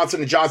about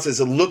Johnson & Johnson is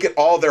to look at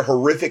all their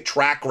horrific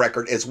track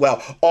record as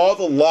well. All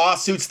the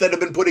lawsuits that have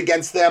been put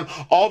against them,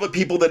 all the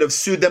people that have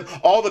sued them,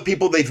 all the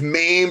people they've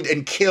maimed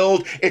and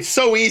killed. It's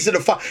so easy to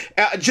find.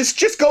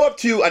 Just go up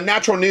to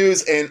Natural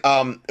News and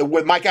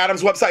with Mike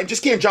Adams' website and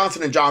just key in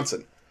Johnson &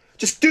 Johnson.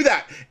 Just do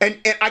that. And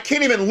I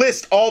can't even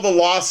list all the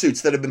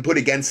lawsuits that have been put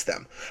against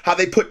them. How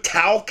they put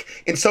talc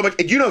in so much.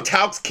 You know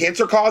talc's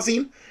cancer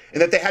causing?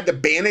 And that they had to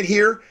ban it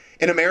here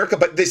in America.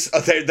 But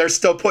they're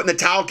still putting the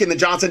talc in the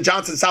Johnson &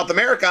 Johnson South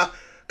America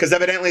because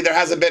evidently there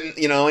hasn't been,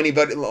 any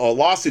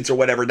lawsuits or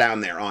whatever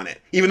down there on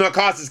it. Even though it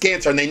causes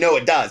cancer and they know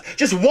it does.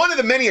 Just one of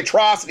the many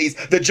atrocities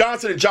that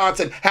Johnson &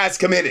 Johnson has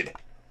committed.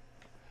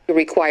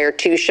 Require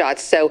 2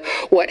 shots. So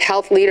what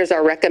health leaders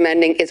are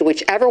recommending is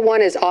whichever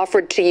one is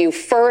offered to you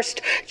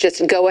first,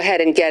 just go ahead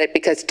and get it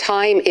because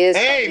time is...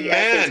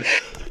 Amen.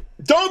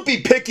 Don't be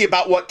picky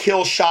about what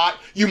kill shot.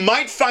 You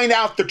might find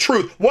out the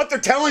truth. What they're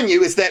telling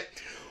you is that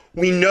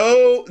we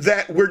know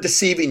that we're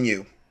deceiving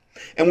you,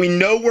 and we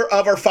know we're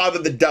of our father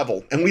the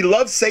devil, and we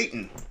love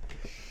Satan,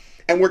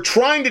 and we're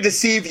trying to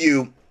deceive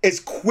you as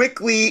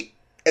quickly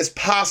as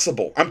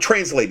possible. I'm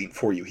translating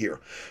for you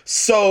here.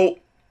 So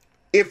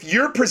if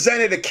you're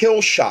presented a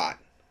kill shot,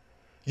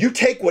 you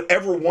take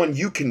whatever one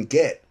you can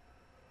get,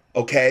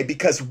 okay?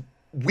 Because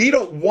we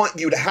don't want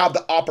you to have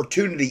the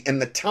opportunity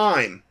and the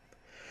time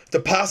to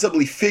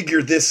possibly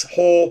figure this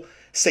whole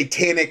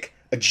satanic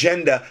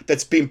agenda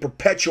that's being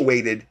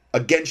perpetuated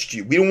against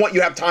you. We don't want you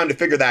to have time to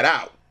figure that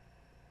out.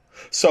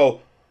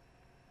 So,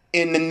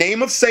 in the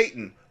name of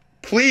Satan,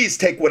 please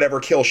take whatever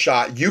kill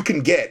shot you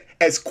can get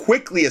as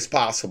quickly as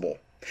possible.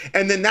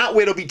 And then that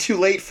way it'll be too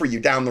late for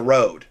you down the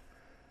road.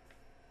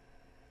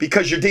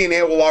 Because your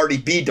DNA will already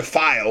be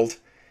defiled,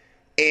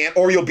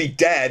 or you'll be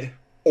dead,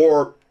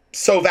 or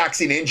so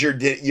vaccine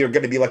injured that you're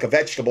going to be like a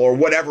vegetable, or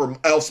whatever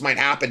else might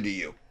happen to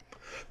you.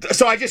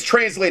 So I just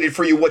translated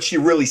for you what she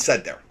really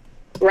said there.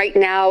 Right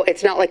now,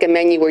 it's not like a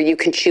menu where you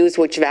can choose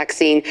which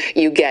vaccine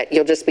you get.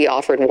 You'll just be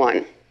offered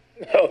one.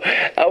 No,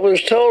 I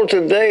was told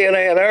today in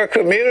our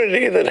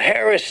community that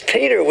Harris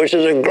Teeter, which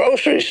is a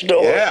grocery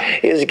store,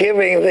 is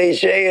giving the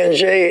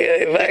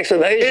J&J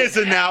vaccination.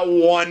 Isn't that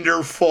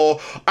wonderful?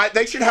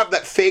 They should have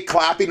that fake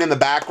clapping in the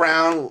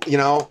background, you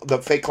know, the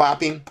fake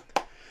clapping.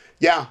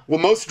 Yeah, well,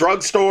 most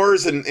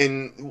drugstores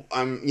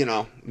and you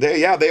know,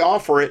 they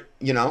offer it,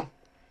 you know.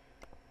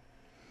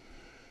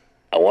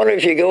 I wonder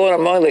if you go in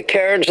among the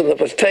carrots and the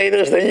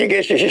potatoes, then you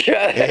get your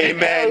shot.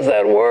 Amen. How does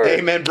that work?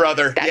 Amen,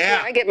 brother. That's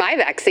where I get my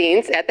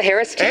vaccines, at the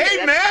Harris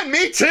Teeter. Amen.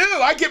 Me too.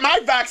 I get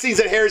my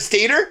vaccines at Harris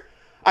Teeter.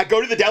 I go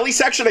to the deli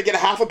section. I get a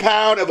half a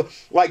pound of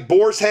like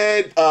boar's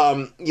head,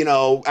 you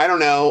know, I don't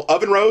know,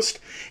 oven roast,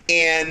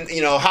 and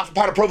you know, half a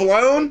pound of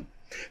provolone.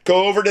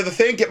 Go over to the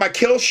thing, get my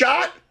kill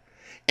shot,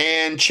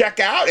 and check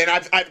out. And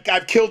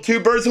I've killed 2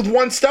 birds with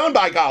 1 stone,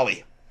 by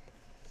golly.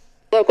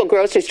 Local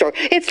grocery store.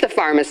 It's the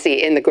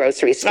pharmacy in the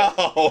grocery store.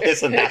 Oh,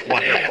 isn't that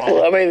wonderful?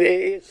 Well, I mean,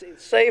 it's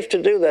safe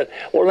to do that.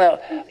 Well,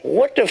 now,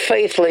 what do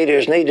faith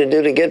leaders need to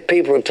do to get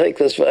people to take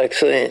this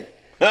vaccine?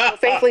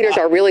 Faith leaders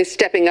are really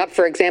stepping up.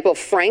 For example,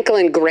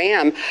 Franklin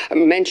Graham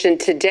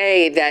mentioned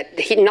today that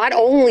he not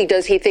only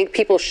does he think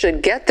people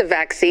should get the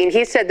vaccine,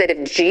 he said that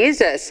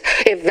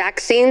if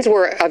vaccines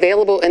were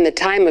available in the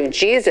time of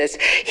Jesus,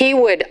 he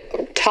would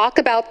talk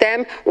about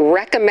them,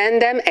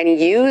 recommend them, and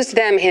use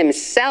them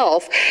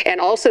himself.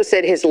 And also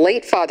said his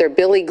late father,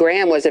 Billy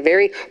Graham, was a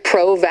very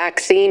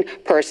pro-vaccine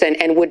person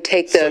and would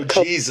take the...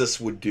 So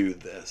Jesus would do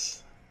this.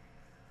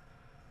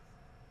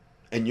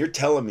 And you're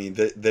telling me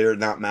that they're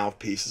not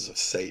mouthpieces of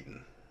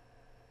Satan.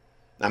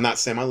 I'm not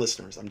saying my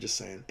listeners. I'm just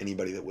saying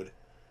anybody that would.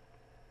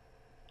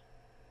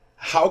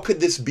 How could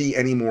this be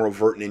any more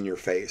overt and in your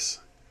face?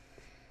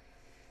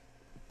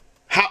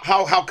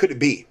 How could it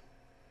be?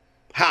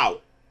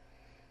 How?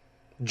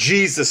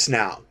 Jesus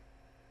now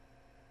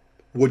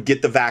would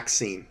get the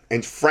vaccine.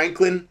 And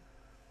Franklin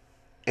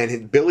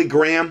and Billy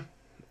Graham,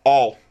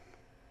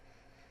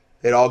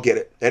 they'd all get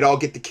it. They'd all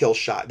get the kill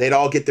shot. They'd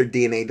all get their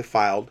DNA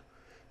defiled.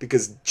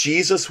 Because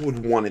Jesus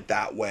would want it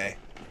that way.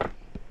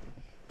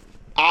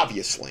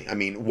 Obviously. I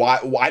mean, why?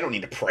 I don't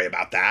need to pray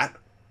about that.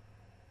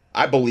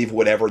 I believe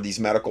whatever these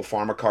medical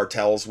pharma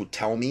cartels would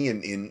tell me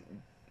and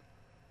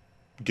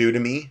do to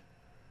me.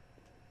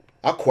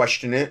 I'll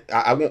question it.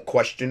 I won't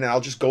question it. I'll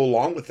just go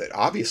along with it,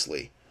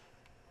 obviously.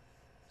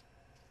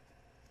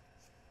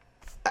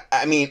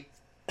 I mean,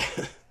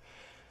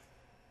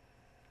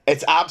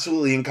 it's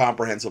absolutely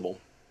incomprehensible.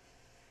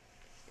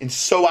 And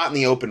so out in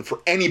the open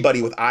for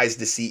anybody with eyes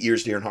to see,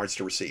 ears to hear, and hearts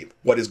to receive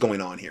what is going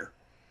on here.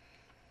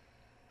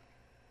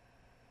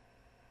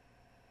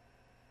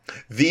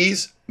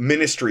 These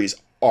ministries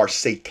are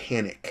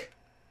satanic.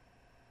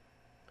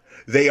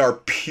 They are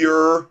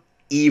pure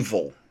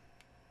evil.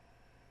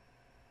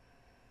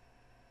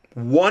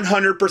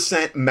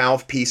 100%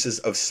 mouthpieces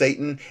of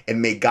Satan,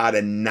 and may God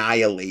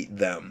annihilate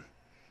them.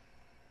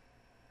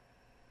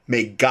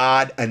 May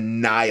God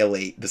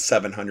annihilate the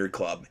 700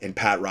 Club and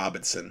Pat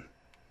Robertson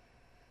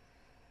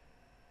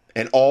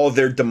and all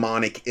their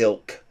demonic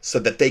ilk, so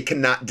that they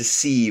cannot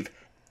deceive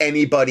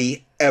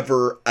anybody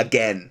ever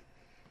again.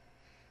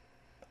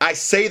 I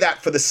say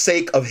that for the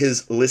sake of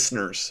his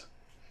listeners,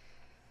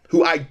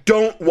 who I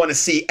don't want to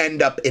see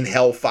end up in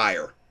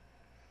hellfire.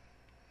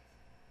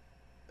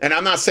 And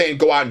I'm not saying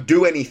go out and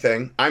do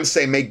anything. I'm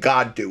saying may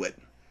God do it.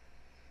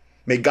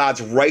 May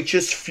God's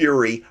righteous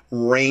fury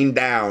rain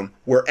down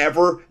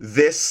wherever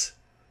this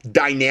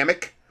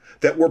dynamic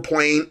that we're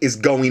playing is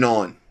going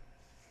on.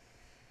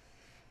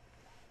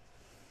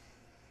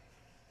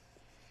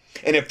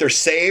 And if they're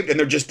saved and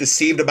they're just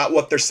deceived about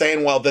what they're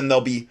saying, well, then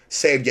they'll be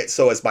saved, yet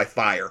so as by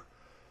fire.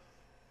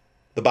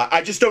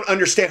 I just don't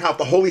understand how if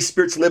the Holy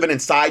Spirit's living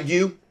inside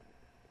you,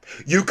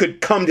 you could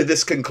come to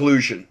this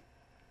conclusion.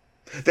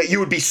 That you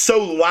would be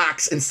so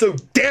lax and so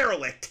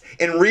derelict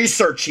in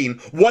researching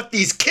what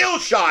these kill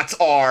shots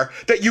are,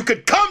 that you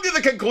could come to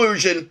the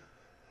conclusion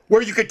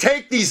where you could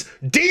take these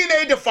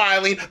DNA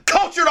defiling,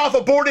 cultured off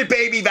aborted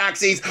baby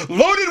vaccines,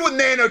 loaded with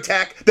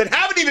nanotech that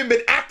haven't even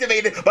been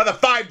activated by the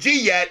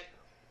 5G yet.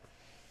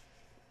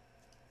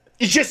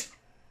 You just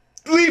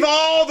leave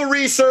all the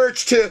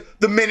research to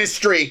the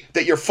ministry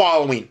that you're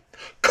following.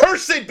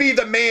 Cursed be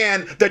the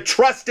man that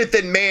trusteth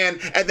in man,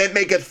 and that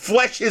maketh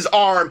flesh his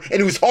arm,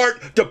 and whose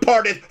heart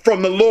departeth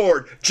from the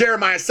Lord.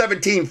 Jeremiah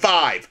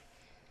 17:5.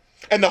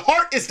 And the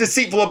heart is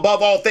deceitful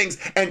above all things,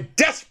 and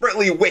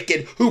desperately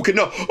wicked. Who can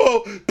know?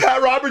 Oh,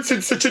 Pat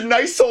Robertson's such a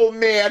nice old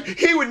man.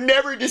 He would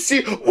never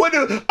deceive.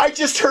 I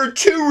just heard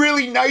 2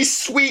 really nice,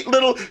 sweet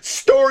little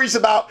stories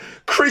about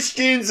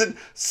Christians and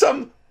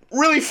some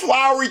really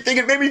flowery thing.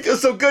 It made me feel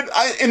so good.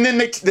 And then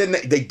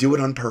they do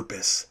it on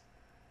purpose.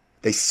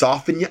 They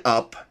soften you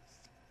up.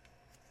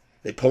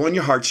 They pull on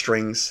your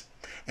heartstrings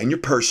and your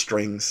purse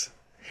strings,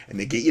 and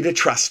they get you to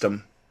trust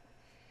them.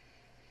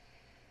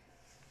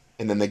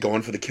 And then they go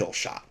in for the kill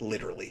shot,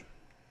 literally.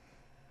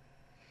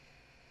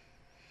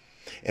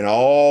 And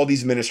all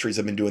these ministries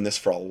have been doing this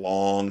for a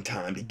long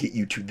time to get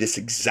you to this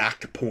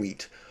exact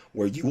point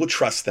where you will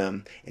trust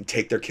them and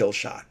take their kill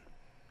shot.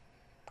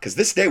 Because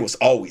this day was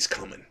always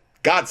coming.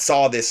 God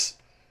saw this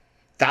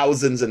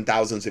thousands and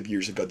thousands of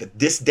years ago that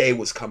this day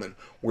was coming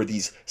where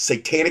these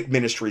satanic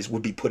ministries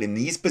would be put in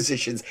these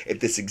positions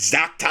at this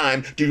exact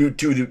time to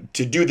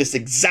do this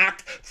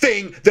exact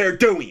thing they're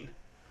doing.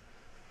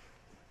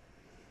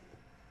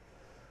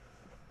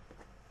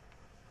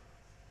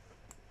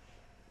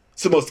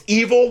 It's the most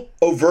evil,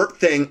 overt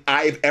thing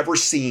I've ever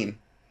seen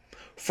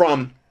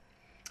from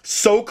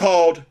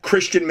so-called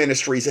Christian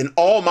ministries in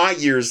all my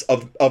years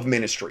of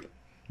ministry.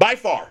 By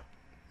far.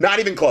 Not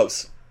even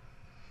close.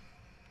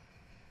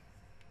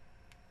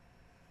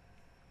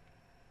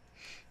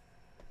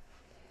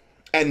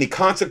 And the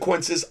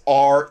consequences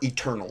are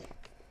eternal.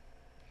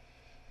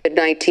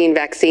 COVID-19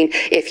 vaccine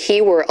if he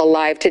were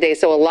alive today.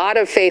 So a lot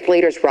of faith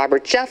leaders,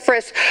 Robert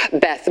Jeffress,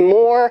 Beth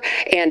Moore,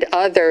 and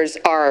others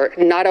are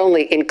not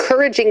only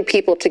encouraging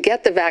people to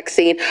get the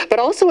vaccine, but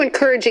also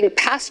encouraging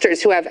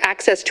pastors who have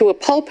access to a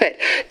pulpit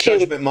to...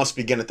 Judgment must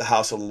begin at the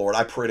house of the Lord.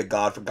 I pray to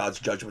God for God's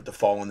judgment to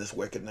fall on this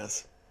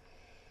wickedness.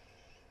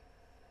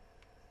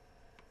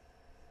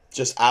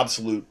 Just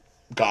absolute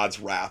God's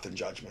wrath and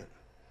judgment.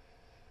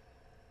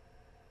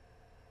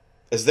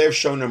 As they have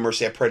shown no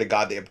mercy, I pray to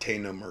God they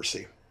obtain no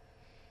mercy.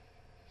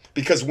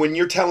 Because when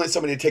you're telling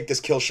somebody to take this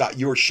kill shot,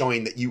 you are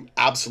showing that you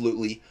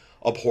absolutely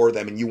abhor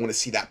them and you want to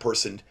see that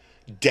person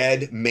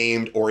dead,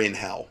 maimed, or in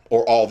hell,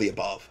 or all the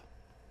above.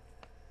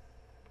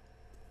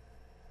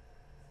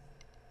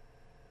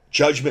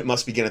 Judgment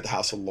must begin at the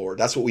house of the Lord.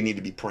 That's what we need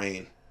to be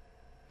praying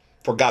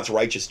for, God's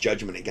righteous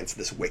judgment against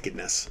this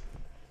wickedness.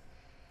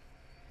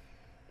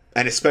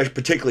 And especially,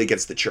 particularly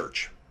against the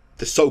church,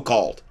 the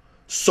so-called,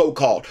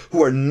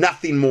 who are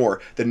nothing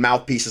more than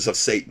mouthpieces of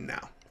Satan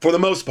now, for the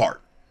most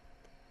part.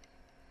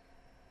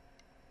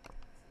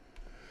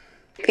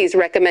 These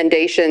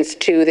recommendations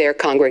to their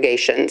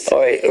congregations. All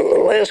right,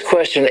 last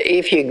question.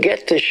 If you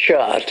get the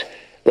shot,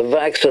 the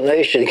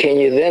vaccination,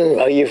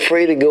 are you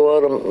free to go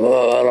out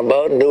and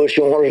about and do what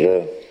you want to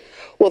do?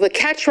 Well, the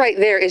catch right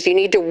there is you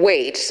need to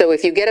wait. So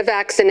if you get a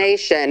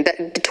vaccination,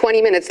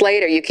 20 minutes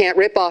later, you can't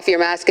rip off your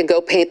mask and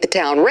go paint the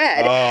town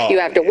red. You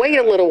have to wait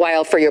a little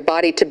while for your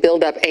body to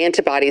build up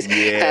antibodies.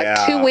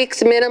 2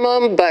 weeks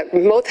minimum, but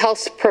most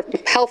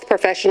health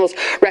professionals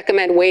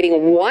recommend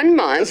waiting 1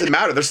 month. It doesn't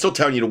matter. They're still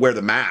telling you to wear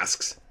the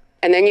masks.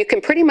 And then you can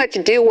pretty much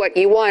do what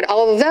you want,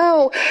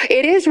 although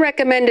it is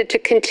recommended to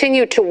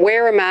continue to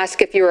wear a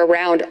mask if you're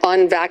around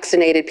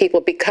unvaccinated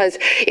people, because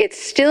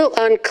it's still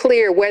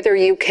unclear whether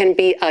you can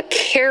be a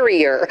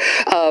carrier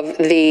of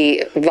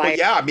the virus. Well,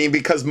 yeah, I mean,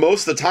 because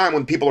most of the time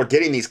when people are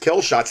getting these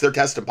kill shots, they're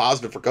tested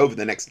positive for COVID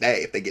the next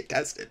day if they get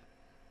tested.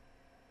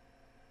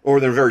 Or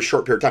in a very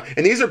short period of time.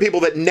 And these are people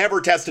that never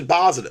tested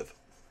positive.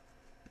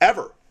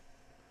 Ever.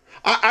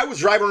 I was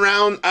driving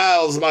around,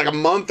 it was like a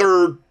month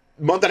and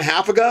a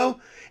half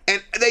ago,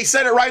 and they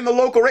said it right in the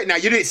local radio. Now,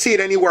 you didn't see it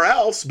anywhere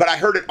else, but I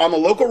heard it on the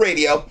local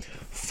radio.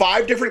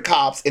 5 different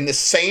cops in the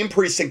same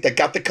precinct that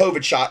got the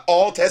COVID shot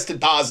all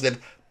tested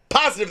positive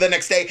the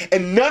next day,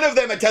 and none of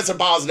them had tested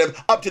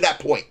positive up to that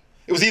point.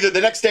 It was either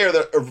the next day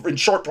or in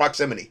short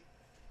proximity.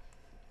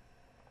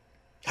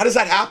 How does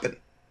that happen?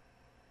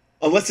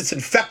 Unless it's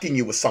infecting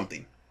you with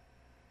something.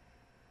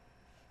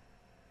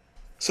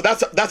 So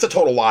that's a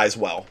total lie as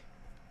well.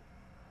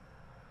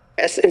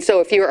 And so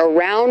if you're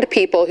around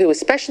people who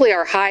especially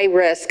are high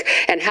risk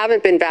and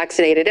haven't been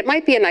vaccinated, it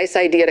might be a nice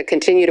idea to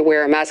continue to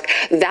wear a mask.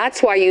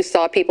 That's why you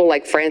saw people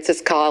like Francis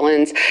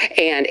Collins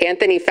and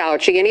Anthony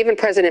Fauci and even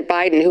President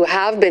Biden, who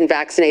have been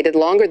vaccinated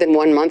longer than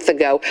 1 month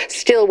ago,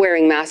 still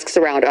wearing masks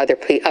around other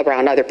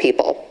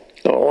people.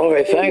 All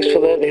right, thanks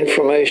for that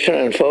information.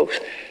 And folks,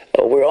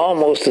 we're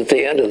almost at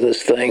the end of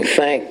this thing.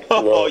 Thank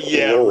the Lord.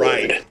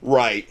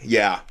 Right.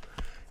 Yeah.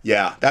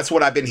 That's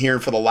what I've been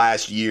hearing for the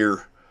last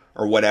year.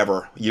 Or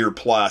whatever, year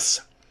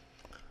plus.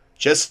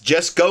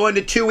 Just go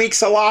into 2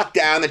 weeks of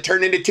lockdown that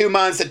turned into 2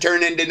 months, that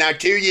turned into now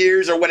 2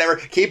 years or whatever.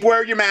 Keep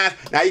wearing your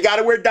mask. Now you got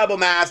to wear double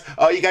mask.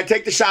 Oh, you got to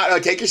take the shot. Oh,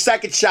 take your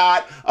second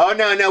shot. Oh,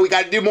 no, we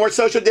got to do more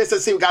social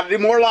distancing. We got to do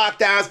more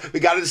lockdowns. We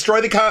got to destroy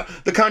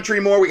the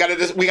country more. We got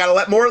to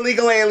let more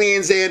illegal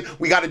aliens in.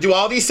 We got to do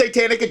all these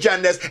satanic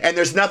agendas, and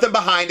there's nothing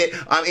behind it.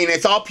 I mean,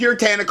 it's all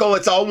puritanical.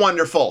 It's all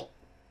wonderful.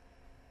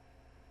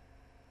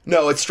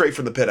 No, it's straight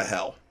from the pit of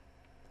hell.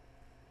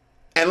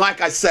 And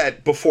like I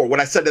said before, what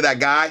I said to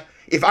that guy,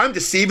 if I'm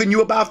deceiving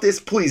you about this,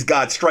 please,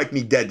 God, strike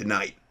me dead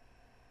tonight.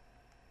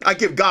 I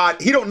give God,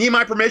 he don't need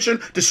my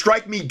permission to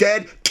strike me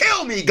dead.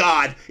 Kill me,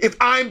 God, if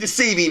I'm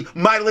deceiving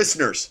my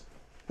listeners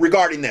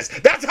regarding this.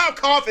 That's how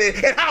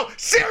confident and how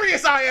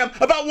serious I am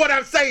about what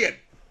I'm saying.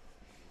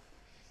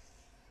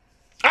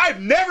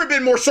 I've never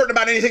been more certain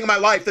about anything in my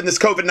life than this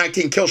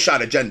COVID-19 kill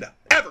shot agenda,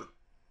 ever.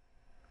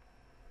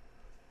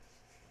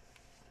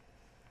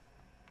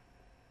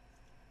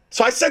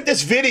 So I sent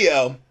this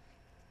video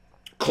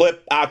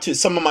clip out to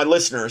some of my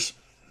listeners,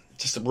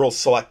 just a real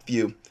select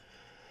few.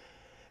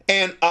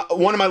 And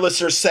one of my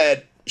listeners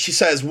she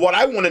says, what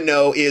I want to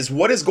know is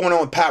what is going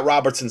on with Pat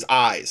Robertson's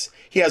eyes.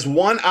 He has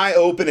one eye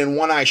open and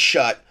one eye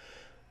shut.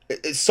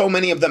 So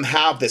many of them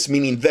have this,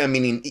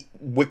 meaning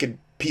wicked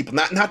people.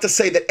 Not to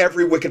say that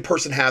every wicked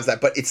person has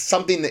that, but it's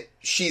something that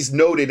she's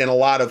noted in a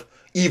lot of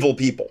evil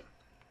people.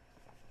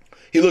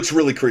 He looks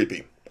really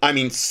creepy. I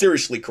mean,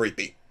 seriously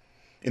creepy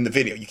in the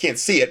video. You can't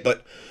see it,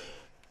 but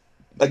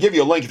I'll give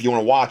you a link if you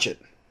want to watch it.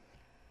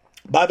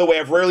 By the way,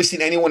 I've rarely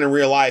seen anyone in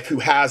real life who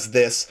has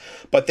this,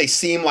 but they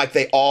seem like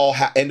they all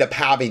end up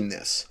having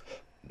this.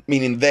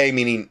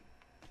 Meaning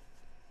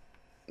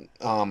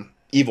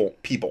evil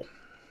people.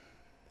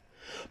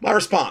 My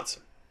response.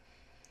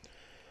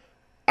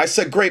 I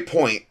said, great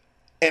point.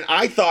 And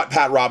I thought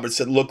Pat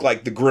Robertson looked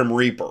like the Grim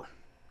Reaper.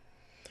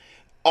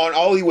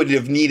 All he would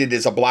have needed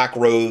is a black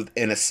robe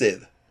and a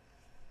scythe.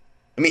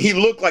 I mean, he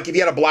looked like if he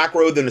had a black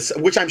robe and a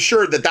scythe, which I'm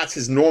sure that's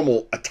his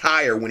normal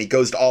attire when he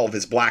goes to all of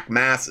his black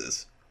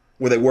masses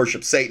where they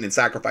worship Satan and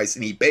sacrifice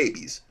and eat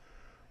babies.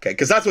 Okay,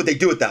 because that's what they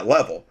do at that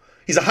level.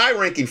 He's a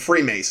high-ranking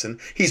Freemason.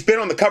 He's been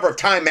on the cover of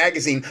Time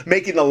magazine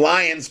making the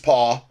lion's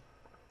paw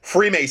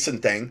Freemason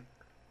thing.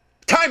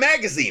 Time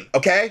magazine,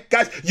 okay?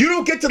 Guys, you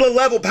don't get to the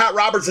level Pat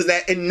Roberts is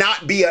at and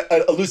not be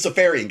a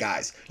Luciferian,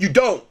 guys. You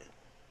don't.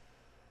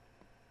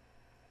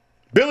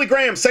 Billy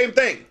Graham, same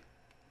thing.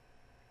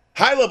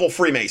 High-level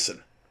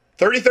Freemason.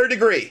 33rd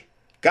degree.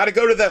 Got to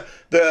go to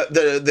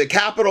the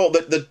capital,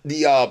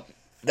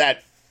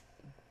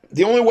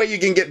 the only way you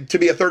can get to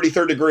be a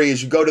 33rd degree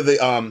is you go to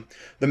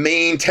the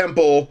main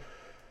temple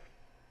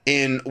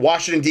in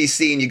Washington,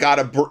 D.C., and you got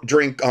to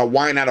drink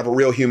wine out of a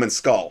real human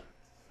skull.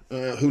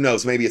 Who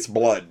knows? Maybe it's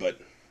blood, but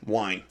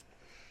wine.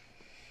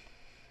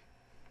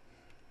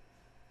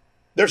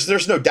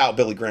 There's no doubt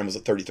Billy Graham was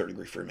a 33rd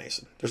degree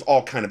Freemason. There's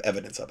all kind of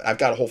evidence of it. I've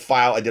got a whole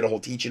file. I did a whole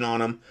teaching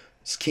on him.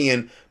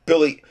 Skiing,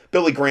 Billy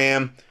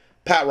Graham,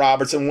 Pat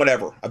Robertson,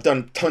 whatever. I've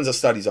done tons of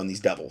studies on these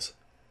devils.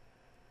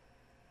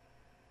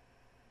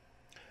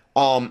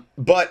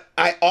 But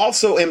I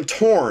also am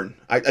torn.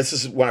 This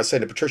is what I say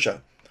to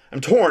Patricia. I'm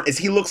torn as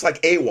he looks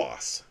like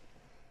Aiwass,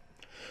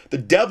 the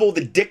devil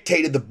that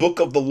dictated the book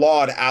of the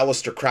law to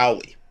Aleister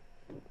Crowley.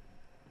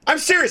 I'm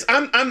serious.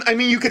 I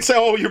mean, you could say,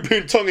 oh, you're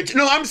being tongue-in-cheek.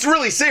 No, I'm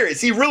really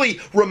serious. He really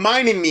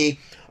reminded me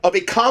of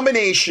a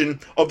combination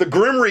of the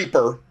Grim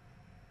Reaper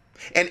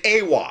and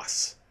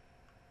Aiwass.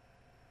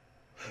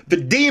 The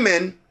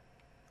demon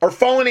or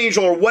fallen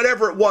angel or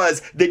whatever it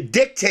was that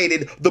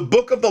dictated the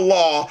book of the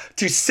law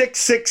to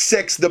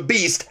 666, the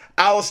beast,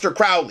 Aleister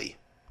Crowley.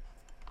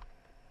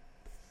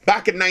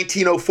 Back in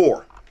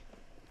 1904.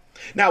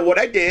 Now, what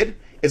I did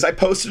is I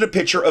posted a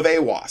picture of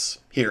Aiwass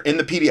here in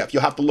the PDF.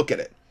 You'll have to look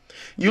at it.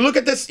 You look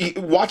at this,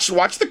 watch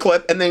the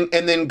clip, and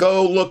then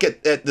go look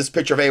at this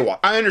picture of Aiwass.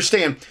 I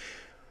understand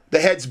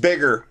the head's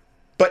bigger,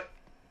 but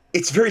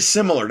it's very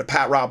similar to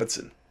Pat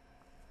Robertson.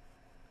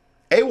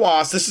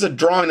 Aiwass, this is a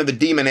drawing of the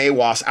demon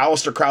Aiwass,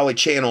 Aleister Crowley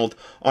channeled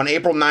on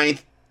April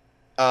 8th,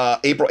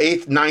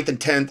 9th, and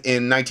 10th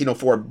in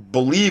 1904,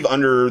 believe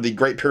under the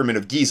Great Pyramid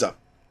of Giza.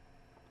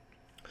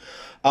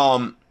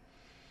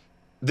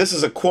 This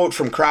is a quote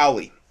from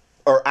Crowley,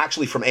 or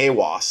actually from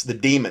Aiwass, the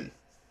demon,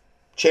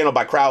 channeled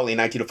by Crowley in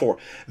 1904.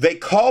 They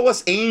call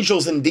us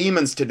angels and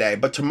demons today,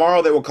 but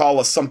tomorrow they will call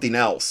us something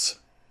else.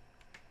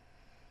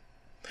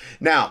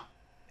 Now,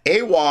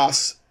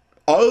 Aiwass,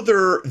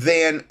 other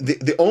than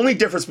the only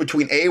difference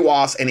between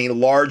Aiwass and a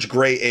large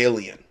gray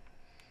alien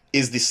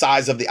is the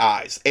size of the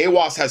eyes.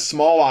 Aiwass has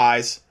small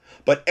eyes,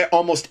 but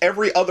almost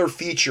every other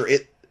feature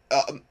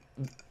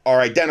are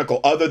identical,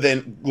 other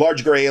than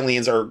large gray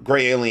aliens or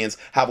gray aliens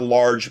have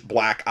large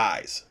black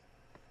eyes.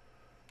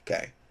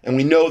 Okay, and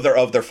we know they're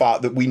of their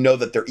father. We know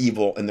that they're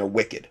evil and they're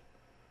wicked.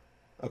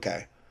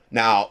 Okay,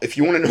 now if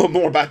you want to know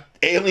more about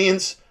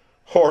aliens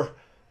or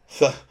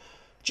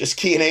just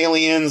key in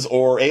aliens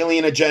or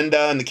alien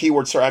agenda and the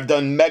keyword search, I've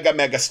done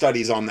mega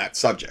studies on that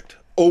subject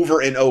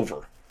over and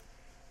over.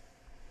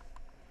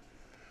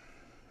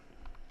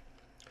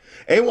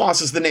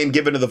 Aiwass is the name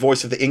given to the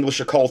voice of the English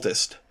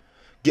occultist.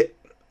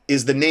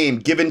 Is the name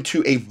given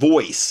to a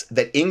voice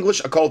that English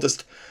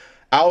occultist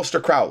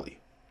Aleister Crowley.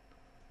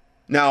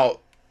 Now,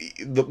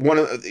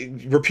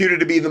 reputed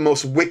to be the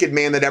most wicked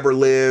man that ever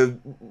lived,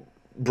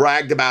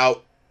 bragged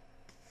about,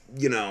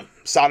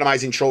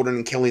 sodomizing children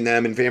and killing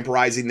them and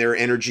vampirizing their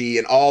energy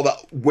and all the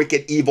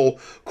wicked, evil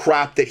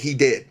crap that he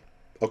did.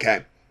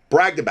 Okay?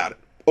 Bragged about it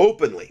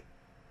openly.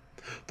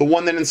 The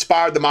one that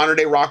inspired the modern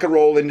day rock and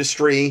roll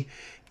industry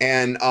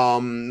and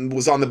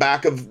was on the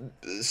back of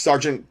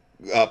Sgt.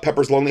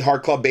 Pepper's Lonely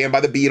Heart Club Band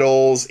by the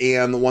Beatles,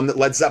 and the one that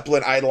Led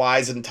Zeppelin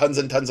idolized and tons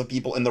of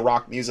people in the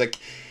rock music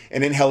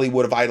and in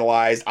Hollywood have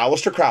idolized.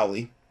 Aleister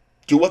Crowley,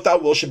 do what thou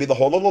wilt should be the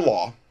whole of the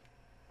law.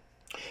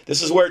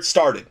 This is where it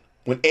started,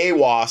 when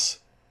Aiwass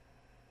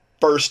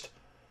first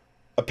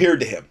appeared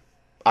to him.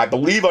 I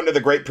believe under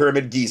the Great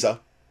Pyramid Giza.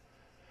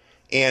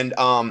 And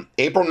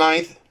April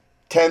 9th,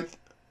 10th,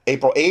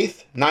 April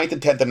 8th, 9th,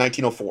 and 10th of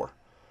 1904.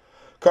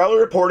 Crowley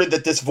reported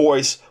that this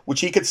voice,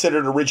 which he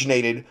considered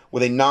originated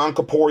with a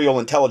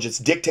non-corporeal intelligence,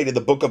 dictated the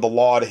book of the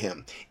law to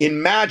him.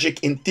 In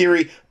magic, in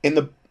theory, in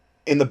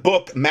the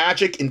book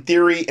Magic in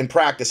Theory and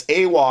Practice,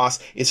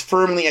 Aiwass is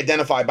firmly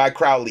identified by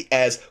Crowley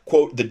as,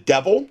 quote, the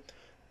devil,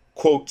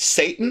 quote,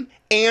 Satan,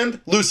 and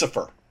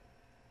Lucifer,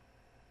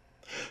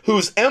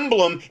 whose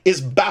emblem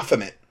is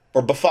Baphomet,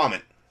 or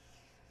Baphomet,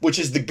 which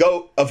is the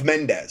goat of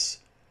Mendes.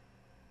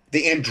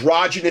 the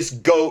androgynous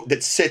goat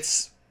that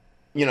sits,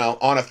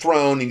 on a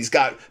throne, and he's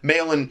got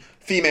male and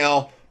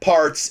female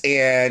parts,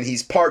 and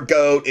he's part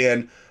goat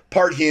and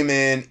part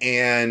human,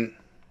 and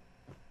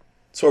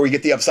it's where we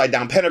get the upside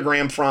down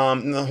pentagram from,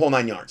 and the whole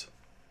 9 yards.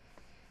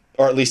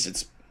 Or at least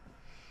it's,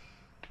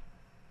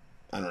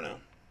 I don't know.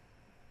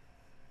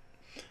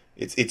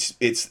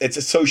 It's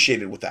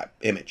associated with that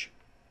image.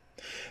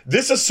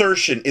 This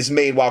assertion is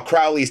made while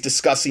Crowley is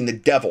discussing the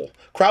devil.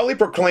 Crowley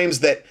proclaims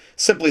that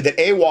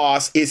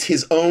Aiwass is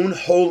his own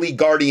holy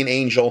guardian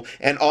angel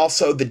and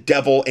also the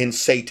devil and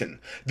Satan.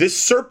 This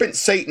serpent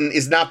Satan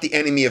is not the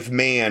enemy of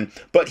man,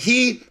 but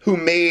he who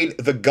made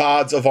the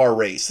gods of our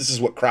race. This is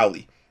what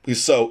Crowley,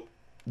 who's so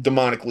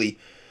demonically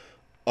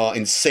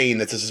insane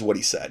that this is what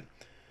he said.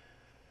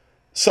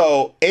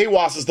 So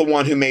Aiwass is the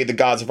one who made the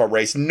gods of our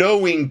race,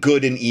 knowing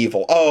good and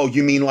evil. Oh,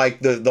 you mean like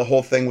the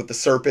whole thing with the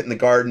serpent in the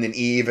garden and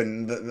Eve,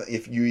 and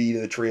if you eat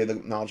of the tree of the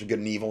knowledge of good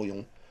and evil,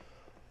 you'll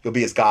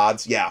be as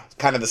gods? Yeah,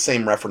 kind of the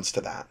same reference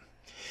to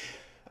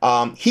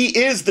that. He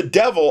is the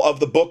devil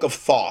of the Book of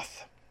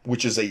Thoth,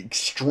 which is an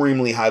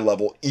extremely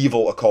high-level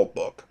evil occult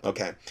book.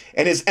 Okay,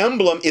 and his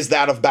emblem is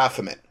that of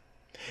Baphomet.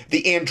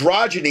 The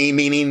androgyny,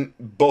 meaning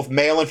both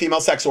male and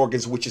female sex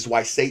organs, which is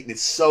why Satan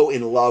is so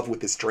in love with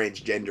this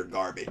transgender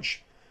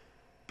garbage.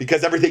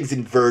 Because everything's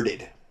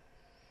inverted.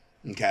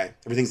 Okay?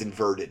 Everything's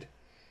inverted.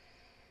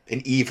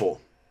 And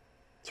evil.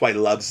 That's why he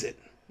loves it.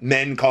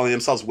 Men calling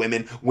themselves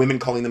women, women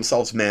calling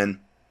themselves men.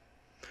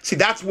 See,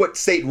 that's what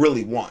Satan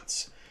really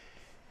wants.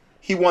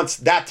 He wants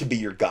that to be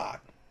your God.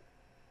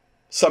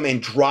 Some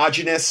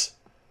androgynous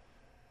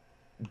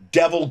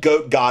devil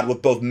goat god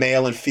with both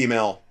male and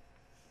female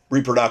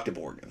reproductive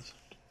organs,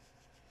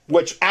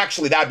 which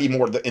actually that'd be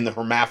more in the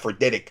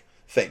hermaphroditic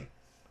thing.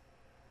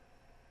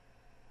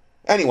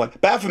 Anyway,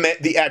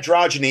 Baphomet, the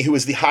androgyny, who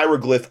is the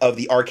hieroglyph of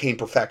the arcane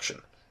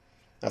perfection.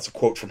 That's a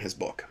quote from his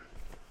book.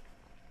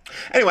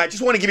 Anyway, I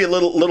just want to give you a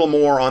little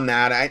more on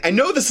that. I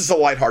know this is a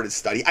lighthearted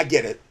study. I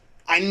get it.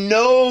 I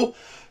know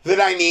that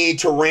I need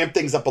to ramp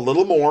things up a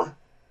little more,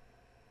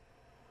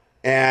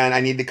 and I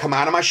need to come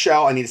out of my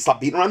shell. I need to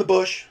stop beating around the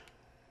bush.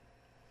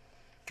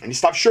 I need to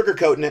stop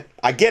sugarcoating it.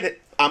 I get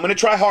it. I'm going to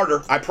try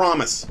harder. I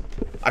promise.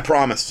 I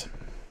promise.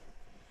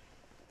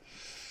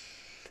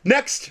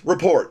 Next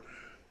report.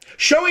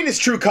 Showing his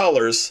true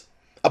colors,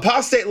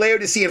 apostate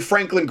Laodicean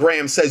Franklin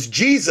Graham says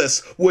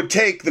Jesus would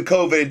take the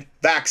COVID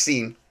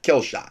vaccine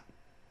kill shot.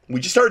 We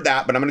just heard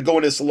that, but I'm going to go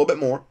into this a little bit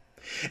more.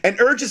 And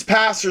urges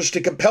pastors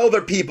to compel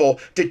their people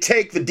to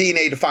take the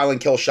DNA defiling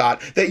kill shot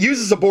that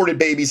uses aborted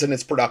babies in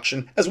its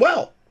production as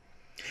well.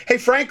 Hey,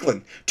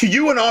 Franklin, to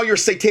you and all your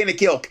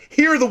satanic ilk,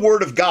 hear the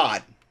word of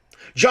God.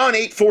 John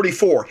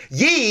 8:44,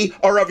 ye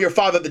are of your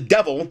father the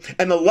devil,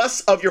 and the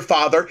lusts of your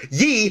father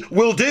ye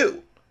will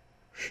do.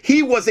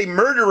 He was a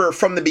murderer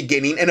from the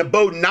beginning, and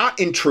abode not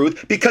in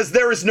truth, because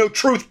there is no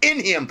truth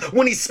in him.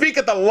 When he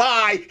speaketh a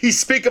lie, he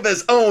speaketh of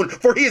his own,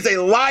 for he is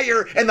a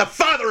liar and the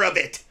father of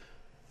it.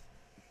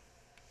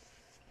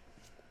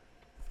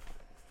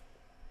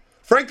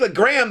 Franklin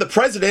Graham, the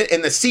president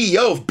and the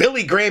CEO of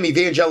Billy Graham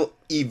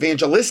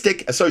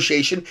Evangelistic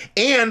Association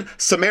and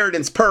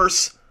Samaritan's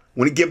Purse,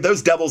 wouldn't give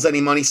those devils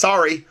any money.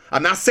 Sorry.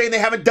 I'm not saying they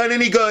haven't done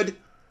any good,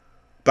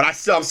 but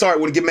I'm sorry, I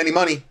wouldn't give them any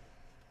money.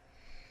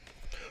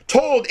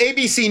 Told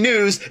ABC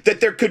News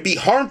that there could be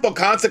harmful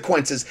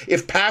consequences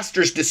if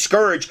pastors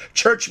discourage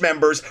church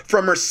members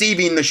from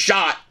receiving the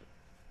shot.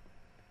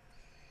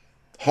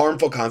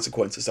 Harmful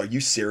consequences. Are you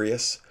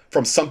serious?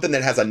 From something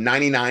that has a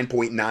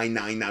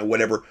 99.999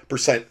 whatever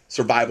 %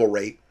 survival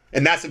rate.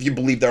 And that's if you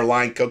believe their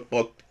line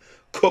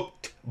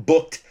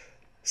booked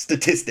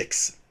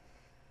statistics.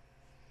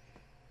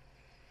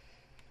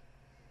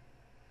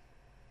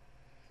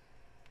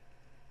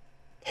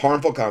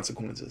 Harmful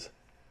consequences.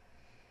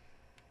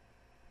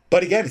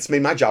 But again, it's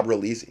made my job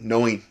real easy,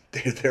 knowing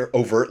they're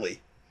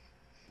overtly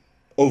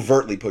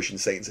pushing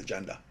Satan's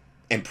agenda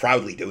and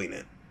proudly doing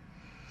it.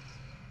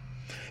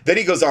 Then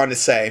he goes on to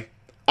say,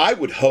 I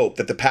would hope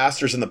that the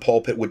pastors in the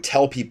pulpit would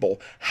tell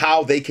people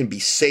how they can be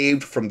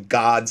saved from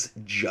God's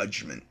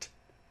judgment.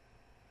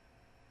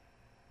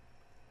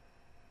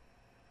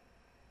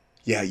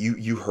 Yeah,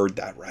 you heard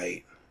that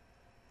right.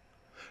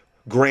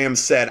 Graham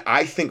said,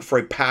 I think for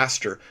a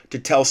pastor to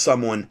tell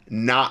someone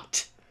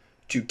not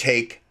to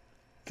take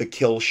the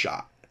kill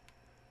shot,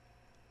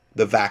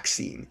 the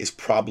vaccine, is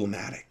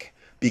problematic,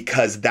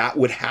 because that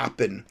would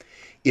happen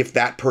if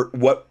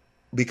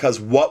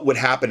what would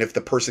happen if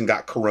the person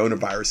got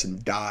coronavirus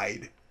and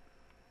died?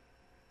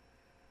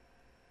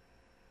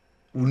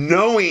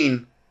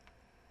 Knowing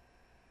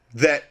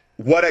that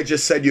what I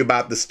just said to you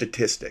about the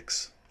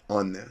statistics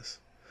on this,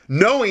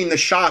 knowing the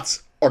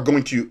shots are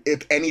going to,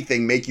 if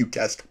anything, make you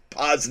test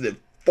positive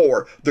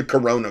for the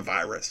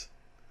coronavirus.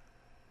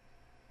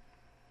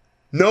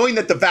 Knowing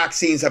that the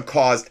vaccines have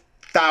caused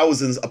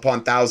thousands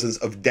upon thousands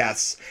of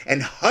deaths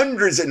and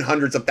hundreds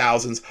of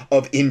thousands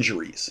of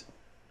injuries.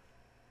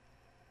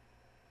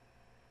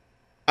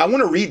 I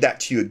want to read that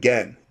to you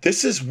again.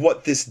 This is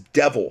what this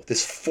devil,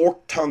 this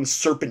fork-tongued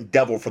serpent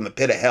devil from the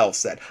pit of hell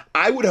said.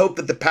 I would hope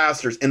that the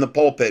pastors in the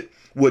pulpit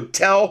would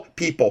tell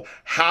people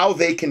how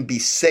they can be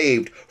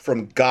saved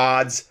from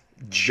God's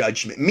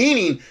judgment.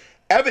 Meaning,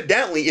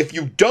 evidently, if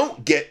you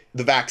don't get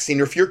the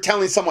vaccine, or if you're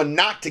telling someone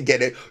not to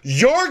get it,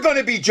 you're going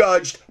to be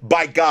judged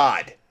by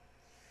God.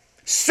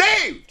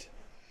 Saved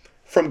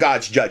from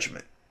God's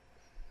judgment.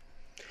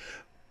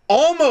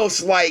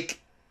 Almost like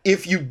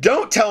if you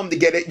don't tell them to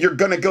get it, you're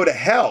going to go to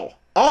hell.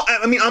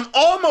 I mean, I'm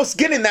almost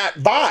getting that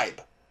vibe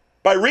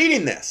by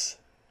reading this.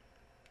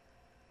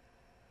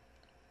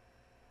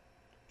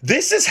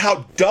 This is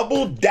how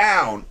doubled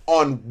down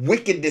on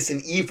wickedness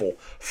and evil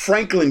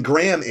Franklin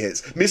Graham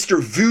is.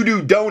 Mr.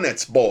 Voodoo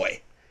Donuts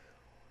boy.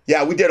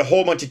 Yeah, we did a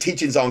whole bunch of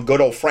teachings on good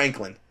old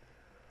Franklin.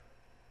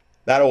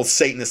 That old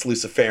Satanist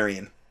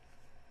Luciferian.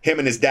 Him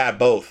and his dad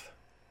both.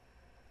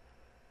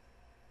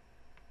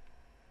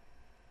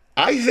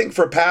 I think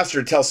for a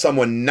pastor to tell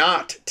someone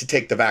not to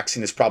take the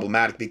vaccine is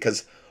problematic,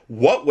 because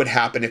what would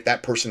happen if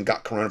that person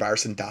got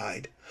coronavirus and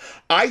died?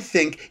 I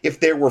think if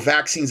there were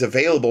vaccines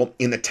available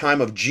in the time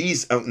of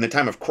in the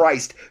time of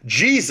Christ,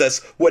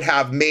 Jesus would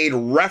have made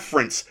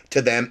reference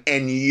to them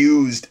and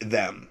used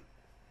them.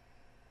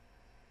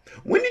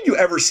 When did you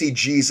ever see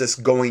Jesus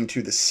going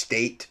to the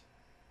state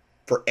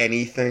for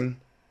anything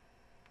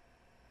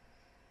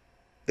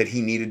that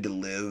he needed to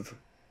live?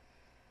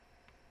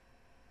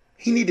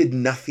 He needed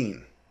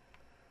nothing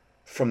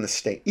from the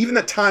state. Even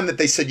the time that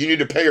they said you need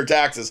to pay your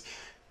taxes,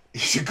 you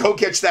should go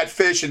catch that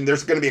fish and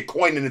there's going to be a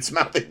coin in its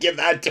mouth and give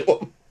that to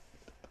him.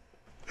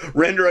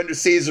 Render unto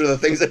Caesar the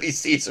things that be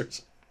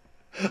Caesar's.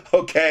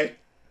 Okay?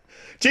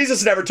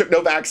 Jesus never took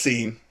no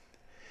vaccine.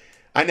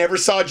 I never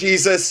saw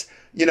Jesus,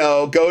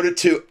 go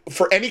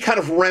for any kind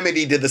of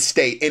remedy to the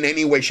state in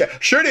any way.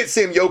 Sure didn't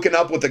see him yoking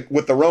up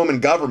with the Roman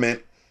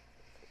government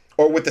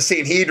or with the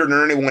Sanhedrin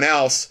or anyone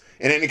else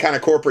in any kind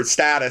of corporate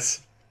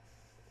status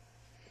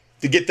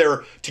to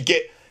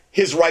get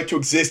his right to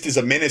exist as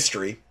a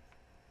ministry.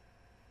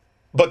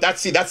 But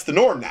that's the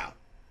norm now.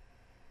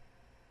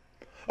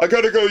 I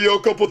got to go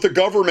yoke up with the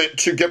government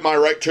to get my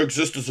right to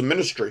exist as a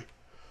ministry.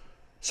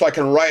 So I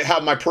can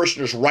have my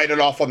parishioners write it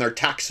off on their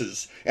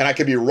taxes, and I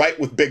can be right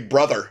with Big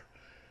Brother.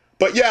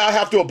 But yeah, I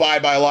have to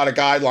abide by a lot of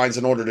guidelines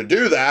in order to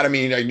do that. I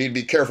mean, I need to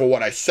be careful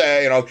what I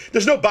say.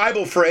 There's no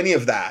Bible for any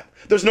of that.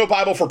 There's no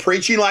Bible for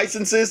preaching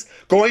licenses.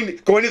 Going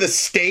to the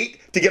state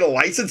to get a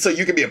license so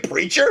you can be a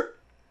preacher?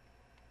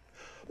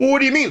 Well, what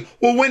do you mean?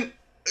 Well,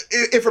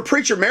 if a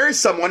preacher marries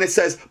someone, it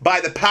says,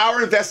 by the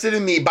power invested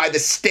in me by the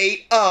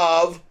state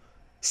of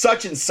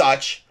such and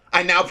such,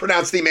 I now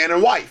pronounce thee man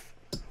and wife.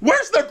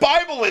 Where's their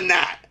Bible in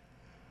that?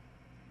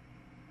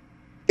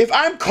 If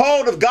I'm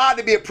called of God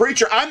to be a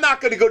preacher, I'm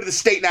not going to go to the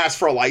state and ask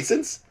for a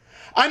license.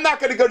 I'm not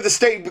going to go to the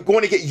state and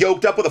going to get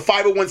yoked up with a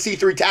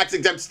 501c3 tax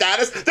exempt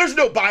status. There's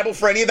no Bible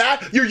for any of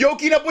that. You're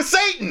yoking up with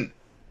Satan.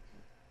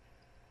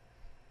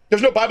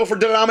 There's no Bible for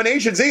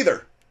denominations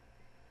either.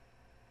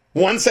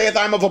 One saith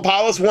I'm of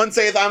Apollos, one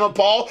saith I'm of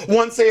Paul,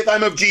 one saith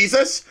I'm of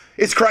Jesus.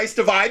 Is Christ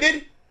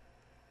divided?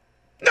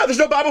 No, there's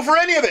no Bible for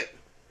any of it.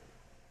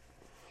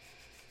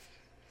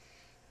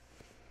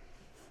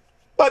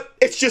 But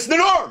it's just the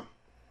norm.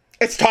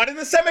 It's taught in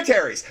the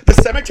cemeteries. The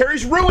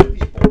cemeteries ruin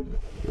people.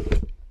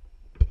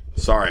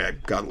 Sorry, I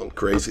got a little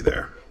crazy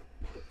there.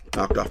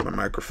 Knocked off my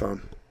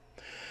microphone.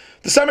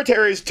 The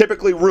cemeteries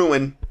typically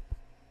ruin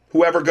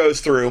whoever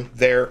goes through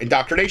their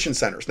indoctrination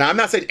centers. Now, I'm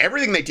not saying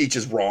everything they teach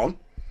is wrong.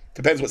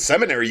 Depends what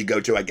seminary you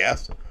go to, I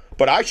guess.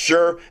 But I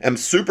sure am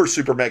super,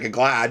 super mega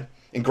glad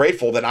and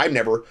grateful that I've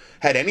never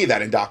had any of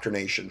that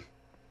indoctrination.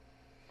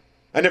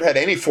 I never had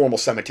any formal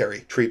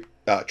cemetery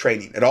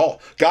training at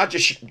all. God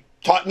just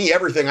taught me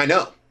everything I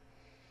know.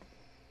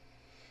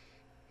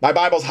 My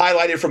Bible's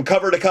highlighted from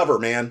cover to cover,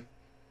 man.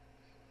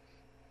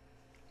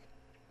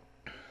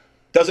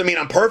 Doesn't mean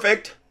I'm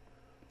perfect,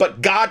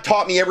 but God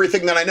taught me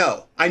everything that I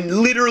know. I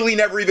literally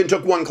never even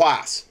took one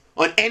class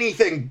on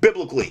anything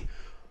biblically.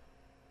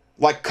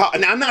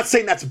 And I'm not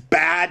saying that's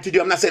bad to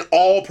do. I'm not saying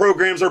all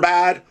programs are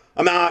bad.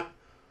 I'm not.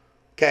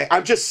 Okay.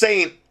 I'm just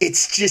saying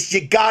it's just,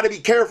 you got to be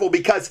careful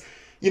because,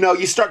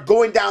 you start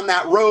going down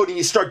that road and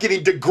you start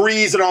getting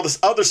degrees and all this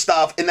other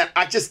stuff. And then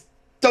I just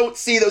don't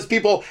see those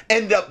people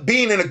end up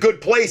being in a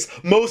good place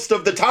most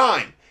of the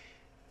time.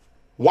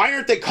 Why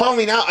aren't they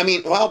calling out? I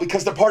mean, well,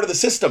 because they're part of the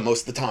system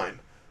most of the time.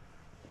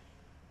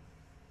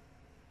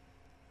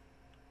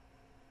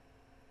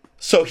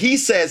 So he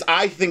says,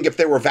 I think if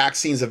there were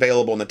vaccines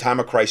available in the time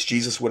of Christ,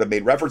 Jesus would have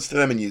made reference to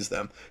them and used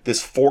them.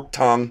 This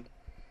forked-tongued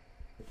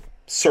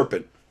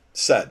serpent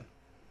said.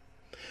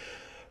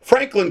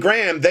 Franklin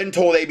Graham then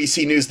told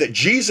ABC News that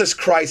Jesus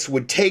Christ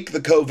would take the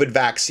COVID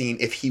vaccine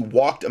if he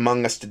walked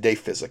among us today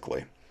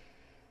physically.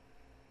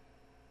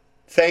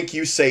 Thank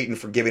you, Satan,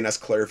 for giving us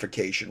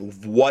clarification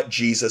of what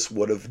Jesus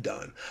would have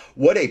done.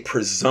 What a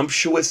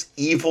presumptuous,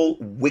 evil,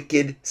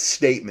 wicked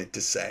statement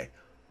to say.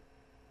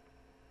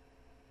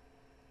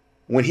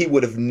 When he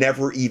would have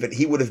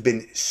he would have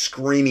been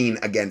screaming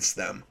against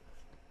them.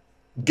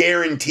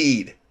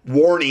 Guaranteed,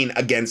 warning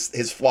against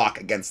his flock,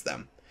 against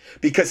them.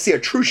 Because, see, a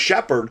true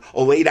shepherd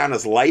will lay down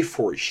his life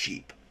for his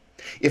sheep.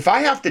 If I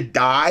have to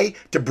die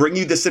to bring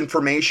you this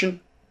information,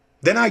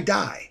 then I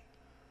die.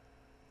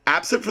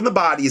 Absent from the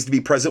body is to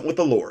be present with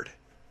the Lord.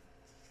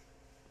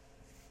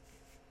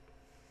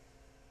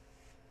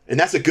 And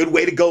that's a good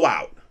way to go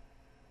out.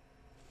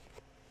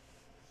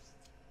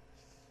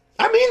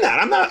 I mean that.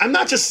 I'm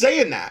not just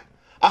saying that.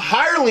 A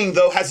hireling,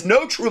 though, has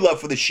no true love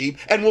for the sheep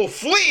and will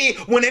flee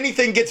when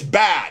anything gets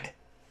bad.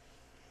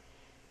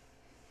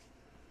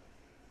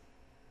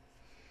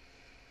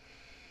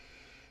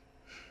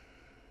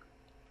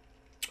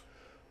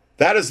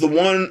 That is the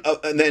one,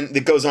 and then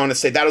it goes on to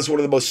say, that is one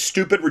of the most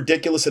stupid,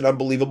 ridiculous, and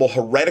unbelievable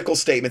heretical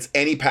statements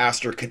any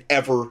pastor could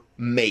ever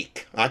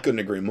make. I couldn't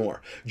agree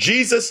more.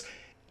 Jesus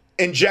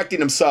injecting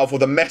himself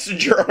with a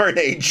messenger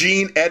RNA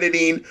gene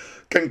editing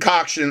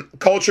concoction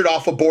cultured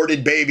off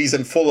aborted babies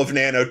and full of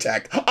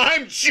nanotech.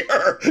 I'm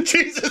sure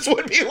Jesus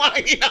would be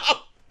lining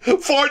up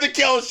for the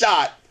kill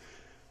shot.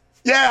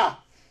 Yeah.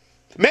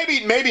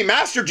 Maybe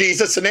Master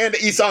Jesus, Sananda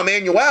Isa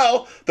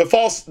Emmanuel,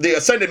 the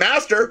ascended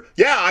master.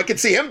 Yeah, I could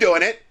see him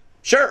doing it.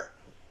 Sure.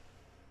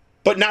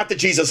 But not the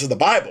Jesus of the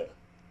Bible.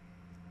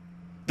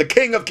 The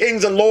King of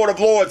Kings and Lord of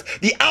Lords,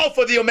 the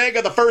Alpha, the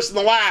Omega, the first and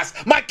the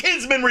last, my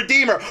kinsman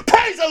redeemer.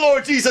 Praise the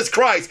Lord Jesus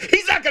Christ.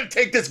 He's not going to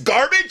take this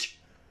garbage.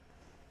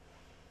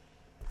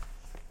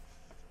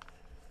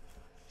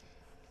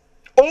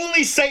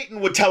 Only Satan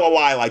would tell a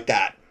lie like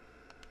that.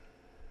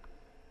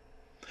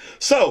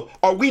 So,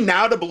 are we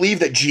now to believe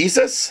that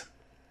Jesus,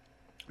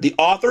 the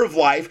author of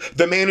life,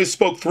 the man who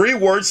spoke 3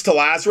 words to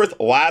Lazarus,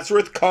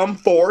 Lazarus, come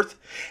forth,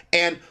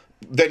 and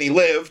then he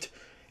lived,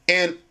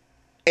 and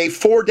a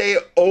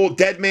 4-day-old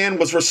dead man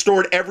was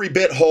restored every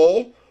bit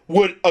whole,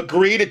 would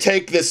agree to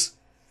take this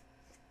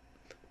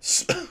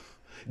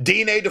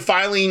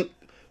DNA-defiling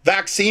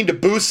vaccine to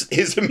boost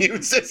his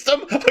immune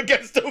system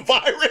against a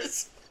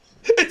virus?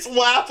 It's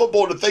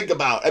laughable to think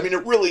about. I mean,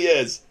 it really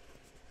is.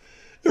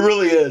 It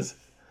really is.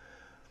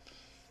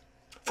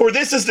 For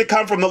this is to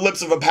come from the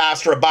lips of a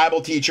pastor, a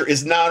Bible teacher,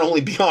 is not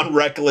only beyond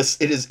reckless,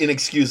 it is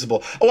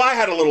inexcusable. Oh, I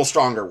had a little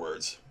stronger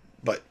words,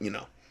 but you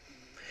know.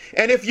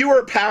 And if you are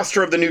a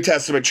pastor of the New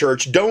Testament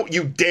church, don't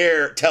you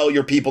dare tell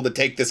your people to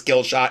take this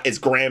kill shot, as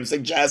Graham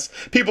suggests.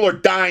 People are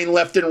dying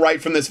left and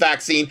right from this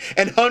vaccine,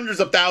 and hundreds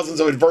of thousands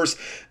of adverse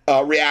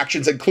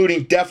reactions,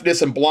 including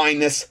deafness and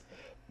blindness.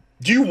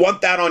 Do you want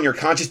that on your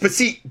conscience? But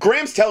see,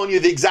 Graham's telling you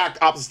the exact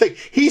opposite thing.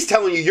 He's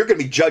telling you you're going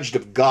to be judged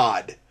of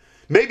God.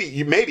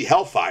 Maybe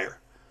hellfire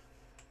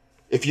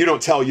if you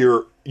don't tell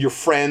your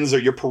friends or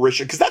your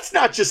parishioners, because that's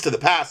not just to the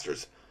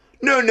pastors.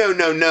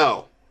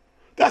 No.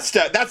 That's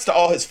to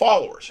all his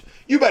followers.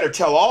 You better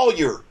tell all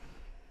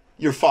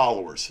your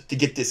followers to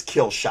get this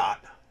kill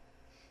shot.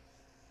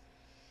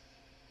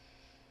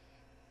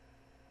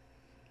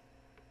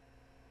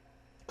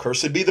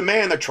 Cursed be the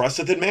man that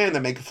trusteth in man,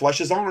 that maketh flesh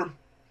his arm.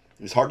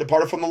 His heart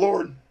departed from the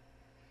Lord.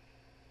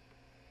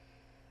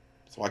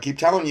 So I keep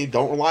telling you,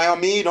 don't rely on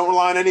me, don't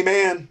rely on any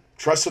man.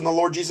 Trust in the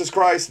Lord Jesus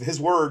Christ and his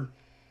word.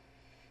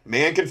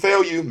 Man can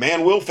fail you.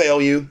 Man will fail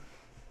you.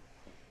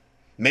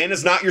 Man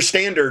is not your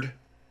standard.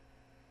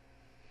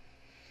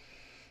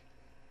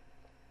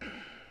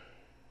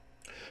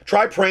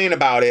 Try praying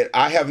about it.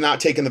 I have not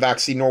taken the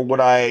vaccine, nor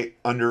would I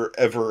under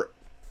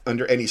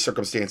any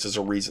circumstances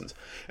or reasons.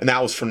 And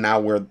that was from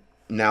now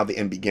the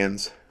end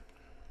begins.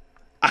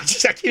 I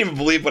can't even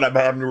believe what I'm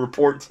having to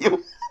report to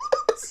you.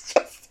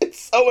 It's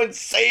so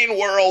insane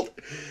world.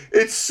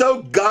 It's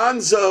so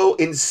gonzo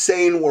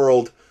insane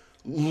world.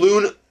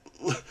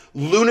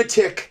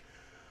 Lunatic.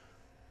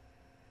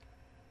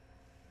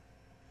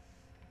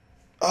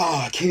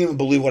 Oh, I can't even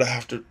believe what I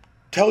have to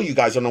tell you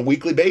guys on a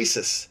weekly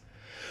basis.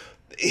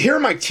 Here are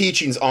my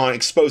teachings on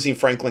exposing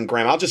Franklin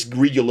Graham. I'll just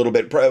read you a little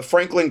bit.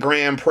 Franklin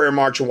Graham prayer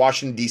march in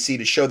Washington, D.C.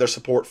 to show their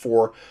support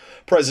for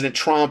President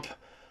Trump.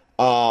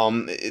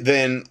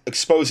 Then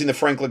exposing the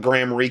Franklin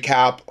Graham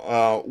recap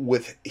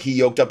he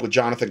yoked up with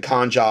Jonathan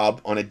Conjob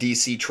on a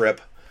D.C.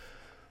 trip.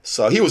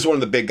 So he was one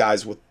of the big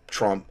guys with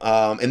Trump.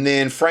 And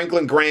then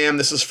Franklin Graham,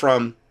 this is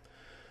from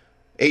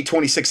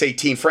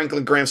 8/26/18.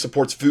 Franklin Graham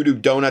supports Voodoo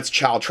Donuts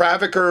child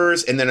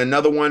traffickers. And then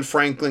another one,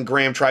 Franklin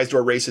Graham tries to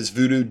erase his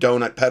Voodoo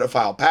Donut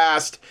pedophile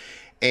past.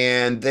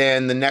 And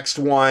then the next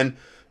one,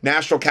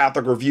 National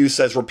Catholic Review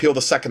says repeal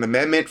the Second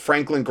Amendment.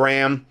 Franklin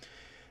Graham,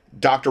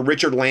 Dr.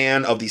 Richard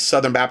Land of the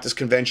Southern Baptist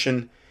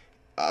Convention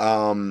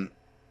have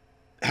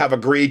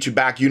agreed to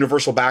back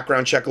universal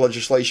background check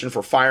legislation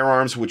for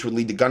firearms, which would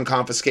lead to gun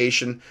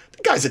confiscation.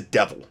 The guy's a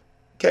devil.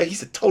 Okay,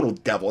 he's a total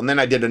devil. And then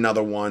I did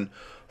another one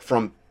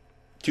from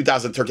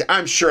 2013.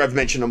 I'm sure I've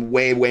mentioned them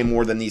way, way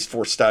more than these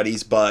 4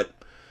 studies, but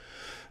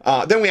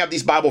then we have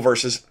these Bible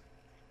verses.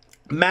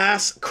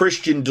 Mass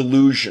Christian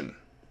delusion.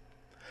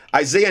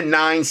 Isaiah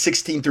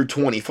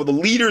 9:16-20. For the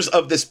leaders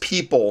of this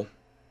people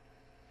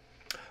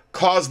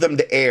cause them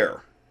to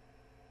err,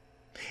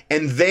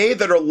 and they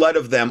that are led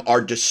of them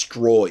are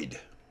destroyed.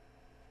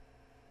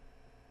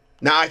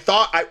 Now, I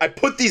thought I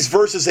put these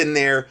verses in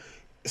there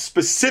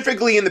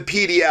specifically in the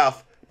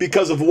PDF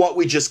because of what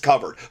we just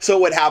covered, so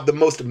it would have the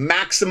most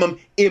maximum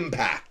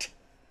impact.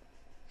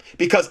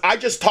 Because I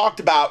just talked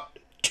about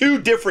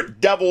 2 different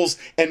devils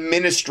and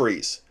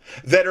ministries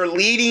that are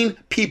leading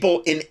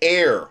people in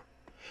error,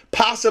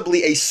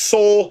 possibly a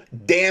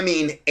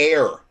soul-damning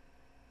error.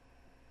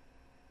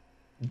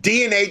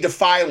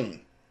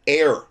 DNA-defiling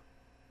error.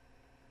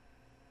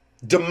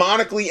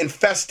 Demonically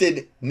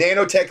infested,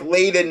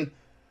 nanotech-laden,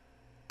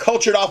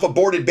 cultured-off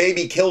aborted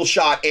baby kill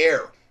shot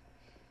air.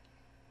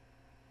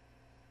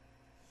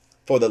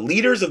 For the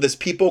leaders of this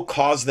people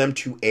cause them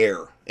to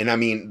err. And I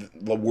mean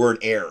the word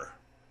err.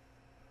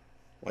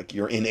 Like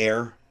you're in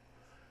air.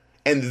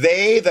 And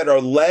they that are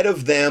led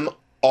of them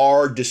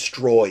are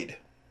destroyed.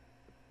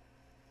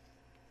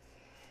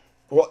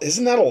 Well,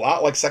 isn't that a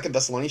lot like 2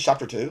 Thessalonians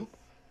chapter 2?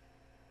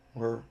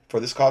 Where for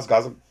this cause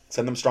God will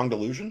send them strong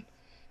delusion,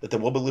 that they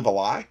will believe a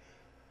lie,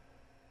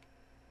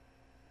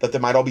 that they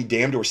might all be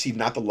damned who receive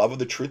not the love of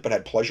the truth, but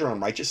had pleasure in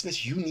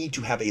righteousness. You need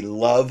to have a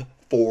love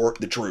for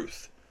the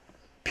truth.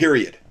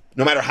 Period.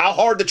 No matter how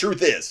hard the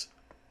truth is.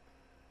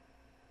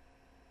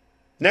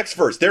 Next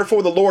verse.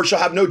 Therefore the Lord shall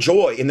have no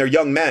joy in their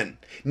young men,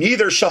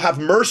 neither shall have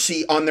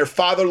mercy on their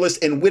fatherless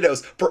and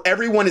widows, for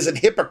everyone is an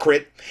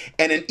hypocrite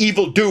and an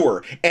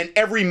evildoer, and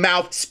every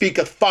mouth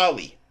speaketh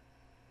folly.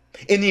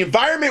 In the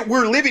environment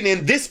we're living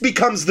in, this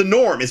becomes the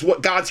norm, is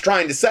what God's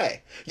trying to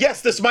say.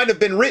 Yes, this might have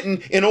been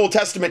written in Old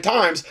Testament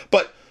times,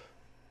 but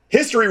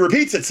history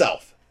repeats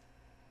itself.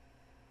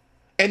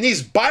 And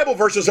these Bible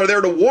verses are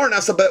there to warn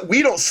us about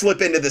we don't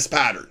slip into this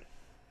pattern.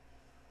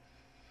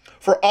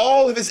 For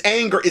all of his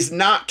anger is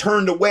not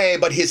turned away,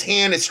 but his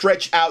hand is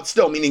stretched out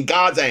still, meaning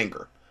God's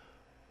anger.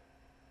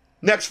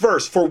 Next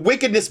verse. For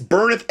wickedness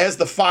burneth as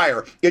the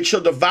fire. It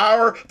shall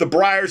devour the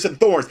briars and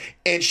thorns,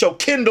 and shall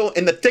kindle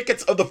in the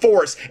thickets of the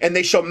forest, and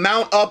they shall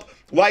mount up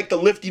like the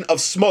lifting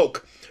of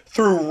smoke.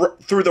 Through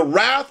the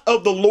wrath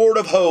of the Lord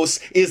of hosts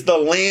is the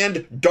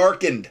land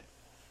darkened,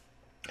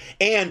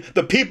 and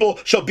the people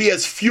shall be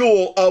as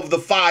fuel of the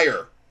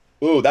fire.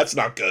 Ooh, that's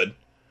not good.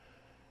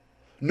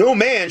 No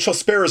man shall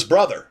spare his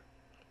brother,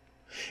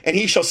 and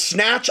he shall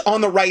snatch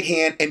on the right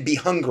hand and be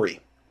hungry,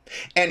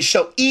 and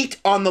shall eat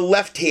on the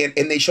left hand,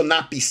 and they shall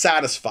not be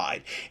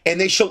satisfied, and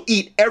they shall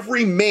eat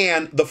every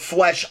man the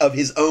flesh of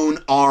his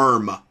own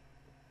arm.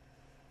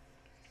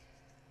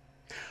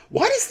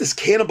 Why does this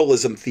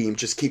cannibalism theme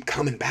just keep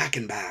coming back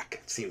and back,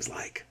 it seems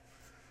like?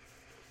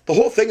 The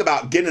whole thing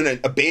about getting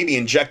a baby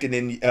injected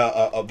in,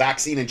 a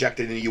vaccine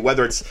injected into you,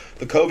 whether it's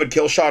the COVID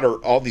kill shot or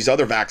all these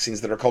other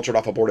vaccines that are cultured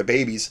off aborted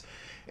babies,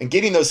 and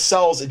getting those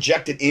cells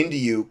injected into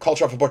you,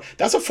 cultured off aborted,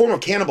 that's a form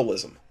of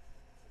cannibalism.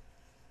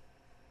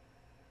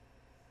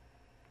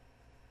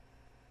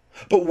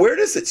 But where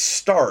does it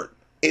start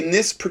in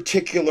this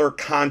particular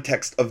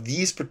context of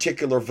these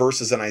particular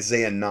verses in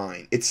Isaiah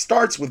 9? It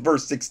starts with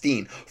verse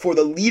 16. For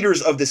the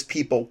leaders of this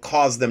people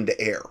cause them to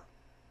err,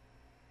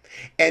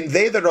 and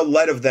they that are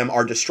led of them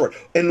are destroyed.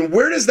 And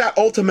where does that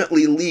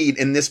ultimately lead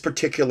in this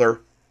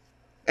particular?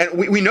 And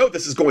we know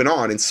this is going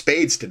on in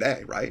spades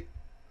today, right?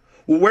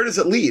 Well, where does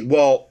it lead?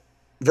 Well,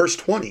 verse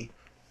 20.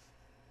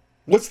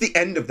 What's the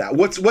end of that?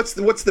 What's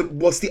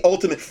the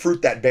ultimate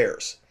fruit that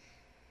bears?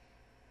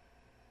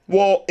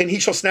 Well, and he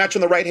shall snatch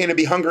on the right hand and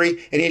be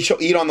hungry, and he shall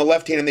eat on the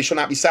left hand, and they shall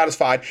not be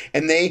satisfied,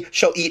 and they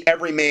shall eat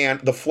every man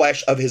the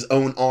flesh of his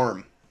own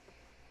arm.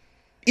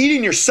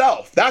 Eating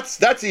yourself,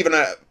 that's even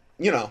a,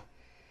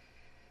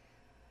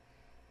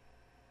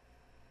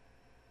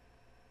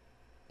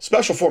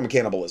 special form of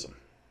cannibalism.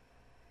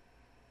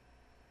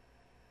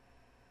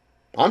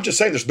 I'm just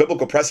saying there's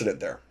biblical precedent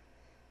there.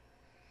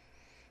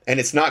 And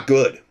it's not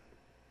good.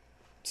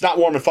 It's not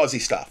warm and fuzzy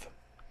stuff.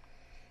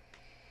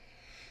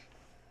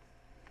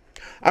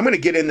 I'm going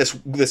to get in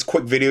this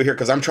quick video here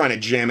because I'm trying to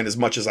jam in as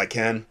much as I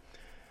can.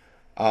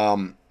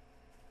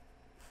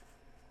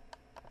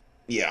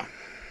 Yeah.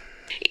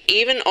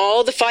 Even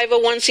all the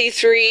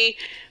 501c3,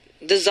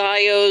 the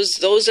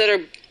Zios, those that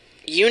are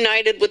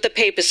united with the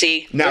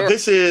papacy. Now,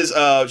 this is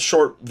a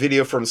short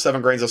video from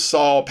 7 Grains of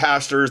Salt,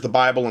 Pastors, the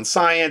Bible, and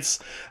Science.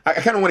 I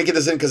kind of want to get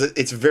this in because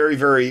it's very,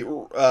 very...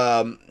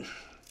 I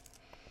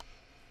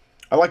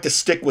like to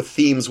stick with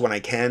themes when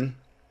I can.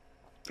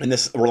 And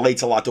this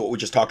relates a lot to what we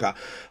just talked about.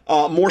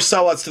 More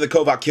sellouts to the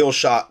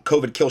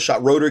COVID kill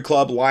shot, Rotary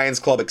Club, Lions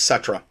Club,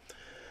 etc.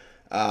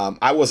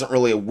 I wasn't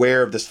really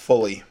aware of this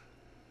fully.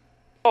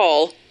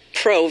 All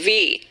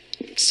pro-V.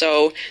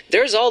 So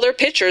there's all their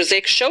pictures.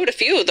 They showed a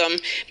few of them,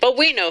 but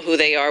we know who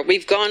they are.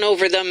 We've gone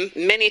over them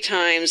many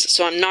times,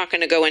 so I'm not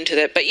going to go into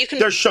that. But you can.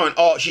 She's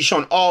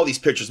showing all these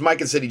pictures.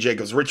 Mike and City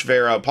Jacobs, Rich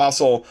Vera,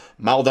 Apostle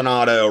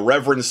Maldonado,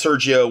 Reverend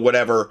Sergio,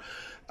 whatever,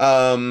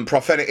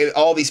 prophetic,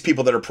 all these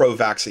people that are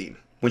pro-vaccine.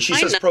 When she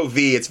says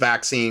pro-V, it's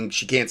vaccine.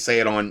 She can't say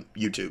it on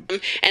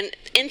YouTube. And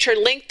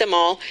interlink them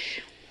all.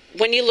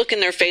 When you look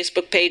in their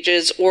Facebook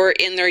pages or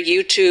in their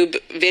YouTube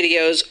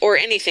videos or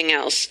anything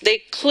else, they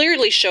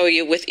clearly show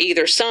you with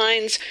either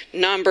signs,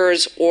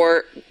 numbers,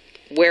 or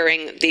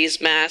wearing these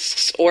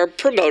masks or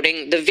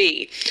promoting the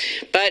V.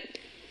 But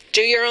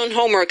do your own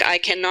homework. I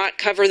cannot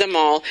cover them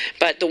all,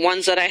 but the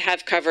ones that I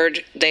have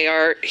covered, they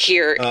are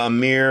here.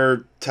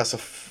 Amir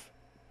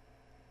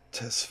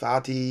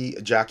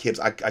Tesfati, Jack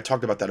Hibbs. I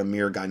talked about that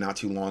Amir guy not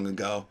too long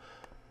ago.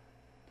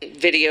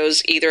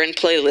 videos either in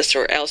playlists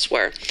or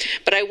elsewhere.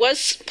 But I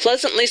was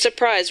pleasantly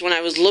surprised when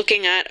I was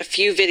looking at a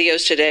few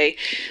videos today,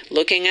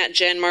 looking at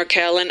Jen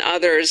Markell and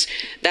others,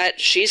 that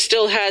she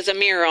still has a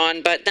mirror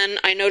on, but then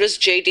I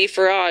noticed J.D.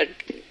 Farag,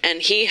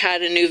 and he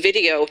had a new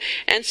video,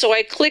 and so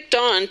I clicked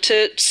on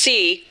to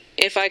see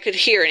if I could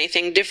hear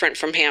anything different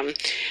from him.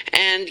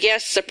 And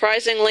yes,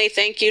 surprisingly,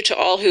 thank you to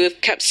all who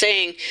have kept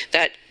saying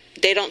that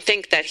they don't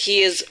think that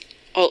he is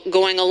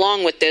going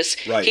along with this.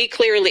 Right. He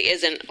clearly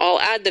isn't. I'll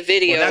add the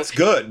video. Well, that's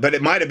good, but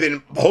it might have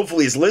been,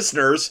 hopefully, his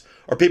listeners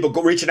or people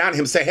reaching out to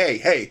him say,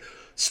 hey,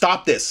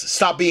 stop this.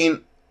 Stop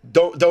being,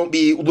 don't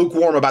be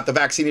lukewarm about the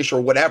vaccine issue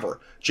or whatever.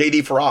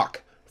 J.D. Farag.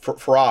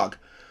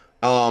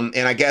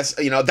 And I guess,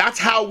 that's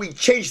how we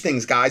change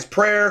things, guys.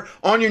 Prayer,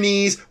 on your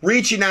knees,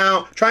 reaching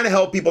out, trying to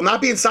help people,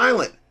 not being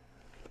silent.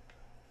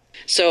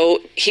 So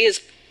he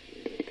is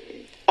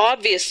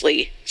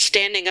obviously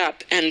standing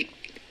up and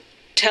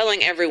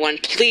telling everyone,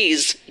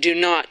 please do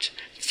not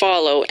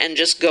follow and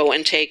just go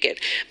and take it.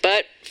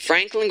 But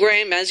Franklin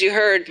Graham, as you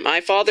heard,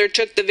 my father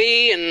took the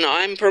V, and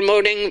I'm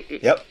promoting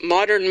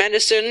modern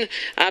medicine.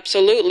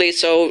 Absolutely.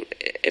 So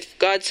if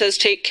God says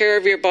take care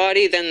of your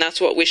body, then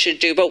that's what we should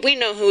do. But we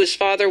know who his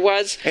father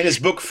was. In his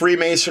book,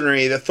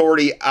 Freemasonry, the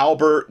authority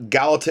Albert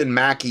Gallatin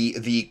Mackey,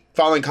 the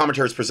following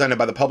commentary is presented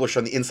by the publisher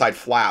on the inside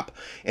flap,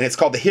 and it's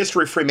called The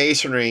History of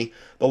Freemasonry,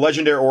 The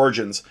Legendary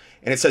Origins.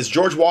 And it says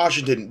George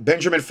Washington,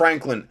 Benjamin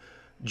Franklin,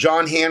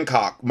 John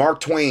Hancock, Mark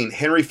Twain,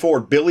 Henry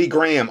Ford, Billy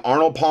Graham,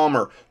 Arnold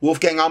Palmer,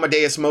 Wolfgang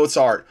Amadeus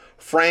Mozart,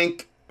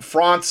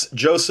 Franz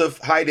Joseph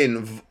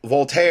Haydn,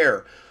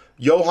 Voltaire,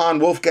 Johann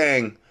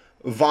Wolfgang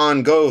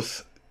von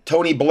Goethe,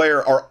 Tony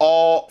Blair are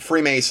all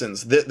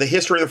Freemasons. The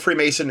History of the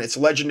Freemason, its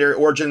Legendary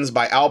Origins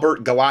by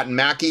Albert Gallatin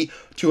Mackey,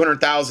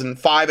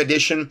 200,005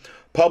 edition,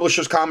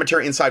 publisher's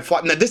commentary inside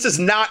flap. Now, this is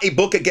not a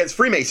book against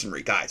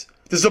Freemasonry, guys.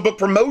 This is a book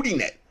promoting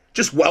it.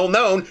 Just well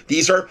known,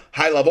 these are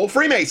high-level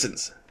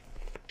Freemasons.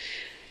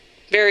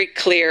 Very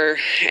clear.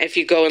 If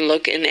you go and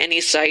look in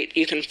any site,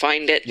 you can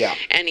find it. Yeah.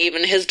 And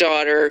even his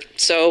daughter.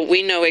 So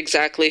we know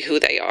exactly who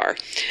they are.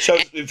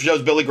 It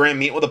shows Billy Graham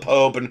meeting with the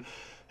Pope and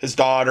his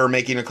daughter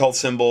making occult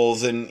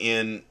symbols, and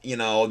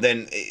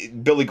then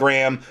Billy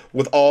Graham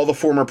with all the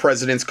former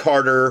presidents,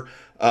 Carter,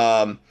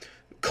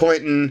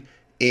 Clinton,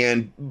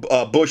 and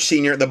Bush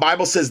Sr. The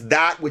Bible says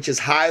that which is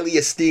highly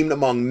esteemed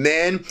among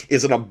men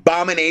is an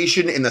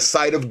abomination in the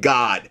sight of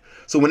God.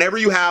 So whenever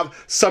you have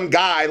some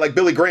guy like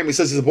Billy Graham, who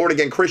says he's a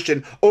born-again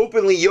Christian,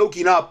 openly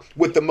yoking up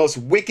with the most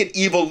wicked,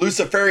 evil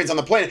Luciferians on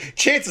the planet,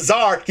 chances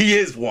are he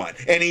is one.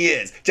 And he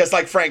is. Just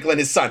like Franklin,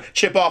 his son.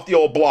 Chip off the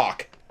old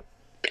block.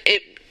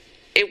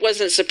 It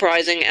wasn't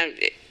surprising.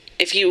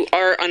 If you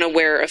are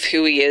unaware of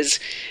who he is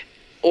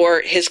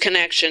or his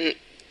connection,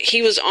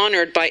 he was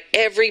honored by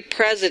every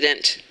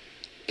president.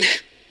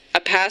 A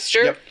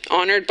pastor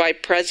honored by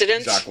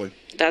presidents. Exactly.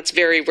 That's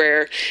very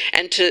rare.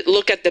 And to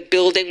look at the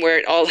building where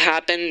it all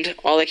happened,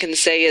 all I can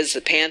say is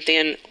the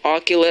Pantheon,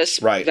 Oculus,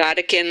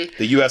 Vatican.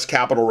 The U.S.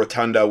 Capitol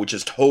Rotunda, which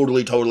is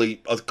totally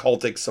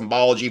occultic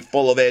symbology,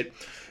 full of it.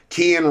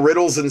 Key and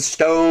Riddles and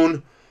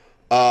Stone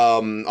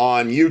on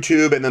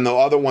YouTube, and then the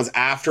other ones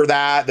after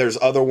that. There's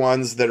other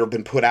ones that have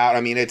been put out.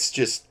 I mean,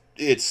 it's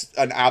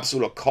an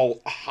absolute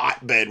occult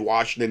hotbed,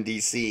 Washington,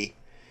 D.C.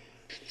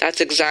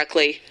 That's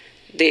exactly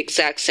the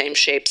exact same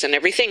shapes and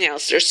everything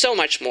else. There's so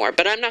much more,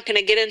 but I'm not going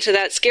to get into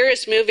that.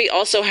 Scariest Movie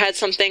also had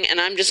something,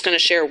 and I'm just going to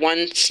share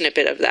one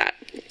snippet of that.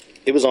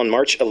 It was on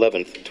March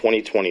 11th,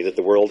 2020, that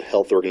the World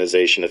Health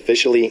Organization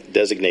officially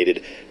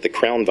designated the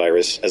crown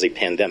virus as a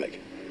pandemic.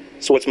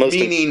 So what's most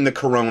meaning the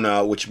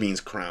corona, which means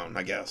crown,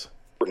 I guess.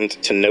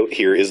 Important to note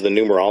here is the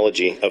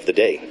numerology of the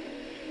day.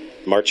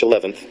 March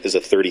 11th is a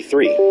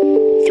 33,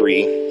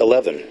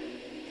 311.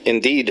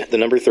 Indeed, the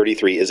number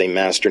 33 is a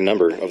master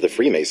number of the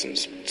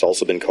Freemasons. It's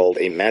also been called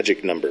a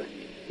magic number.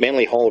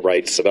 Manly Hall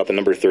writes about the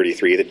number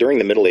 33 that during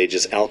the Middle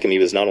Ages, alchemy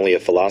was not only a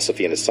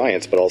philosophy and a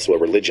science, but also a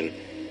religion.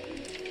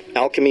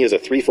 Alchemy is a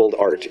threefold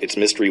art, its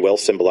mystery well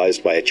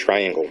symbolized by a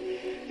triangle.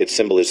 Its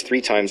symbol is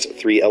 3 times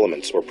 3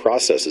 elements or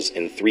processes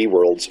in 3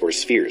 worlds or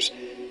spheres.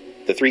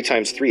 The 3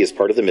 times 3 is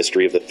part of the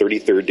mystery of the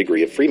 33rd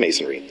degree of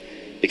Freemasonry,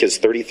 because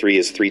 33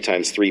 is 3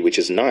 times 3, which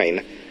is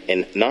 9,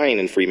 and 9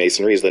 in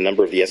Freemasonry is the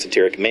number of the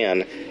esoteric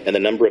man and the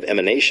number of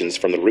emanations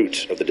from the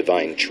root of the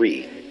divine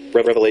tree.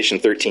 Revelation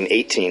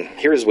 13:18,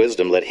 here is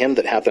wisdom, let him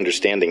that hath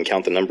understanding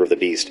count the number of the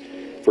beast,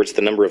 for it's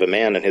the number of a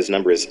man, and his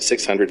number is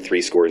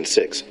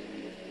 666.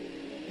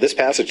 This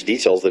passage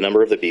details the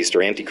number of the beast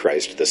or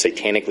Antichrist, the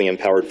satanically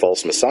empowered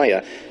false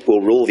Messiah, who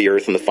will rule the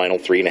earth in the final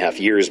 3.5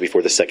 years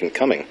before the second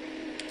coming.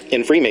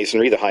 In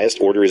Freemasonry, the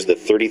highest order is the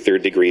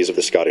 33rd degrees of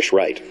the Scottish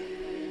Rite.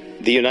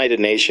 The United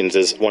Nations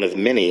is one of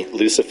many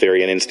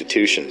Luciferian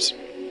institutions.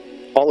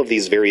 All of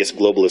these various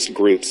globalist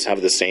groups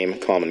have the same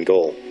common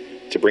goal,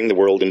 to bring the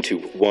world into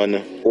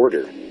one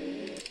order.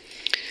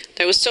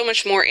 There was so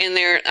much more in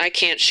there I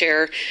can't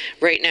share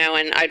right now,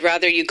 and I'd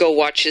rather you go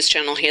watch his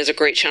channel. He has a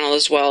great channel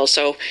as well,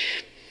 so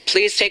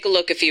please take a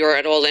look if you are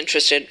at all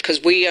interested,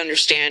 because we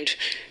understand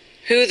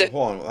who the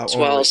Hold on. as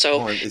well.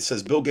 So it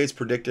says Bill Gates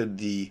predicted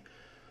the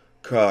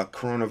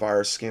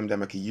coronavirus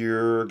scamdemic a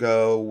year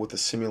ago with a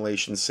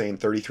simulation saying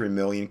 33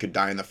 million could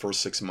die in the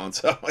first 6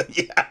 months.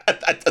 Yeah,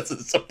 that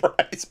doesn't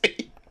surprise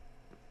me.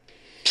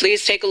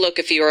 Please take a look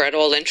if you are at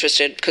all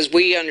interested, because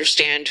we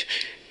understand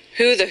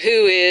who the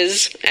WHO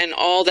is and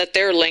all that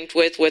they're linked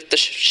with the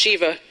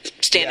Shiva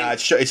standing. Yeah,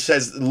 it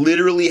says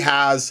literally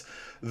has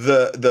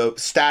the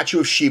statue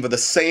of Shiva, the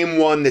same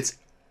one that's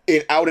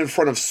out in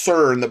front of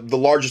CERN, the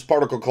largest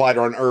particle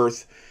collider on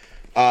Earth,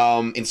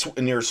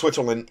 near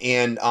Switzerland,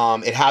 and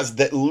it has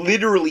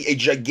literally a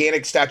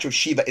gigantic statue of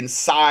Shiva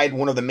inside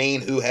one of the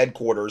main WHO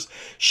headquarters.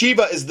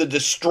 Shiva is the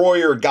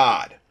destroyer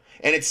god,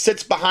 and it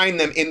sits behind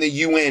them in the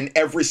UN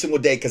every single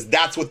day because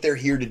that's what they're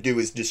here to do,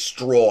 is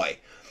destroy.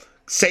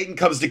 Satan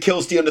comes to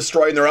kill, steal, and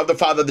destroy, and they're of the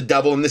father, the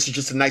devil, and this is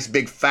just a nice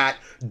big fat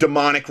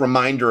demonic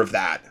reminder of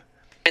that.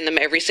 And them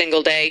every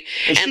single day.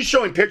 And she's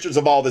showing pictures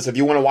of all this if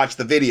you want to watch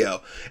the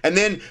video. And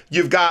then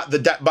you've got the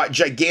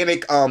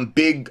gigantic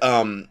big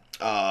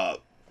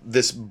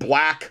this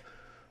black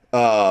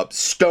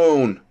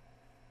stone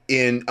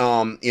in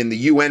the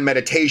UN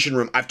meditation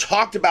room. I've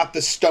talked about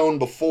this stone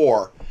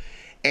before,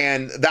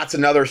 and that's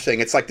another thing.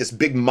 It's like this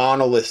big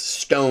monolith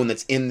stone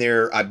that's in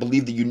there. I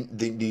believe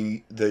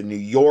the New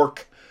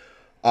York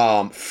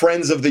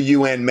Friends of the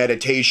UN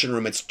meditation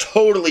room. It's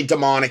totally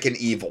demonic and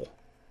evil.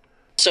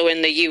 So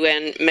in the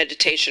UN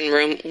meditation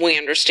room, we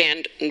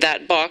understand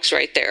that box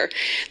right there,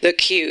 the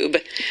cube.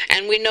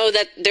 And we know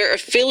that they're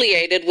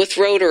affiliated with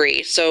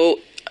Rotary. So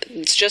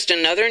it's just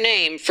another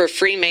name for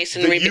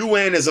Freemasonry. The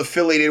UN is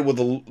affiliated with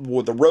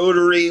the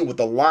Rotary, with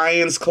the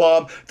Lions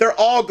Club. They're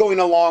all going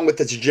along with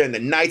this agenda.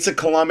 Knights of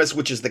Columbus,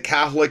 which is the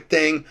Catholic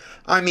thing.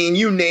 I mean,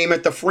 you name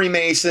it, the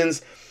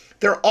Freemasons.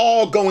 They're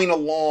all going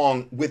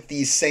along with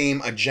these same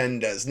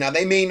agendas. Now,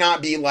 they may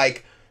not be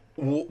like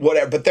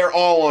whatever, but they're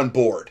all on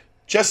board.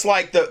 Just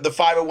like the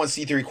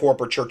 501c3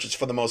 corporate churches,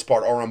 for the most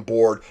part, are on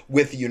board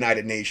with the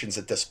United Nations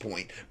at this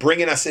point,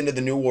 bringing us into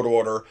the New World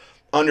Order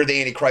under the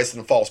Antichrist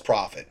and the false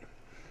prophet.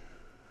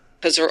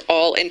 Because they're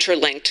all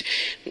interlinked.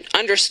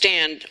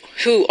 Understand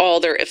who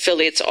all their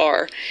affiliates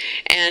are.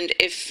 And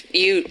if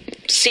you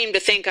seem to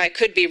think I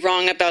could be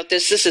wrong about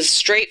this, this is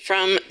straight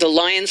from the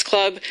Lions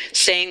Club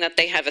saying that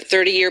they have a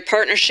 30-year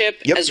partnership.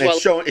 Yep, as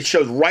well. It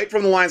shows right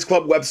from the Lions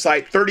Club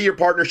website, 30-year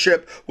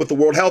partnership with the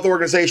World Health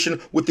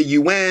Organization, with the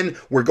UN.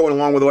 We're going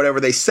along with whatever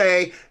they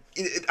say.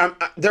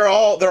 They're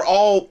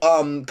all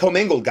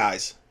commingled,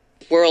 guys.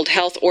 World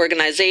Health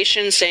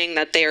Organization saying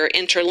that they are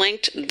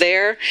interlinked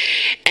there,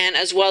 and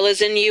as well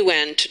as in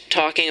UN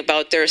talking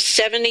about their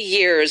 70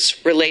 years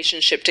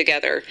relationship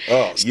together.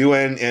 Oh,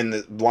 UN and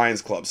the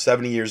Lions Club,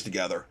 70 years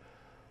together.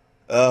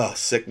 Oh,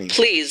 sickening.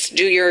 Please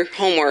do your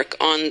homework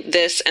on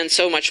this and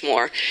so much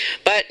more.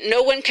 But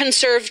no one can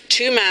serve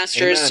two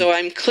masters. Amen. So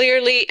I'm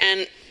clearly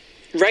and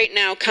right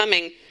now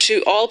coming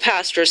to all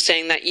pastors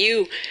saying that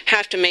you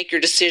have to make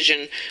your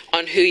decision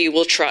on who you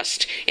will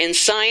trust in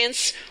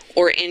science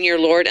or in your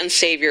Lord and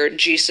Savior,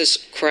 Jesus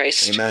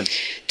Christ. Amen.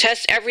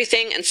 Test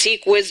everything and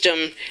seek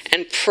wisdom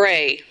and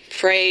pray,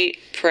 pray,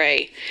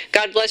 pray.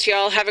 God bless you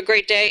all. Have a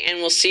great day, and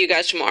we'll see you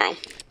guys tomorrow.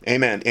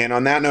 Amen. And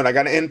on that note, I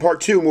got to end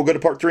part 2, and we'll go to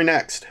part 3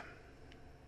 next.